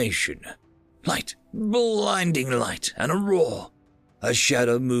abomination. Light, blinding light, and a roar. A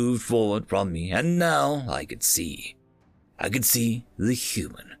shadow moved forward from me, and now I could see. I could see the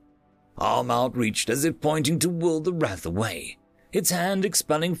human. Arm outreached as if pointing to will the wrath away, its hand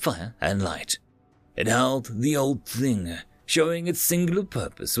expelling fire and light. It held the old thing, showing its singular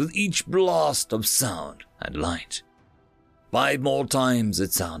purpose with each blast of sound and light. 5 more times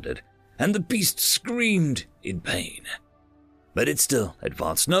it sounded, and the beast screamed in pain. But it still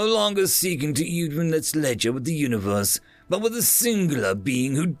advanced, no longer seeking to even its ledger with the universe, but with a singular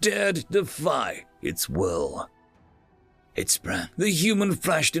being who dared defy its will. It sprang. The human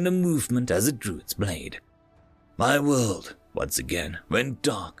flashed in a movement as it drew its blade. My world, once again, went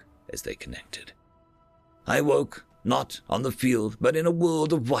dark as they connected. I woke, not on the field, but in a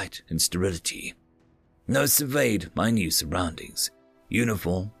world of white and sterility. I surveyed my new surroundings,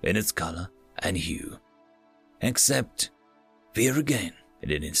 uniform in its color and hue. Except fear again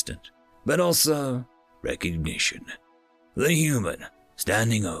in an instant, but also recognition. The human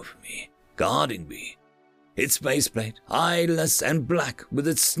standing over me, guarding me. Its faceplate, eyeless and black with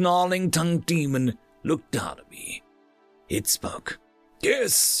its snarling-tongued demon, looked down at me. It spoke.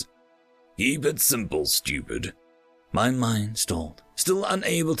 Yes! Keep it simple, stupid. My mind stalled, still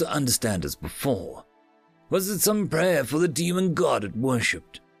unable to understand as before. Was it some prayer for the demon god it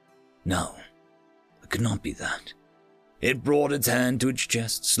worshipped? No, it could not be that. It brought its hand to its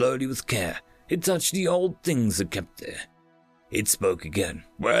chest, slowly with care. It touched the old things it kept there. It spoke again.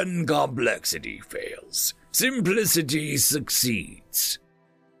 When complexity fails, simplicity succeeds.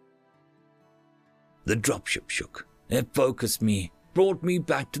 The dropship shook. It focused me, brought me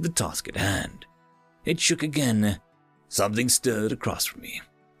back to the task at hand. It shook again. Something stirred across from me.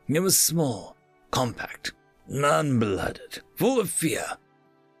 It was small, compact, non-blooded, full of fear.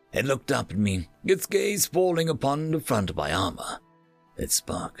 It looked up at me, its gaze falling upon the front of my armor. It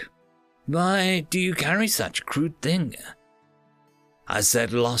spoke. Why do you carry such a crude thing? I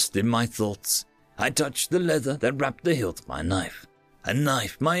sat lost in my thoughts. I touched the leather that wrapped the hilt of my knife. A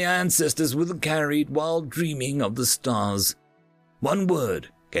knife my ancestors would have carried while dreaming of the stars. One word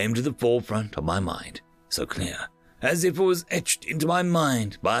came to the forefront of my mind, so clear, as if it was etched into my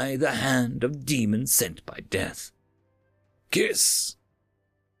mind by the hand of demon sent by death. Kiss.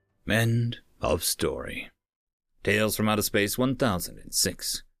 End of story. Tales from Outer Space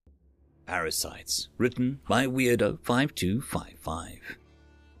 1006. Parasites, written by Weirdo5255.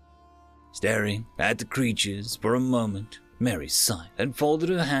 Staring at the creatures for a moment, Mary sighed and folded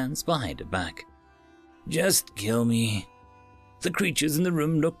her hands behind her back. Just kill me. The creatures in the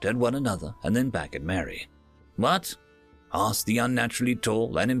room looked at one another and then back at Mary. What? Asked the unnaturally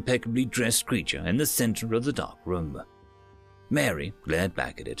tall and impeccably dressed creature in the center of the dark room. Mary glared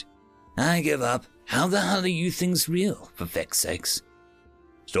back at it. I give up. How the hell are you things real, for feck's sakes?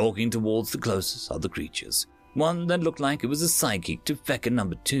 Stalking towards the closest of the creatures, one that looked like it was a sidekick to Fecker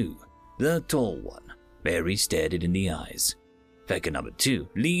number 2, the tall one. Mary stared it in the eyes. Fecker number 2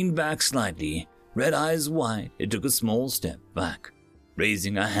 leaned back slightly, red eyes wide. It took a small step back.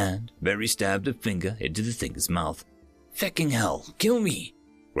 Raising a hand, Mary stabbed a finger into the thing's mouth. Fecking hell, kill me,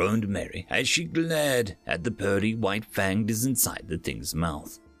 groaned Mary as she glared at the pearly white fangs inside the thing's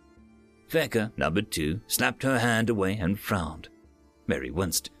mouth. Fecker number 2 slapped her hand away and frowned. Mary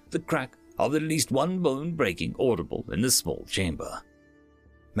winced, the crack of at least one bone breaking audible in the small chamber.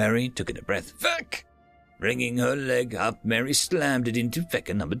 Mary took in a breath. Feck! Bringing her leg up, Mary slammed it into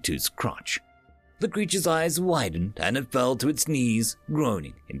Fecker number 2's crotch. The creature's eyes widened and it fell to its knees,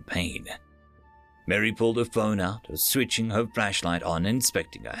 groaning in pain. Mary pulled her phone out, switching her flashlight on and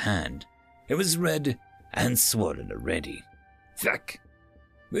inspecting her hand. It was red and swollen already. Feck!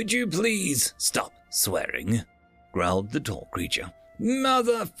 Would you please stop swearing? Growled the tall creature.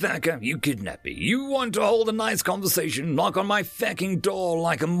 Motherfucker, you kidnap me. You want to hold a nice conversation, knock on my fecking door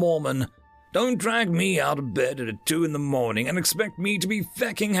like a Mormon. Don't drag me out of bed at 2 a.m. and expect me to be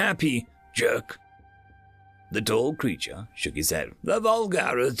fecking happy, jerk. The tall creature shook his head. The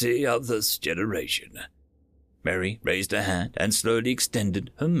vulgarity of this generation. Mary raised her hand and slowly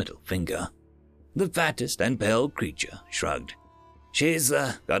extended her middle finger. The fattest and pale creature shrugged. She's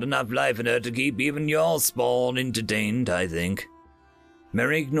got enough life in her to keep even your spawn entertained, I think.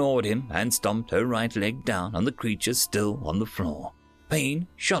 Mary ignored him and stomped her right leg down on the creature still on the floor. Pain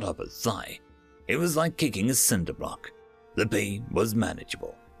shot up her thigh. It was like kicking a cinder block. The pain was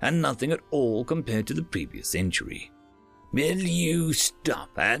manageable, and nothing at all compared to the previous injury. Will you stop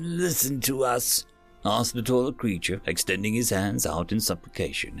and listen to us? Asked the taller creature, extending his hands out in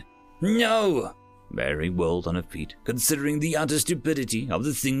supplication. No! Mary whirled on her feet, considering the utter stupidity of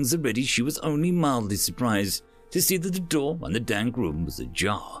the things already. She was only mildly surprised to see that the door on the dank room was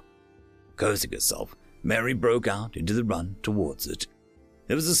ajar. Cursing herself, Mary broke out into the run towards it.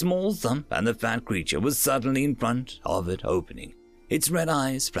 There was a small thump, and the fat creature was suddenly in front of it, opening. Its red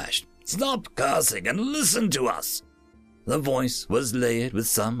eyes flashed. Stop cursing and listen to us! The voice was layered with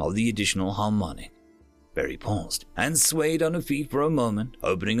some of the additional harmonic. Mary paused and swayed on her feet for a moment,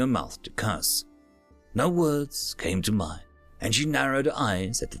 opening her mouth to curse. No words came to mind, and she narrowed her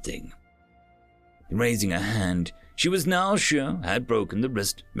eyes at the thing. Raising a hand she was now sure had broken the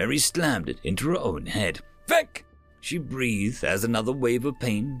wrist, Mary slammed it into her own head. "Feck!" she breathed as another wave of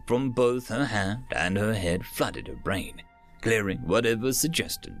pain from both her hand and her head flooded her brain, clearing whatever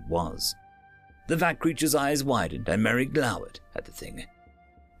suggestion was. The fat creature's eyes widened and Mary glowered at the thing.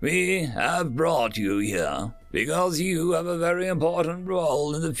 "We have brought you here because you have a very important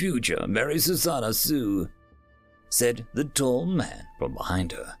role in the future, Mary Susana Sue," said the tall man from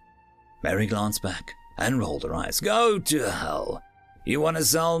behind her. Mary glanced back and rolled her eyes. "Go to hell. You want to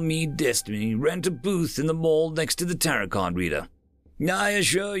sell me destiny, rent a booth in the mall next to the tarot card reader. I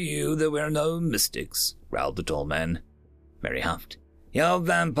assure you that we're no mystics," growled the tall man. Mary huffed. "You're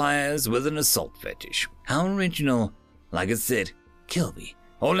vampires with an assault fetish. How original. Like I said, kill me.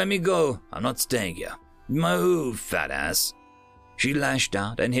 Or let me go. I'm not staying here. Move, fat ass." She lashed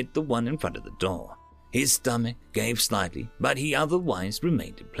out and hit the one in front of the door. His stomach gave slightly, but he otherwise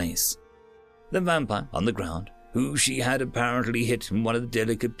remained in place. The vampire on the ground, who she had apparently hit in one of the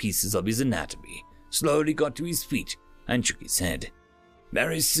delicate pieces of his anatomy, slowly got to his feet and shook his head.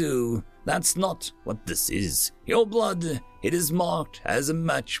 "Mary Sue, that's not what this is. Your blood, it is marked as a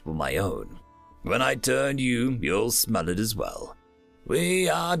match for my own. When I turn you, you'll smell it as well. We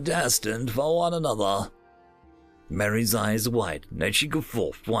are destined for one another." Mary's eyes widened as she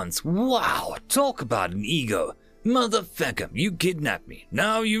guffawed once. "Wow, talk about an ego. Motherfucker, you kidnapped me.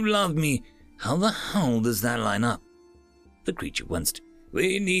 Now you love me. How the hell does that line up?" The creature winced.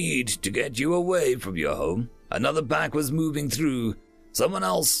 "We need to get you away from your home. Another pack was moving through. Someone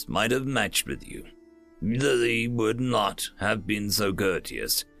else might have matched with you. They would not have been so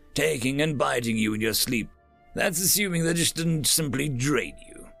courteous, taking and biting you in your sleep. That's assuming they just didn't simply drain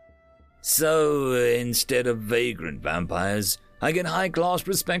you. So, instead of vagrant vampires, I get high-class,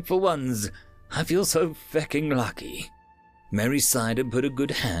 respectful ones. I feel so fecking lucky." Mary sighed and put a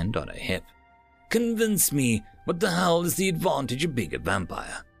good hand on her hip. "Convince me, what the hell is the advantage of being a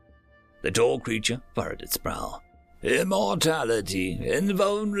vampire?" The tall creature furrowed its brow. "Immortality,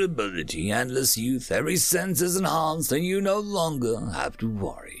 invulnerability, endless youth, every sense is enhanced and you no longer have to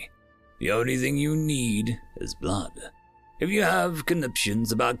worry. The only thing you need is blood. If you have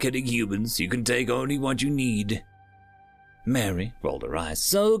conniptions about killing humans, you can take only what you need." Mary rolled her eyes.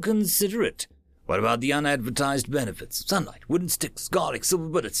 "So considerate. What about the unadvertised benefits? Sunlight, wooden sticks, garlic, silver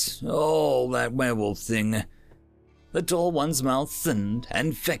bullets, all that werewolf thing." The tall one's mouth thinned,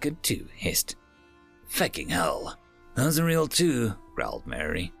 and Fecker too hissed. "Fecking hell. Those are real too," growled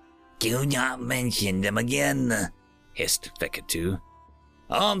Mary. "Do not mention them again," hissed Fecker too.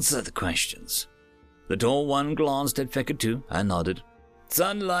 "Answer the questions." The tall one glanced at Fecker too and nodded.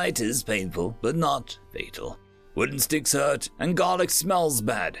 "Sunlight is painful, but not fatal. Wooden sticks hurt, and garlic smells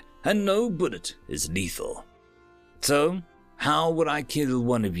bad, and no bullet is lethal." "So, how would I kill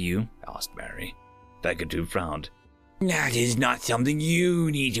one of you?" asked Mary. Fecker too frowned. "That is not something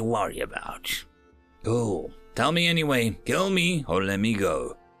you need to worry about." "Cool. Tell me anyway. Kill me or let me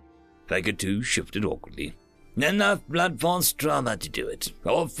go." Fecker too shifted awkwardly. "Enough blood force trauma to do it,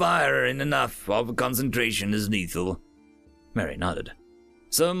 or fire in enough of a concentration is lethal." Mary nodded.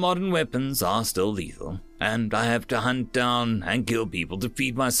 "So modern weapons are still lethal, and I have to hunt down and kill people to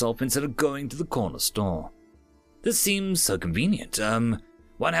feed myself instead of going to the corner store. This seems so convenient.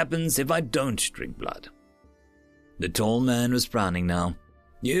 What happens if I don't drink blood?" The tall man was frowning now.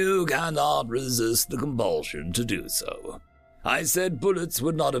 "You cannot resist the compulsion to do so. I said bullets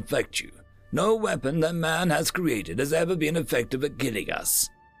would not affect you. No weapon that man has created has ever been effective at killing us."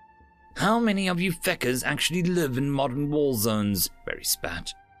 "How many of you feckers actually live in modern war zones?" Mary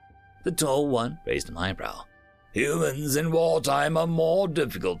spat. The tall one raised an eyebrow. "Humans in wartime are more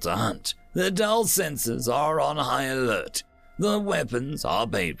difficult to hunt. Their dull senses are on high alert. The weapons are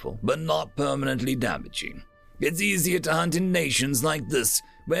painful, but not permanently damaging. It's easier to hunt in nations like this,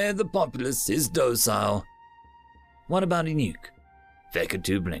 where the populace is docile." "What about a nuke?" Fecker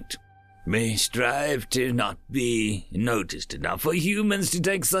too blinked. "We strive to not be noticed enough for humans to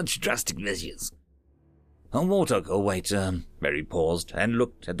take such drastic measures." "A warthog, oh wait, Mary paused and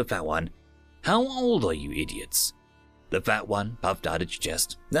looked at the fat one. "How old are you idiots?" The fat one puffed out its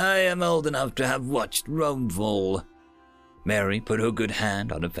chest. "I am old enough to have watched Rome fall." Mary put her good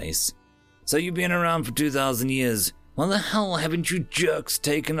hand on her face. "So you've been around for 2,000 years. Why the hell haven't you jerks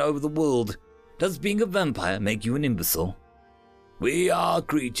taken over the world? Does being a vampire make you an imbecile?" "We are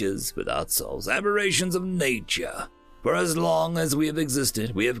creatures without souls, aberrations of nature. For as long as we have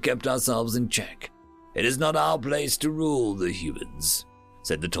existed, we have kept ourselves in check. It is not our place to rule the humans,"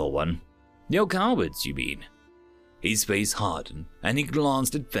 said the tall one. "You're cowards, you mean?" His face hardened, and he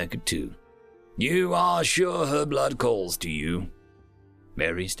glanced at Fecker too. "You are sure her blood calls to you?"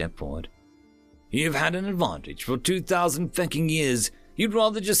 Mary stepped forward. You've had an advantage for 2,000 fecking years. You'd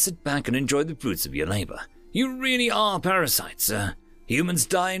rather just sit back and enjoy the fruits of your labor. You really are parasites, sir. Humans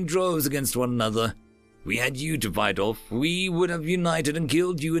die in droves against one another. We had you to fight off. We would have united and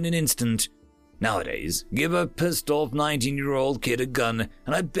killed you in an instant. Nowadays, give a pissed-off 19-year-old kid a gun,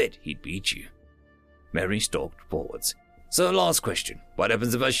 and I bet he'd beat you. Mary stalked forwards. So last question. What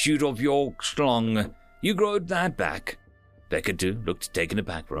happens if I shoot off your schlong? You grow that back. Beckett looked taken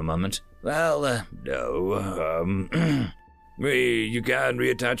aback for a moment. Well, no. You can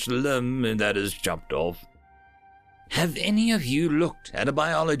reattach the limb that is chopped off. Have any of you looked at a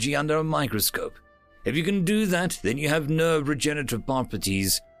biology under a microscope? If you can do that, then you have nerve regenerative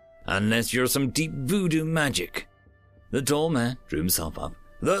properties. Unless you're some deep voodoo magic. The tall man drew himself up.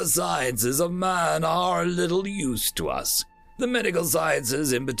 The sciences of man are little use to us. The medical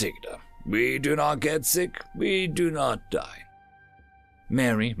sciences in particular. We do not get sick. We do not die.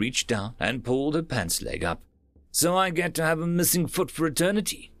 Mary reached down and pulled her pants leg up. So I get to have a missing foot for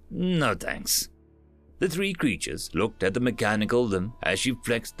eternity? No thanks. The three creatures looked at the mechanical limb as she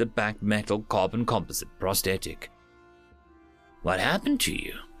flexed the back metal carbon composite prosthetic. What happened to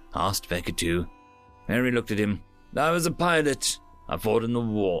you? Asked Vekatu. Mary looked at him. I was a pilot. I fought in the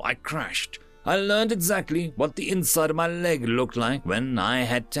war. I crashed. I learned exactly what the inside of my leg looked like when I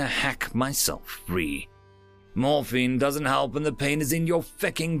had to hack myself free. Morphine doesn't help when the pain is in your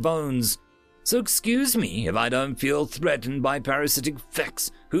fecking bones. So excuse me if I don't feel threatened by parasitic fecks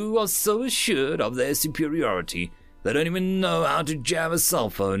who are so assured of their superiority they don't even know how to jam a cell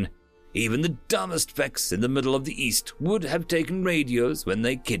phone. Even the dumbest fecks in the middle of the East would have taken radios when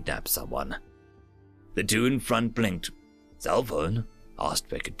they kidnapped someone. The two in front blinked. Cell phone? Asked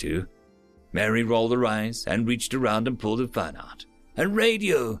Beckett. Mary rolled her eyes and reached around and pulled her phone out. A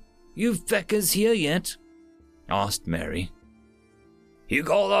radio? You feckers here yet? Asked Mary. You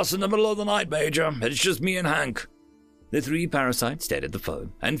called us in the middle of the night, Major. It's just me and Hank. The three parasites stared at the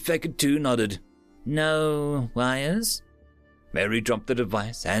phone, and Fekatu nodded. No wires? Mary dropped the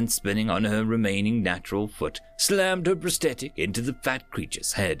device and, spinning on her remaining natural foot, slammed her prosthetic into the fat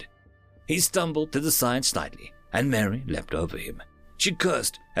creature's head. He stumbled to the side slightly, and Mary leapt over him. She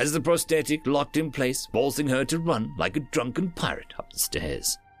cursed as the prosthetic locked in place, forcing her to run like a drunken pirate up the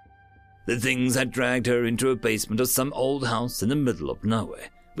stairs. The things had dragged her into a basement of some old house in the middle of nowhere,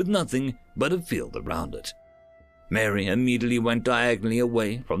 with nothing but a field around it. Mary immediately went diagonally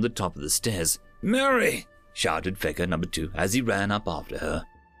away from the top of the stairs. Mary! Shouted Fecker number 2 as he ran up after her.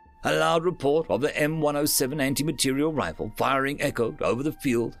 A loud report of the M107 anti-material rifle firing echoed over the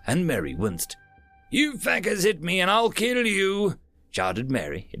field, and Mary winced. You feckers hit me and I'll kill you! Shouted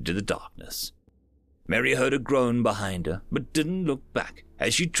Mary into the darkness. Mary heard a groan behind her, but didn't look back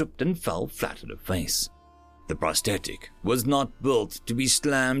as she tripped and fell flat on her face. The prosthetic was not built to be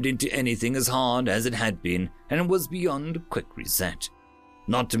slammed into anything as hard as it had been, and was beyond a quick reset.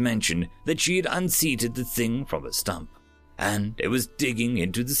 Not to mention that she had unseated the thing from a stump, and it was digging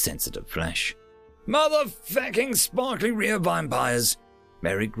into the sensitive flesh. Motherfucking sparkly rear vampires!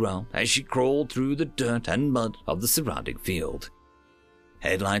 Mary growled as she crawled through the dirt and mud of the surrounding field.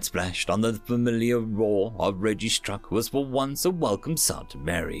 Headlights flashed on the familiar roar of Reggie's truck was for once a welcome sound to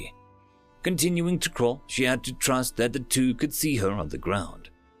Mary. Continuing to crawl, she had to trust that the two could see her on the ground.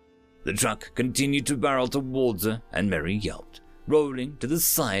 The truck continued to barrel towards her, and Mary yelped, rolling to the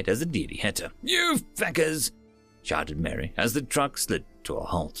side as it nearly hit her. You feckers! Shouted Mary as the truck slid to a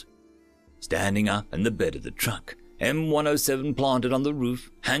halt. Standing up in the bed of the truck, M107 planted on the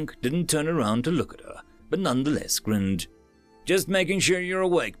roof, Hank didn't turn around to look at her, but nonetheless grinned. Just making sure you're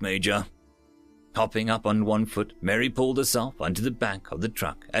awake, Major. Hopping up on one foot, Mary pulled herself onto the back of the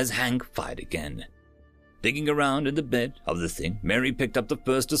truck as Hank fired again. Digging around in the bed of the thing, Mary picked up the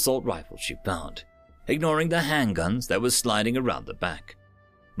first assault rifle she found, ignoring the handguns that were sliding around the back.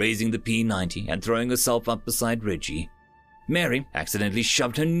 Raising the P90 and throwing herself up beside Reggie, Mary accidentally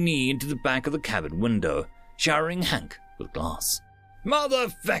shoved her knee into the back of the cabin window, showering Hank with glass.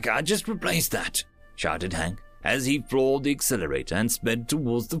 Motherfucker, I just replaced that, shouted Hank as he floored the accelerator and sped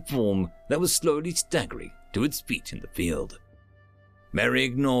towards the form that was slowly staggering to its feet in the field. Mary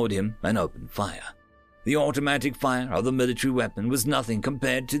ignored him and opened fire. The automatic fire of the military weapon was nothing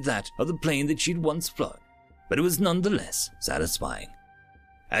compared to that of the plane that she'd once flown, but it was nonetheless satisfying.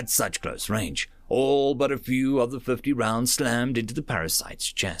 At such close range, all but a few of the 50 rounds slammed into the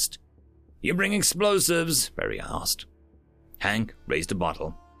parasite's chest. You bring explosives? Mary asked. Hank raised a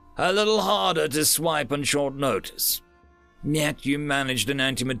bottle. A little harder to swipe on short notice. Yet you managed an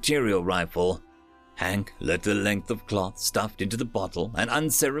anti-material rifle. Hank lit the length of cloth stuffed into the bottle and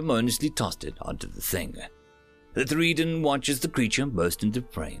unceremoniously tossed it onto the thing. The three didn't watch as the creature burst into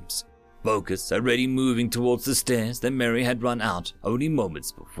flames. Focus already moving towards the stairs that Mary had run out only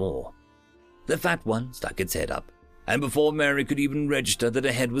moments before. The fat one stuck its head up, and before Mary could even register that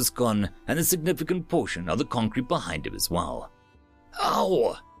her head was gone and a significant portion of the concrete behind him as well.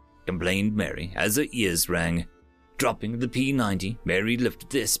 "Ow!" complained Mary as her ears rang. Dropping the P90, Mary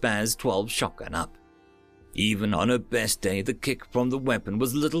lifted the Spaz 12 shotgun up. Even on her best day, the kick from the weapon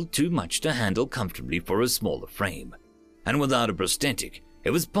was little too much to handle comfortably for a smaller frame, and without a prosthetic,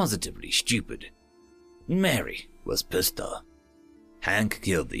 it was positively stupid. Mary was pissed though. Hank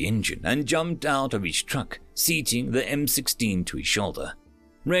killed the engine and jumped out of his truck, seating the M16 to his shoulder.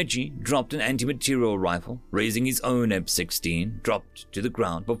 Reggie dropped an anti-material rifle, raising his own M16, dropped to the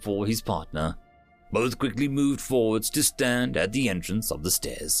ground before his partner. Both quickly moved forwards to stand at the entrance of the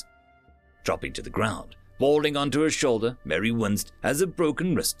stairs. Dropping to the ground, falling onto her shoulder, Mary winced as her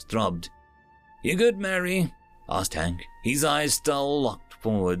broken wrist throbbed. "You good, Mary?" asked Hank, his eyes still locked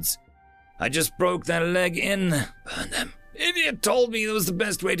forwards. "I just broke that leg in. Burn them. Idiot told me that was the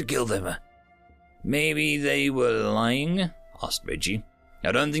best way to kill them." "Maybe they were lying?" asked Reggie.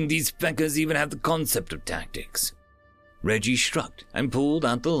 "I don't think these feckers even have the concept of tactics." Reggie shrugged and pulled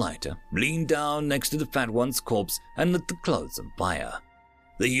out the lighter, leaned down next to the fat one's corpse, and lit the clothes on fire.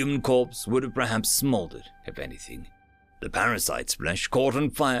 The human corpse would have perhaps smoldered, if anything. The parasite's flesh caught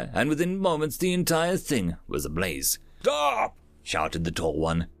on fire, and within moments the entire thing was ablaze. "Stop!" shouted the tall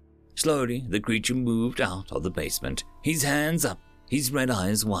one. Slowly, the creature moved out of the basement, his hands up, his red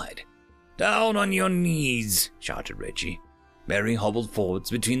eyes wide. "Down on your knees!" shouted Reggie. Mary hobbled forwards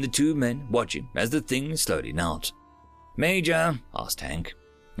between the two men, watching as the thing slowly knelt. "Major," asked Hank,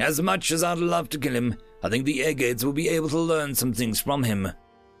 "as much as I'd love to kill him, I think the Eggheads will be able to learn some things from him."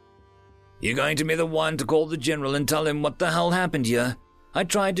 "You're going to be the one to call the general and tell him what the hell happened here? I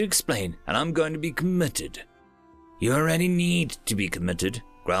tried to explain, and I'm going to be committed." "You already need to be committed,"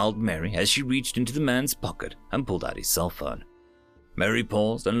 growled Mary as she reached into the man's pocket and pulled out his cell phone. Mary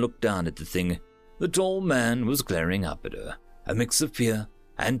paused and looked down at the thing. The tall man was glaring up at her, a mix of fear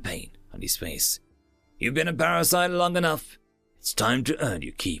and pain on his face. "You've been a parasite long enough. It's time to earn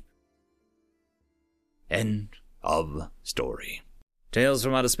your keep." End of story. Tales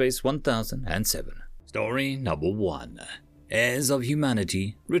from Outer Space 1007. Story number 1. Heirs of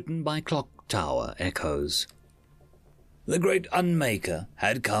Humanity, written by Clock Tower Echoes. The great Unmaker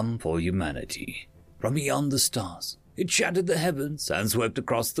had come for humanity. From beyond the stars, it shattered the heavens and swept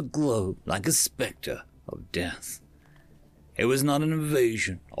across the globe like a specter of death. It was not an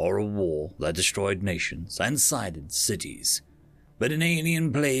invasion or a war that destroyed nations and sided cities, but an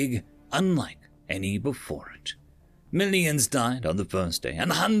alien plague unlike any before it. Millions died on the first day,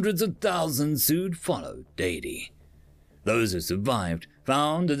 and hundreds of thousands soon followed daily. Those who survived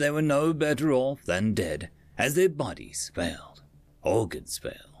found that they were no better off than dead, as their bodies failed, organs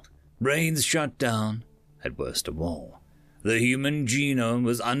failed, brains shut down, and worst of all, the human genome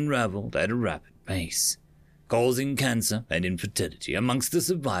was unraveled at a rapid pace, causing cancer and infertility amongst the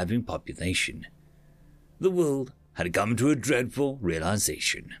surviving population. The world had come to a dreadful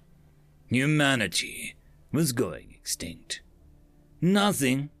realization. Humanity was going extinct.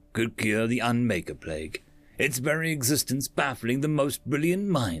 Nothing could cure the Unmaker plague, its very existence baffling the most brilliant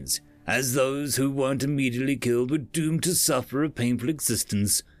minds, as those who weren't immediately killed were doomed to suffer a painful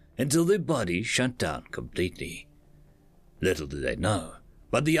existence until their bodies shut down completely. Little did they know,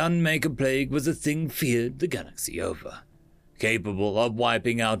 but the Unmaker plague was a thing feared the galaxy over, capable of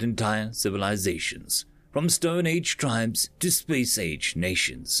wiping out entire civilizations, from Stone Age tribes to Space Age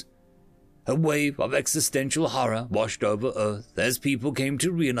nations. A wave of existential horror washed over Earth as people came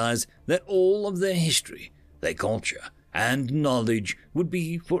to realize that all of their history, their culture, and knowledge would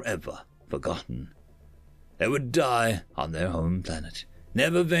be forever forgotten. They would die on their home planet,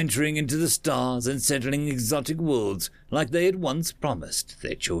 never venturing into the stars and settling exotic worlds like they had once promised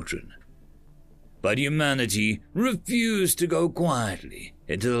their children. But humanity refused to go quietly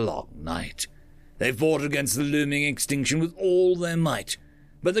into the long night. They fought against the looming extinction with all their might,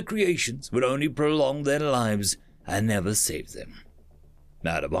 but the creations would only prolong their lives and never save them.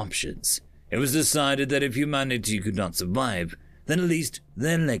 Out of options, it was decided that if humanity could not survive, then at least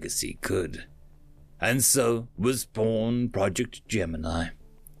their legacy could. And so was born Project Gemini,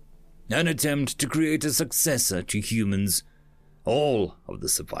 an attempt to create a successor to humans. All of the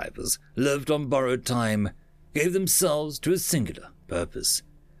survivors lived on borrowed time, gave themselves to a singular purpose,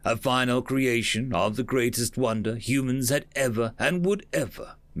 a final creation of the greatest wonder humans had ever and would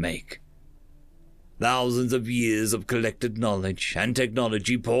ever make. Thousands of years of collected knowledge and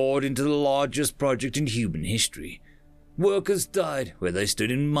technology poured into the largest project in human history. Workers died where they stood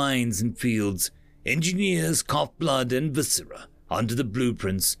in mines and fields. Engineers coughed blood and viscera onto the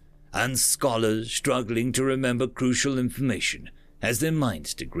blueprints, and scholars struggling to remember crucial information as their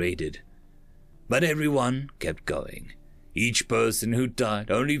minds degraded. But everyone kept going. Each person who died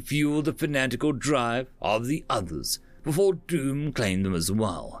only fueled the fanatical drive of the others before doom claimed them as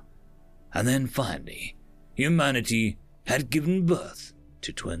well. And then finally, humanity had given birth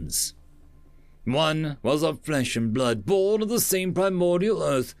to twins. One was of flesh and blood, born of the same primordial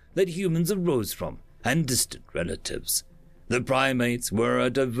earth that humans arose from, and distant relatives. The primates were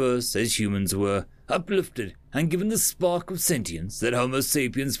as diverse as humans were, uplifted and given the spark of sentience that Homo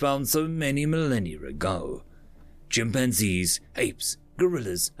sapiens found so many millennia ago. Chimpanzees, apes,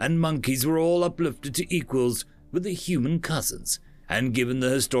 gorillas, and monkeys were all uplifted to equals with their human cousins, and given the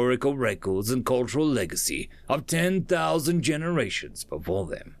historical records and cultural legacy of 10,000 generations before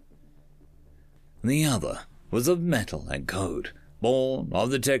them. The other was of metal and code, born of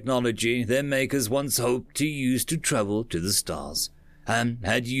the technology their makers once hoped to use to travel to the stars, and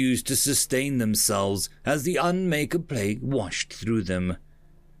had used to sustain themselves as the Unmaker plague washed through them.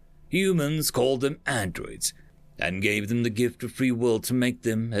 Humans called them androids, and gave them the gift of free will to make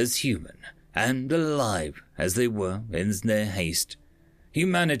them as human and alive as they were in their haste.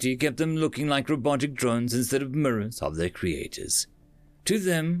 Humanity kept them looking like robotic drones instead of mirrors of their creators. To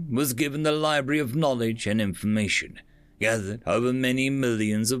them was given the library of knowledge and information, gathered over many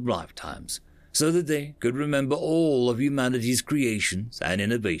millions of lifetimes, so that they could remember all of humanity's creations and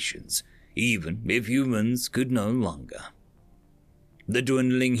innovations, even if humans could no longer. The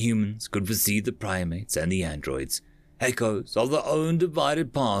dwindling humans could foresee the primates and the androids, echoes of their own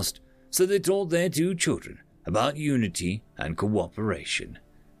divided past, so they taught their two children about unity and cooperation,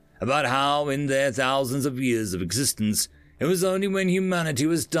 about how in their thousands of years of existence it was only when humanity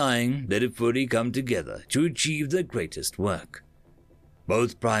was dying that it fully come together to achieve their greatest work.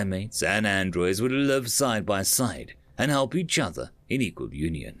 Both primates and androids would live side by side and help each other in equal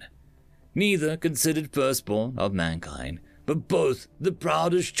union. Neither considered firstborn of mankind, but both the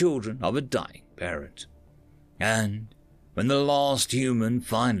proudest children of a dying parent. And when the last human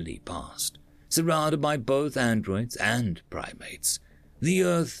finally passed, surrounded by both androids and primates, the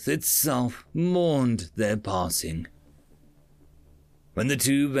earth itself mourned their passing. When the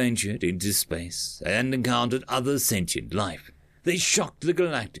two ventured into space and encountered other sentient life, they shocked the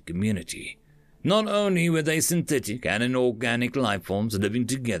galactic community. Not only were they synthetic and inorganic life forms living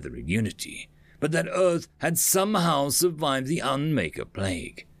together in unity, but that Earth had somehow survived the Unmaker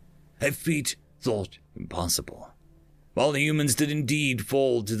plague, a feat thought impossible. While humans did indeed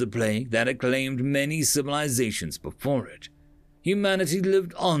fall to the plague that had claimed many civilizations before it, humanity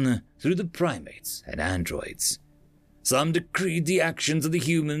lived on through the primates and androids. Some decreed the actions of the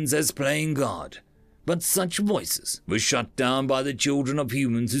humans as playing God, but such voices were shut down by the children of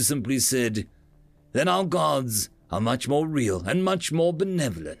humans who simply said, "Then our gods are much more real and much more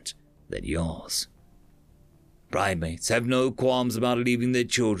benevolent than yours." Primates have no qualms about leaving their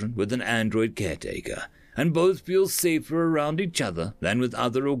children with an android caretaker, and both feel safer around each other than with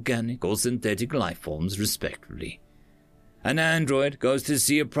other organic or synthetic life forms, respectively. An android goes to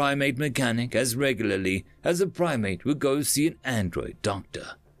see a primate mechanic as regularly as a primate would go see an android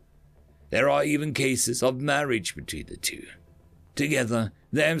doctor. There are even cases of marriage between the two. Together,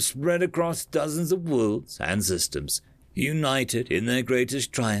 they have spread across dozens of worlds and systems, united in their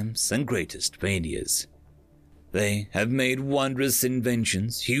greatest triumphs and greatest failures. They have made wondrous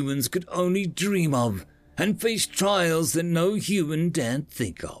inventions humans could only dream of, and faced trials that no human dared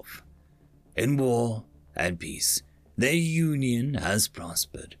think of. In war and peace, their union has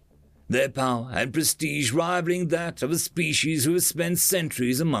prospered, their power and prestige rivaling that of a species who has spent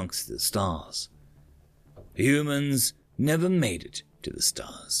centuries amongst the stars. Humans never made it to the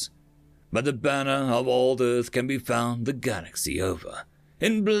stars, but the banner of old Earth can be found the galaxy over,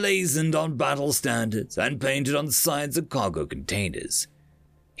 emblazoned on battle standards and painted on sides of cargo containers.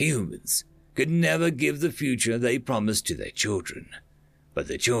 Humans could never give the future they promised to their children, but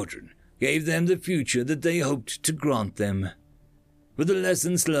their children gave them the future that they hoped to grant them. With the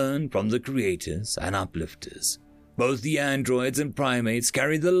lessons learned from the creators and uplifters, both the androids and primates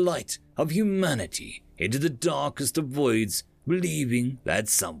carry the light of humanity into the darkest of voids, believing that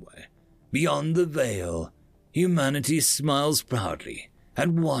somewhere, beyond the veil, humanity smiles proudly at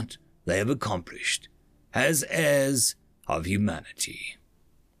what they have accomplished as heirs of humanity.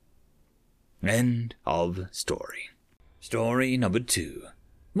 End of story. Story number 2.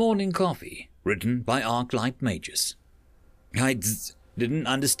 Morning Coffee, written by Arclight Magus. I didn't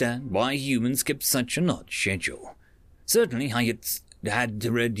understand why humans kept such an odd schedule. Certainly I had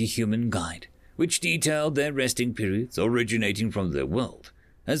read the Human Guide, which detailed their resting periods originating from their world,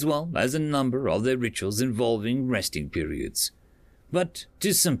 as well as a number of their rituals involving resting periods. But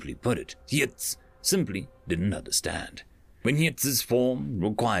to simply put it, Yitz simply didn't understand. When Yitz's form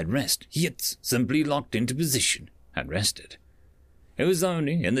required rest, Yitz simply locked into position and rested. It was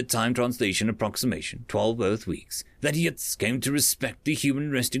only in the time translation approximation, 12 Earth weeks, that Yitz came to respect the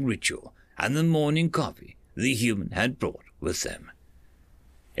human resting ritual and the morning coffee the human had brought with them.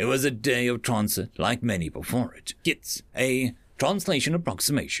 It was a day of transit like many before it. Yitz, a translation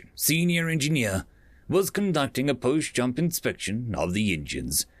approximation senior engineer, was conducting a post-jump inspection of the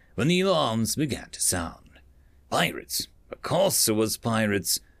engines when the alarms began to sound. Pirates. Of course it was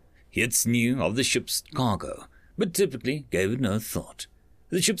pirates. Yitz knew of the ship's cargo, but typically gave it no thought.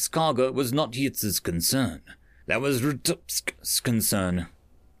 The ship's cargo was not Yitz's concern. That was Rutupsk's concern.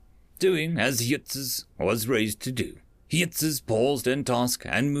 Doing as Yitz was raised to do, Yitz paused in task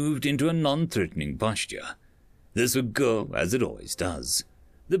and moved into a non-threatening posture. This would go as it always does.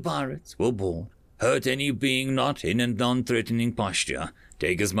 The pirates will board, hurt any being not in a non-threatening posture,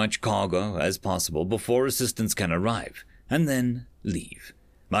 take as much cargo as possible before assistance can arrive, and then leave.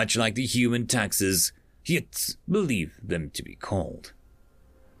 Much like the human taxes, Yitz believed them to be called.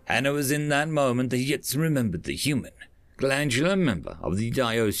 And it was in that moment that Yitz remembered the human, glandular member of the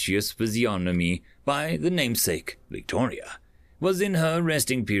dioecious physiognomy by the namesake Victoria, was in her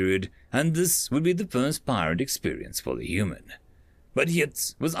resting period, and this would be the first pirate experience for the human. But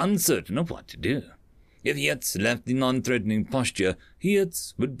Yitz was uncertain of what to do. If Yitz left the non-threatening posture,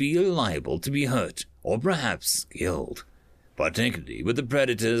 Yitz would be liable to be hurt, or perhaps killed, particularly with the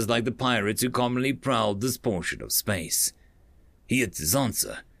predators like the pirates who commonly prowled this portion of space. Yitz's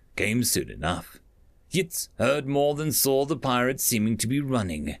answer came soon enough. Yitz heard more than saw the pirates seeming to be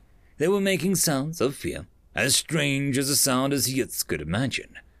running. They were making sounds of fear, as strange as a sound as Yitz could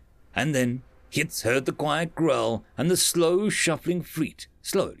imagine. And then Yitz heard the quiet growl and the slow shuffling fleet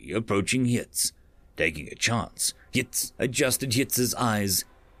slowly approaching Yitz. Taking a chance, Yitz adjusted Yitz's eyes.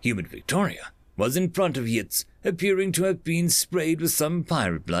 Human Victoria was in front of Yitz, appearing to have been sprayed with some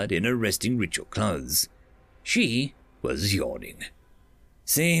pirate blood in her resting ritual clothes. She was yawning.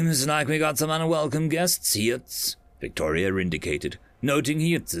 "Seems like we got some unwelcome guests, Yitz," Victoria indicated, noting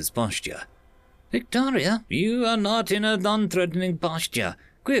Yitz's posture. "Victoria, you are not in a non-threatening posture.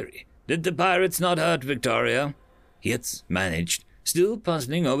 Query, did the pirates not hurt Victoria?" Yitz managed, still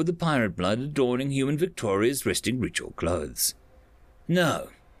puzzling over the pirate blood adorning human Victoria's resting ritual clothes. "No,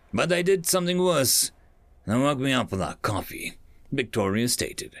 but they did something worse. They woke me up with our coffee," Victoria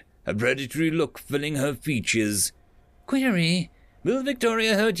stated, a predatory look filling her features. "Query, will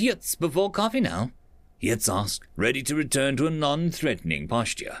Victoria hurt Yitz before coffee now?" Yitz asked, ready to return to a non-threatening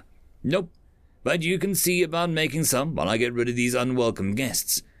posture. "Nope, but you can see about making some while I get rid of these unwelcome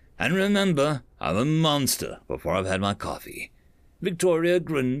guests. And remember, I'm a monster before I've had my coffee." Victoria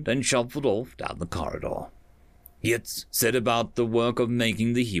grinned and shuffled off down the corridor. Yitz set about the work of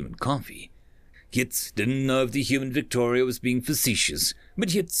making the human coffee. Yitz didn't know if the human Victoria was being facetious, but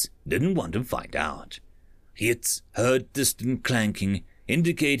Yitz didn't want to find out. Yitz heard distant clanking,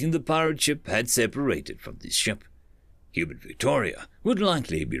 indicating the pirate ship had separated from this ship. Human Victoria would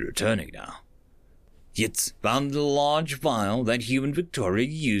likely be returning now. Yitz found the large vial that human Victoria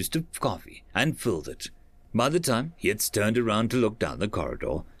used for coffee and filled it. By the time Yitz turned around to look down the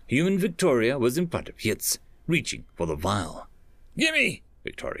corridor, human Victoria was in front of Yitz, reaching for the vial. "Gimme!"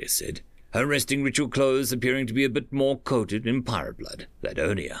 Victoria said, her resting ritual clothes appearing to be a bit more coated in pirate blood than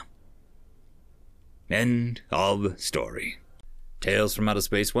earlier. End of story. Tales from Outer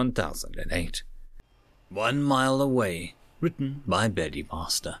Space 1008. 1 Mile Away, written by Betty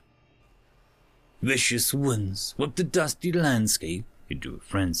Master. Vicious winds whipped the dusty landscape into a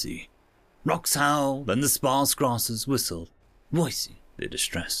frenzy. Rocks howled and the sparse grasses whistled, voicing their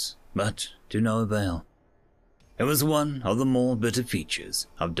distress, but to no avail. It was one of the more bitter features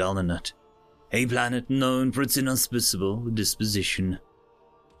of Dalinut, a planet known for its inhospitable disposition.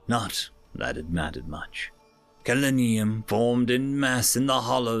 Not that it mattered much. Selenium formed in mass in the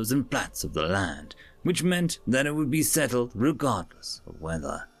hollows and flats of the land, which meant that it would be settled regardless of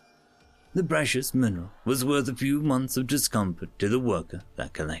weather. The precious mineral was worth a few months of discomfort to the worker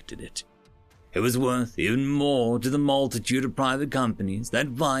that collected it. It was worth even more to the multitude of private companies that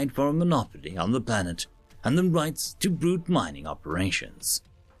vied for a monopoly on the planet and the rights to brute mining operations.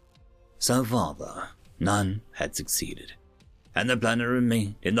 So far, though, none had succeeded, and the planet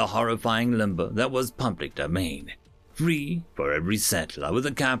remained in the horrifying limbo that was public domain, free for every settler with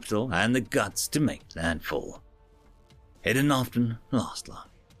the capital and the guts to make landfall. It didn't often last long.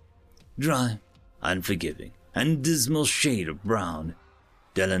 Dry, unforgiving, and dismal shade of brown,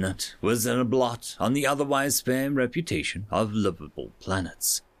 Dalinut was a blot on the otherwise fair reputation of livable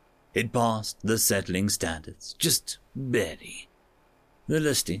planets. It passed the settling standards just barely. The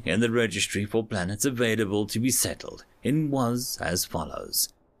listing in the registry for planets available to be settled in was as follows: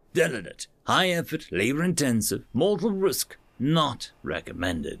 delicate, high effort, labor intensive, mortal risk, not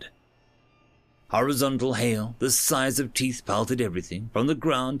recommended. Horizontal hail the size of teeth pelted everything from the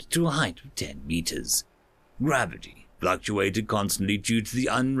ground to a height of 10 meters. Gravity fluctuated constantly due to the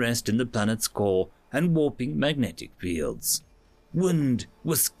unrest in the planet's core and warping magnetic fields. Wind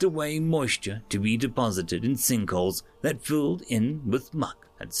whisked away moisture to be deposited in sinkholes that filled in with muck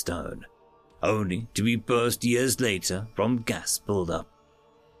and stone, only to be burst years later from gas buildup.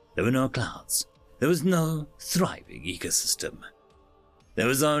 There were no clouds. There was no thriving ecosystem. There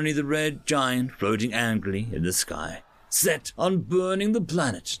was only the red giant floating angrily in the sky, set on burning the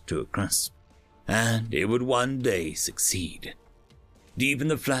planet to a crisp. And it would one day succeed. Deep in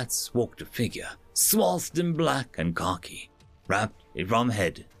the flats walked a figure, swathed in black and khaki, wrapped from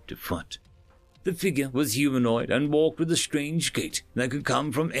head to foot. The figure was humanoid and walked with a strange gait that could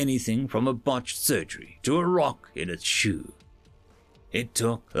come from anything from a botched surgery to a rock in its shoe. It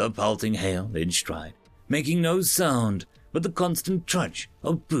took the pelting hail in stride, making no sound but the constant trudge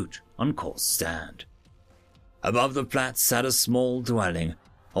of boot on coarse sand. Above the flats sat a small dwelling,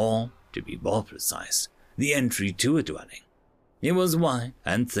 or, to be more precise, the entry to a dwelling. It was a wide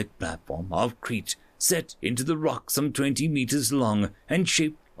and thick platform of crete set into the rock some 20 meters long and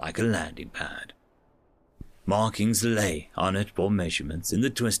shaped like a landing pad. Markings lay on it for measurements in the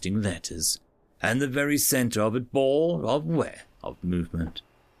twisting letters, and the very center of it bore aware of movement.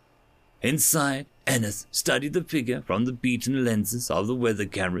 Inside, Ennis studied the figure from the beaten lenses of the weather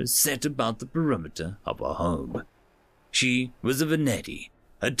cameras set about the perimeter of her home. She was a Veneti,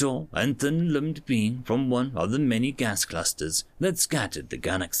 a tall and thin-limbed being from one of the many gas clusters that scattered the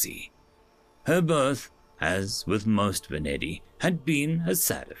galaxy. Her birth, as with most Veneti, had been a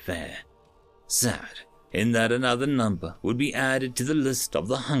sad affair. Sad, in that another number would be added to the list of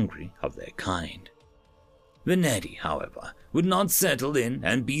the hungry of their kind. Veneti, however, would not settle in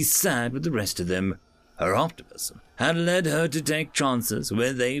and be sad with the rest of them. Her optimism had led her to take chances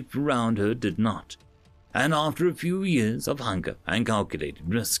where they around her did not. And after a few years of hunger and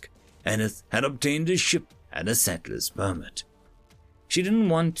calculated risk, Ennis had obtained a ship and a settler's permit. She didn't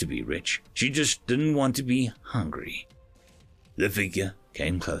want to be rich, she just didn't want to be hungry. The figure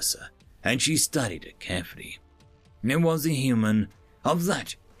came closer, and she studied it carefully. It was a human, of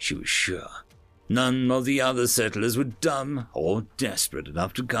that she was sure. None of the other settlers were dumb or desperate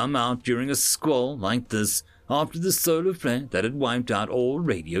enough to come out during a squall like this after the solar flare that had wiped out all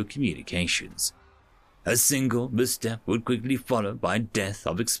radio communications. A single misstep would quickly follow by death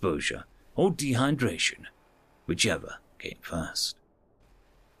of exposure or dehydration, whichever came first.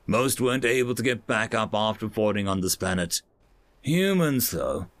 Most weren't able to get back up after falling on this planet. Humans,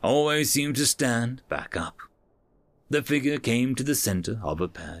 though, always seemed to stand back up. The figure came to the center of a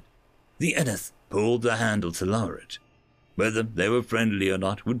pad. The Ennis pulled the handle to lower it. Whether they were friendly or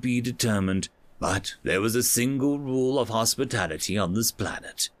not would be determined, but there was a single rule of hospitality on this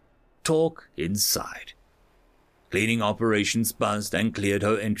planet: talk inside. Cleaning operations buzzed and cleared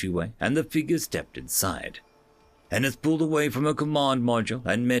her entryway, and the figure stepped inside. Ennis pulled away from her command module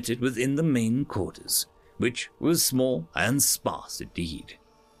and met it within the main quarters, which was small and sparse indeed.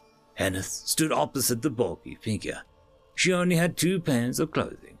 Ennis stood opposite the bulky figure. She only had 2 pairs of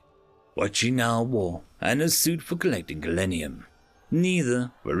clothing, what she now wore, and a suit for collecting galenium.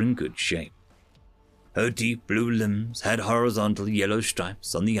 Neither were in good shape. Her deep blue limbs had horizontal yellow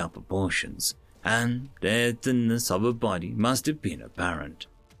stripes on the upper portions, and the thinness of her body must have been apparent.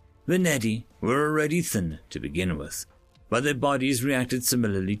 Veneti were already thin to begin with, but their bodies reacted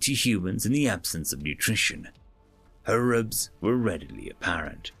similarly to humans in the absence of nutrition. Her ribs were readily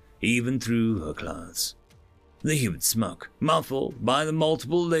apparent, even through her clothes. The humid smoke, muffled by the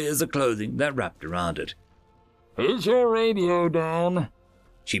multiple layers of clothing that wrapped around it. "Is your radio down?"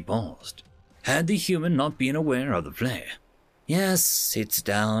 She paused. Had the human not been aware of the flare? "Yes, it's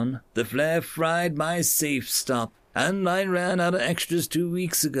down. The flare fried my safe stop, and I ran out of extras 2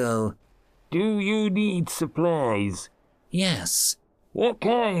 weeks ago." "Do you need supplies?" "Yes." "What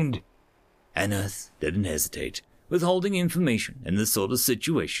kind?" Ennis didn't hesitate. Withholding information in this sort of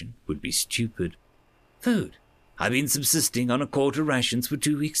situation would be stupid. "Food. I've been subsisting on a quarter rations for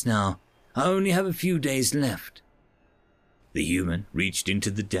 2 weeks now. I only have a few days left." The human reached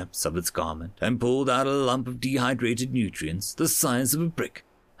into the depths of its garment and pulled out a lump of dehydrated nutrients the size of a brick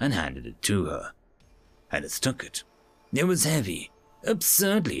and handed it to her. Ennis took it. It was heavy,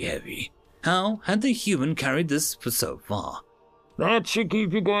 absurdly heavy. How had the human carried this for so far? "That should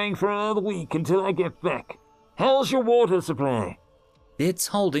keep you going for another week until I get back. How's your water supply?" "It's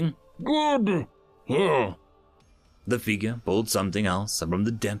holding." "Good. Here." The figure pulled something else from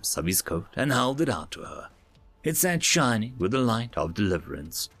the depths of his coat and held it out to her. It sat shining with the light of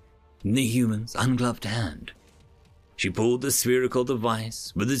deliverance in the human's ungloved hand. She pulled the spherical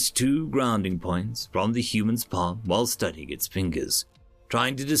device with its 2 grounding points from the human's palm while studying its fingers,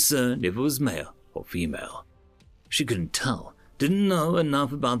 trying to discern if it was male or female. She couldn't tell, didn't know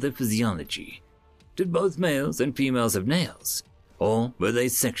enough about their physiology. Did both males and females have nails, or were they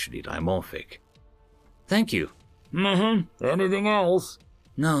sexually dimorphic? Thank you. Anything else?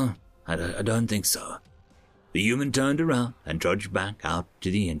 No, I don't think so. The human turned around and trudged back out to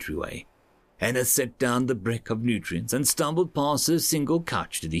the entryway. Anna set down the brick of nutrients and stumbled past her single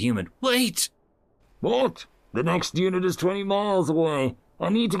couch to the human. Wait! What? The next unit is 20 miles away. I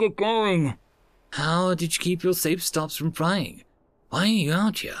need to get going. How did you keep your safe stops from frying? Why are you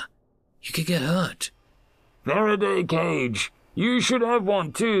out here? You could get hurt. Faraday cage. You should have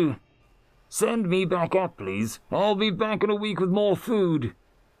one too. Send me back up, please. I'll be back in a week with more food.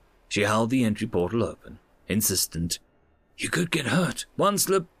 She held the entry portal open, insistent. You could get hurt. One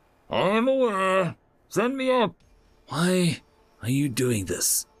slip. I'm aware. Send me up. Why are you doing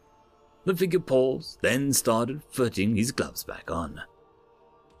this? The figure paused, then started fitting his gloves back on.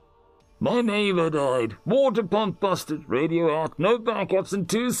 My neighbor died. Water pump busted. Radio out. No backups and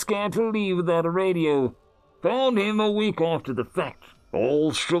too scared to leave without a radio. Found him a week after the fact.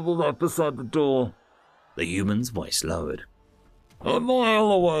 All shriveled up beside the door. The human's voice lowered. A mile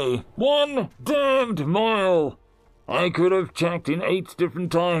away. 1 damned mile. I could have checked in 8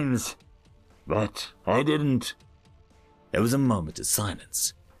 different times. But I didn't. There was a moment of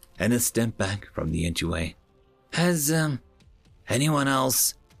silence, and a step back from the entryway. Has, anyone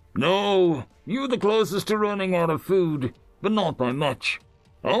else? No, you're the closest to running out of food, but not by much.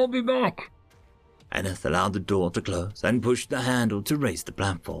 I'll be back. Aneth allowed the door to close and pushed the handle to raise the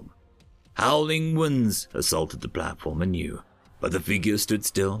platform. Howling winds assaulted the platform anew, but the figure stood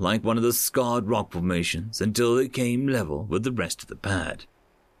still like one of the scarred rock formations until it came level with the rest of the pad.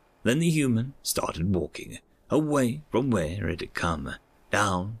 Then the human started walking, away from where it had come,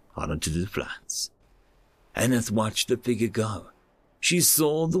 down onto the flats. Aneth watched the figure go. She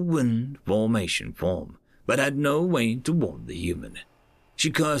saw the wind formation form, but had no way to warn the human. She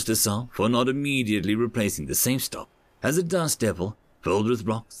cursed herself for not immediately replacing the safe stop, as a dust devil, filled with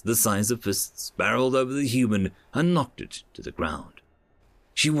rocks the size of fists, barreled over the human and knocked it to the ground.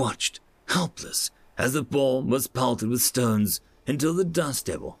 She watched, helpless, as the form was pelted with stones until the dust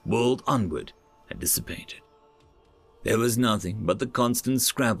devil whirled onward and dissipated. There was nothing but the constant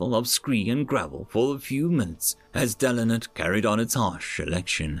scrabble of scree and gravel for a few minutes as Delanet carried on its harsh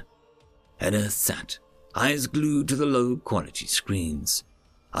election. Anna sat, eyes glued to the low-quality screens,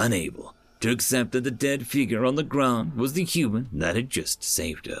 unable to accept that the dead figure on the ground was the human that had just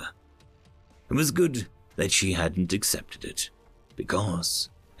saved her. It was good that she hadn't accepted it, because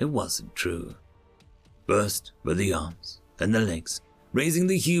it wasn't true. First were the arms, then the legs, raising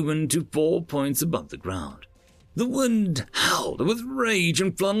the human to 4 points above the ground. The wind howled with rage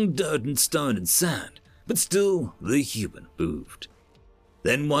and flung dirt and stone and sand, but still the human moved.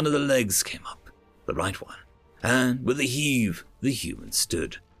 Then one of the legs came up, the right one, and with a heave the human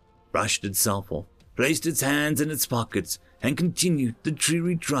stood, brushed itself off, placed its hands in its pockets, and continued the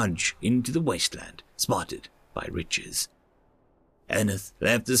dreary trudge into the wasteland spotted by riches. Aneth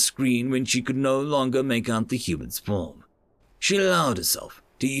left the screen when she could no longer make out the human's form. She allowed herself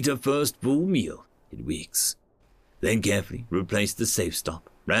to eat her first full meal in weeks, then carefully replaced the safe stop,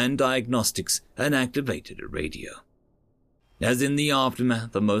 ran diagnostics, and activated a radio. As in the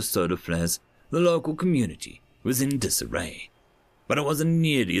aftermath of most solar flares, the local community was in disarray, but it wasn't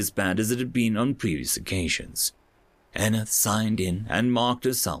nearly as bad as it had been on previous occasions. Aneth signed in and marked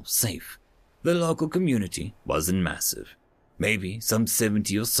herself safe. The local community wasn't massive, maybe some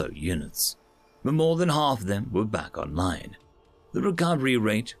 70 or so units, but more than half of them were back online. The recovery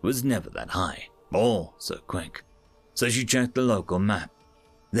rate was never that high, or so quick, so she checked the local map.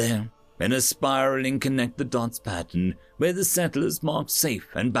 There, in a spiraling connect-the-dots pattern where the settlers marked safe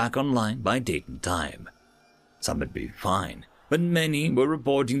and back online by date and time. Some had been fine, but many were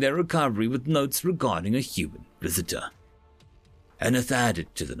reporting their recovery with notes regarding a human visitor. Aneth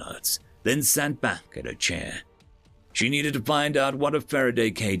added to the notes, then sat back in her chair. She needed to find out what a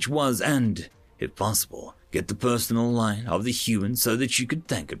Faraday cage was and, if possible, get the personal line of the human so that she could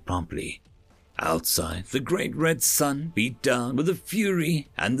thank it promptly. Outside, the great red sun beat down with a fury,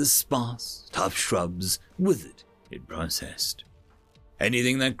 and the sparse, tough shrubs withered in processed.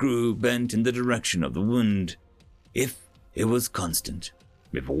 Anything that grew bent in the direction of the wind. If it was constant.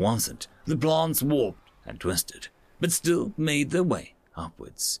 If it wasn't, the plants warped and twisted, but still made their way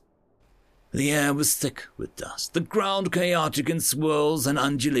upwards. The air was thick with dust, the ground chaotic in swirls and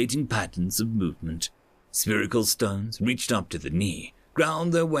undulating patterns of movement. Spherical stones reached up to the knee,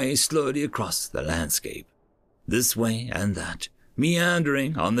 ground their way slowly across the landscape, this way and that,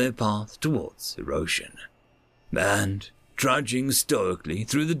 meandering on their path towards erosion. And, trudging stoically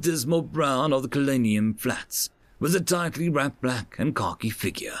through the dismal brown of the Kalenium flats, was a tightly wrapped black and khaki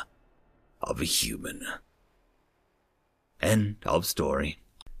figure of a human. End of story.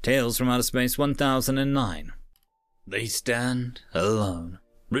 Tales from Outer Space 1009. They Stand Alone.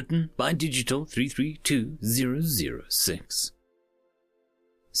 Written by Digital 332006.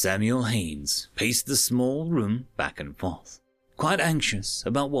 Samuel Haynes paced the small room back and forth, quite anxious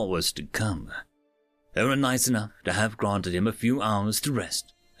about what was to come. They were nice enough to have granted him a few hours to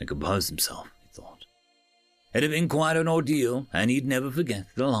rest and compose himself, he thought. It had been quite an ordeal, and he'd never forget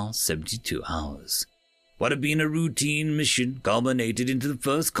the last 72 hours. What had been a routine mission culminated into the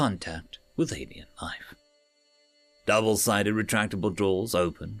first contact with alien life. Double-sided retractable doors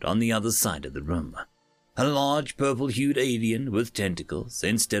opened on the other side of the room. A large purple-hued alien with tentacles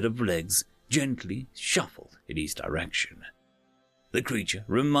instead of legs gently shuffled in his direction. The creature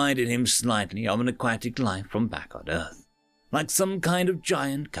reminded him slightly of an aquatic life from back on Earth, like some kind of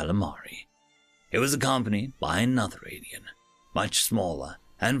giant calamari. It was accompanied by another alien, much smaller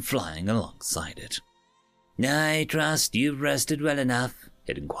and flying alongside it. "I trust you've rested well enough,"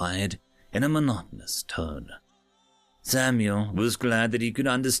 it inquired in a monotonous tone. Samuel was glad that he could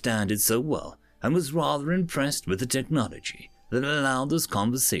understand it so well and was rather impressed with the technology that allowed this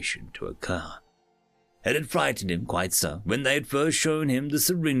conversation to occur. It had frightened him quite so when they had first shown him the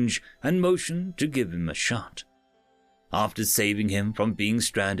syringe and motioned to give him a shot. After saving him from being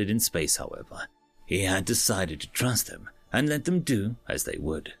stranded in space, however, he had decided to trust them and let them do as they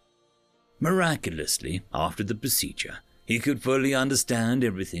would. Miraculously, after the procedure, he could fully understand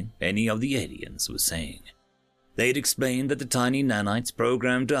everything any of the aliens were saying. They had explained that the tiny nanites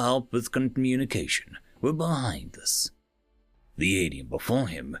programmed to help with communication were behind this. The alien before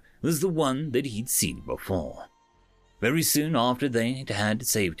him was the one that he'd seen before. Very soon after they had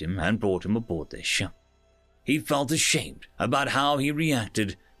saved him and brought him aboard their ship, he felt ashamed about how he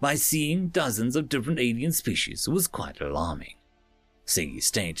reacted by seeing dozens of different alien species was quite alarming. Seeing his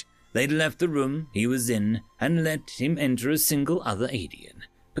state, they'd left the room he was in and let him enter a single other alien,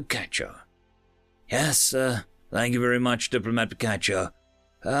 Picacho. "Yes, thank you very much, Diplomat Picacho.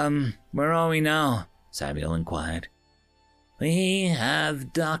 Where are we now?" Samuel inquired. "We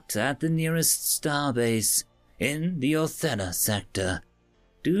have docked at the nearest starbase, in the Orthena sector.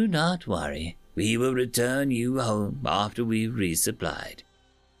 Do not worry, we will return you home after we've resupplied.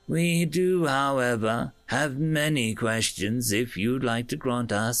 We do, however, have many questions if you'd like to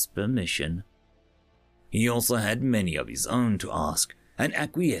grant us permission." He also had many of his own to ask, and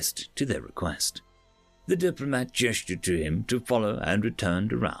acquiesced to their request. The diplomat gestured to him to follow and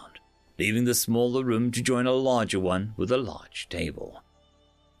returned around, leaving the smaller room to join a larger one with a large table.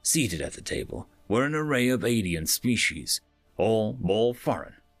 Seated at the table were an array of alien species, all more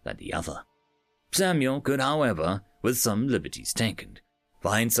foreign than the other. Samuel could, however, with some liberties taken,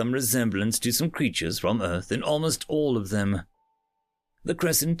 find some resemblance to some creatures from Earth in almost all of them. The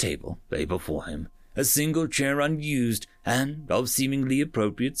crescent table lay before him, a single chair unused and of seemingly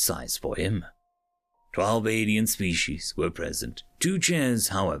appropriate size for him. 12 alien species were present. 2 chairs,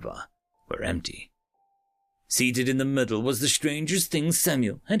 however, were empty. Seated in the middle was the strangest thing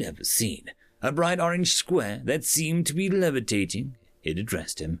Samuel had ever seen, a bright orange square that seemed to be levitating. It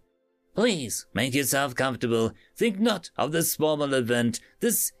addressed him. "Please make yourself comfortable. Think not of this formal event.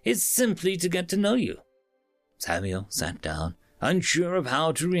 This is simply to get to know you." Samuel sat down, unsure of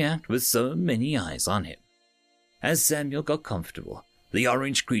how to react with so many eyes on him. As Samuel got comfortable, the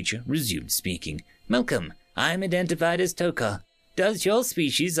orange creature resumed speaking. "Welcome. I'm identified as Toka. Does your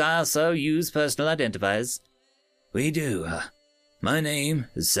species also use personal identifiers?" "We do. My name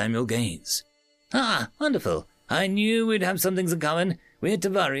is Samuel Gaines." "Ah, wonderful. I knew we'd have some things in common. We're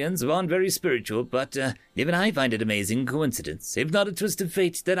Tavarians who aren't very spiritual, but even I find it amazing coincidence, if not a twist of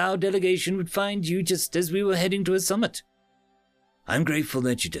fate, that our delegation would find you just as we were heading to a summit." "I'm grateful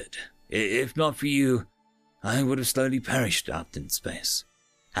that you did. If not for you, I would have slowly perished out in space."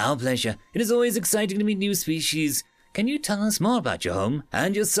 "Our pleasure. It is always exciting to meet new species. Can you tell us more about your home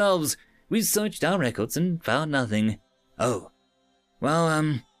and yourselves? We've searched our records and found nothing." "Oh,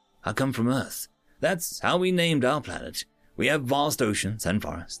 well, I come from Earth. That's how we named our planet. We have vast oceans and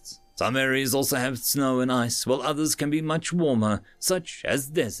forests. Some areas also have snow and ice, while others can be much warmer, such as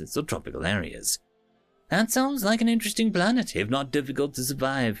deserts or tropical areas." "That sounds like an interesting planet, if not difficult to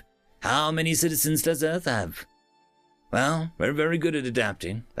survive. How many citizens does Earth have?" "Well, we're very good at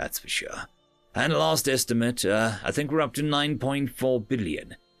adapting, that's for sure. And last estimate, I think we're up to 9.4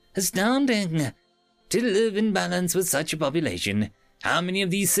 billion. Astounding! To live in balance with such a population, how many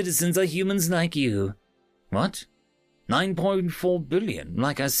of these citizens are humans like you? What? 9.4 billion,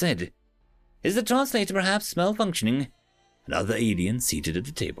 like I said. Is the translator perhaps malfunctioning? Another alien seated at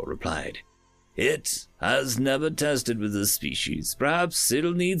the table replied. It has never tested with this species. Perhaps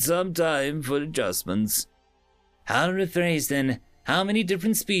it'll need some time for adjustments. I'll rephrase then. How many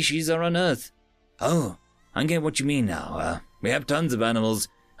different species are on Earth? Oh, I get what you mean now. We have tons of animals.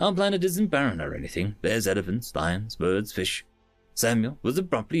 Our planet isn't barren or anything. There's elephants, lions, birds, fish. Samuel was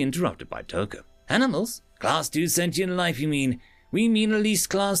abruptly interrupted by Toka. Animals? Class 2 sentient life, you mean? We mean at least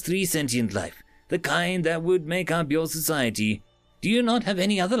Class 3 sentient life, the kind that would make up your society. Do you not have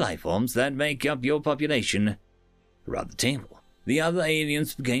any other life forms that make up your population? Around the table, the other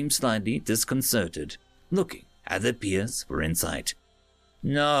aliens became slightly disconcerted, looking at their peers for insight.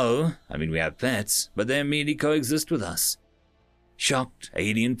 No, we have pets, but they merely coexist with us. Shocked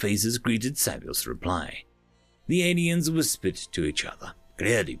alien faces greeted Samuel's reply. The aliens whispered to each other,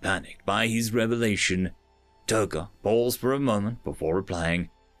 clearly panicked by his revelation. Toka paused for a moment before replying.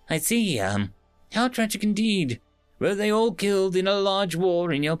 I see, how tragic indeed. Were they all killed in a large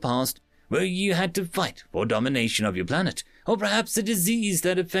war in your past, where you had to fight for domination of your planet, or perhaps a disease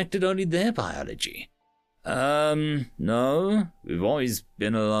that affected only their biology? No, we've always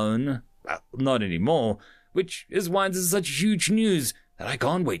been alone. Well, not anymore, which is why this is such huge news that I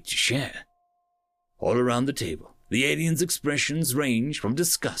can't wait to share. All around the table, the aliens' expressions ranged from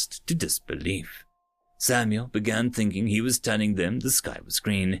disgust to disbelief. Samuel began thinking he was telling them the sky was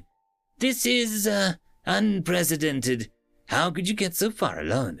green. This is, unprecedented. How could you get so far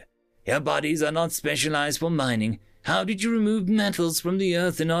alone? Your bodies are not specialized for mining. How did you remove metals from the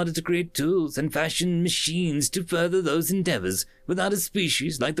earth in order to create tools and fashion machines to further those endeavors without a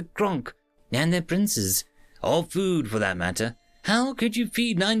species like the Kronk and their princes? Or food, for that matter. How could you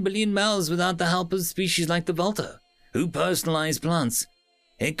feed 9 billion mouths without the help of species like the Volta, who personalize plants?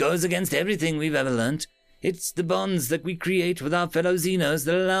 It goes against everything we've ever learnt. It's the bonds that we create with our fellow Xenos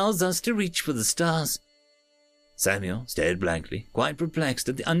that allows us to reach for the stars. Samuel stared blankly, quite perplexed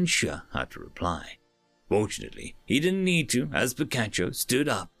and unsure how to reply. Fortunately, he didn't need to, as Picacho stood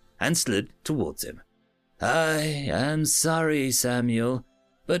up and slid towards him. I am sorry, Samuel,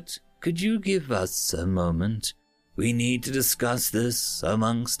 but could you give us a moment? We need to discuss this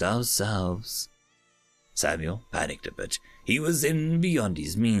amongst ourselves. Samuel panicked a bit. He was in beyond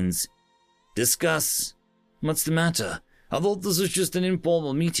his means. Discuss? What's the matter? I thought this was just an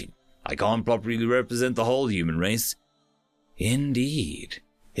informal meeting. I can't properly represent the whole human race. Indeed.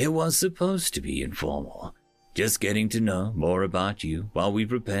 It was supposed to be informal. Just getting to know more about you while we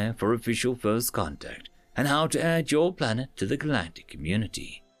prepare for official first contact and how to add your planet to the galactic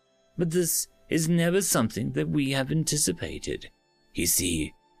community. But this is never something that we have anticipated. You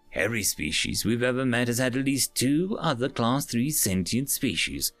see, every species we've ever met has had at least 2 other Class 3 sentient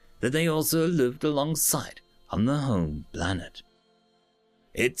species that they also lived alongside on the home planet.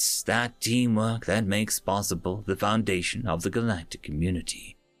 It's that teamwork that makes possible the foundation of the galactic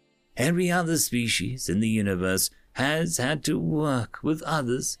community. Every other species in the universe has had to work with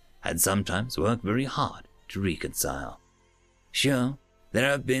others and sometimes work very hard to reconcile. Sure, there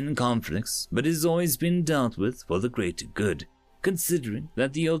have been conflicts, but it has always been dealt with for the greater good, considering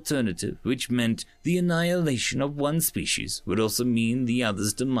that the alternative, which meant the annihilation of one species, would also mean the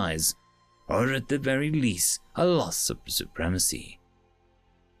other's demise, or at the very least, a loss of supremacy.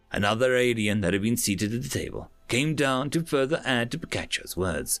 Another alien that had been seated at the table came down to further add to Picacho's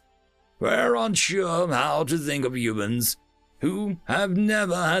words. We're unsure how to think of humans who have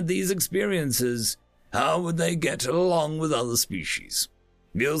never had these experiences. How would they get along with other species?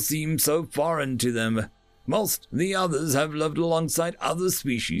 We'll seem so foreign to them. Most the others have lived alongside other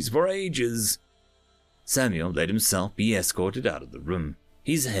species for ages. Samuel let himself be escorted out of the room,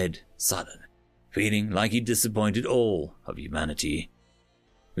 his head sudden, feeling like he disappointed all of humanity.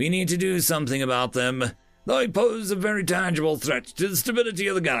 We need to do something about them. They pose a very tangible threat to the stability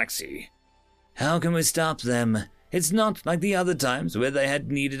of the galaxy. How can we stop them? It's not like the other times where they had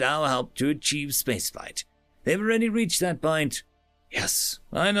needed our help to achieve spaceflight. They've already reached that point. Yes,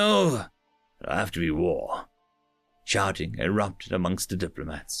 I know. It'll have to be war. Shouting erupted amongst the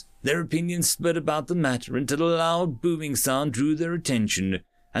diplomats. Their opinions split about the matter until a loud booming sound drew their attention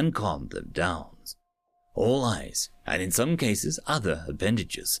and calmed them down. All eyes, and in some cases other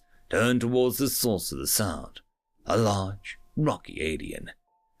appendages, turned towards the source of the sound. A large, rocky alien.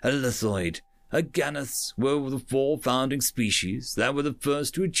 A lithoid, a Ganaths were the 4 founding species that were the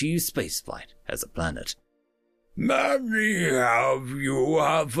first to achieve spaceflight as a planet. Many of you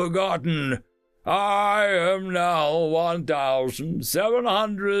have forgotten I am now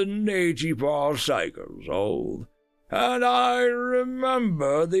 1,784 cycles old, and I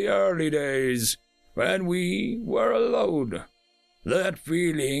remember the early days when we were alone. That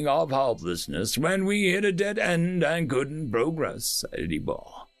feeling of helplessness when we hit a dead end and couldn't progress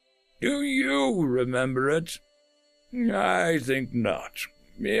anymore. Do you remember it? I think not.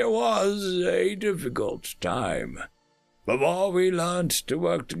 It was a difficult time, before we learned to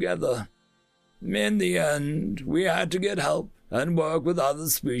work together. In the end, we had to get help and work with other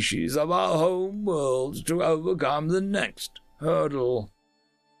species of our home world to overcome the next hurdle.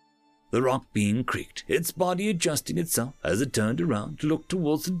 The rock being creaked, its body adjusting itself as it turned around to look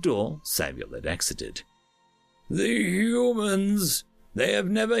towards the door Samuel had exited. The humans, they have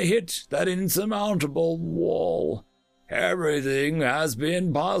never hit that insurmountable wall. Everything has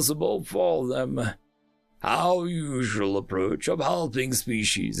been possible for them. Our usual approach of helping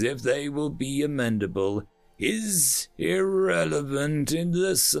species if they will be amendable is irrelevant in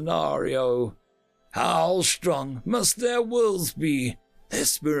this scenario. How strong must their wills be, their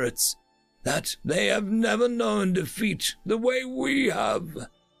spirits, that they have never known defeat the way we have?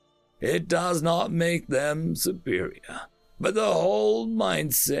 It does not make them superior, but the whole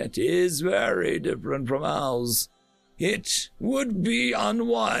mindset is very different from ours. It would be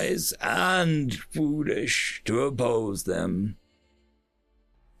unwise and foolish to oppose them.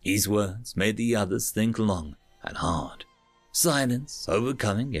 These words made the others think long and hard, silence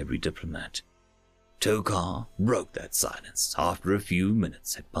overcoming every diplomat. Tokar broke that silence after a few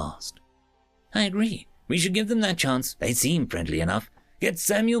minutes had passed. I agree. We should give them that chance. They seem friendly enough. Get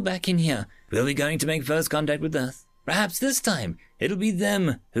Samuel back in here. We'll be going to make first contact with Earth. Perhaps this time it'll be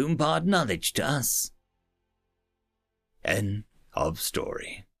them who impart knowledge to us. End of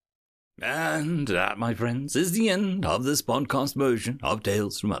story. And that, my friends, is the end of this podcast version of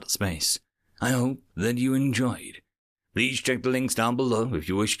Tales from Outer Space. I hope that you enjoyed. Please check the links down below if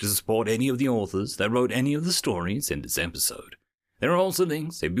you wish to support any of the authors that wrote any of the stories in this episode. There are also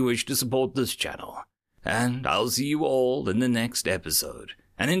links if you wish to support this channel. And I'll see you all in the next episode.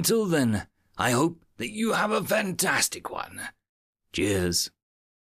 And until then, I hope that you have a fantastic one. Cheers.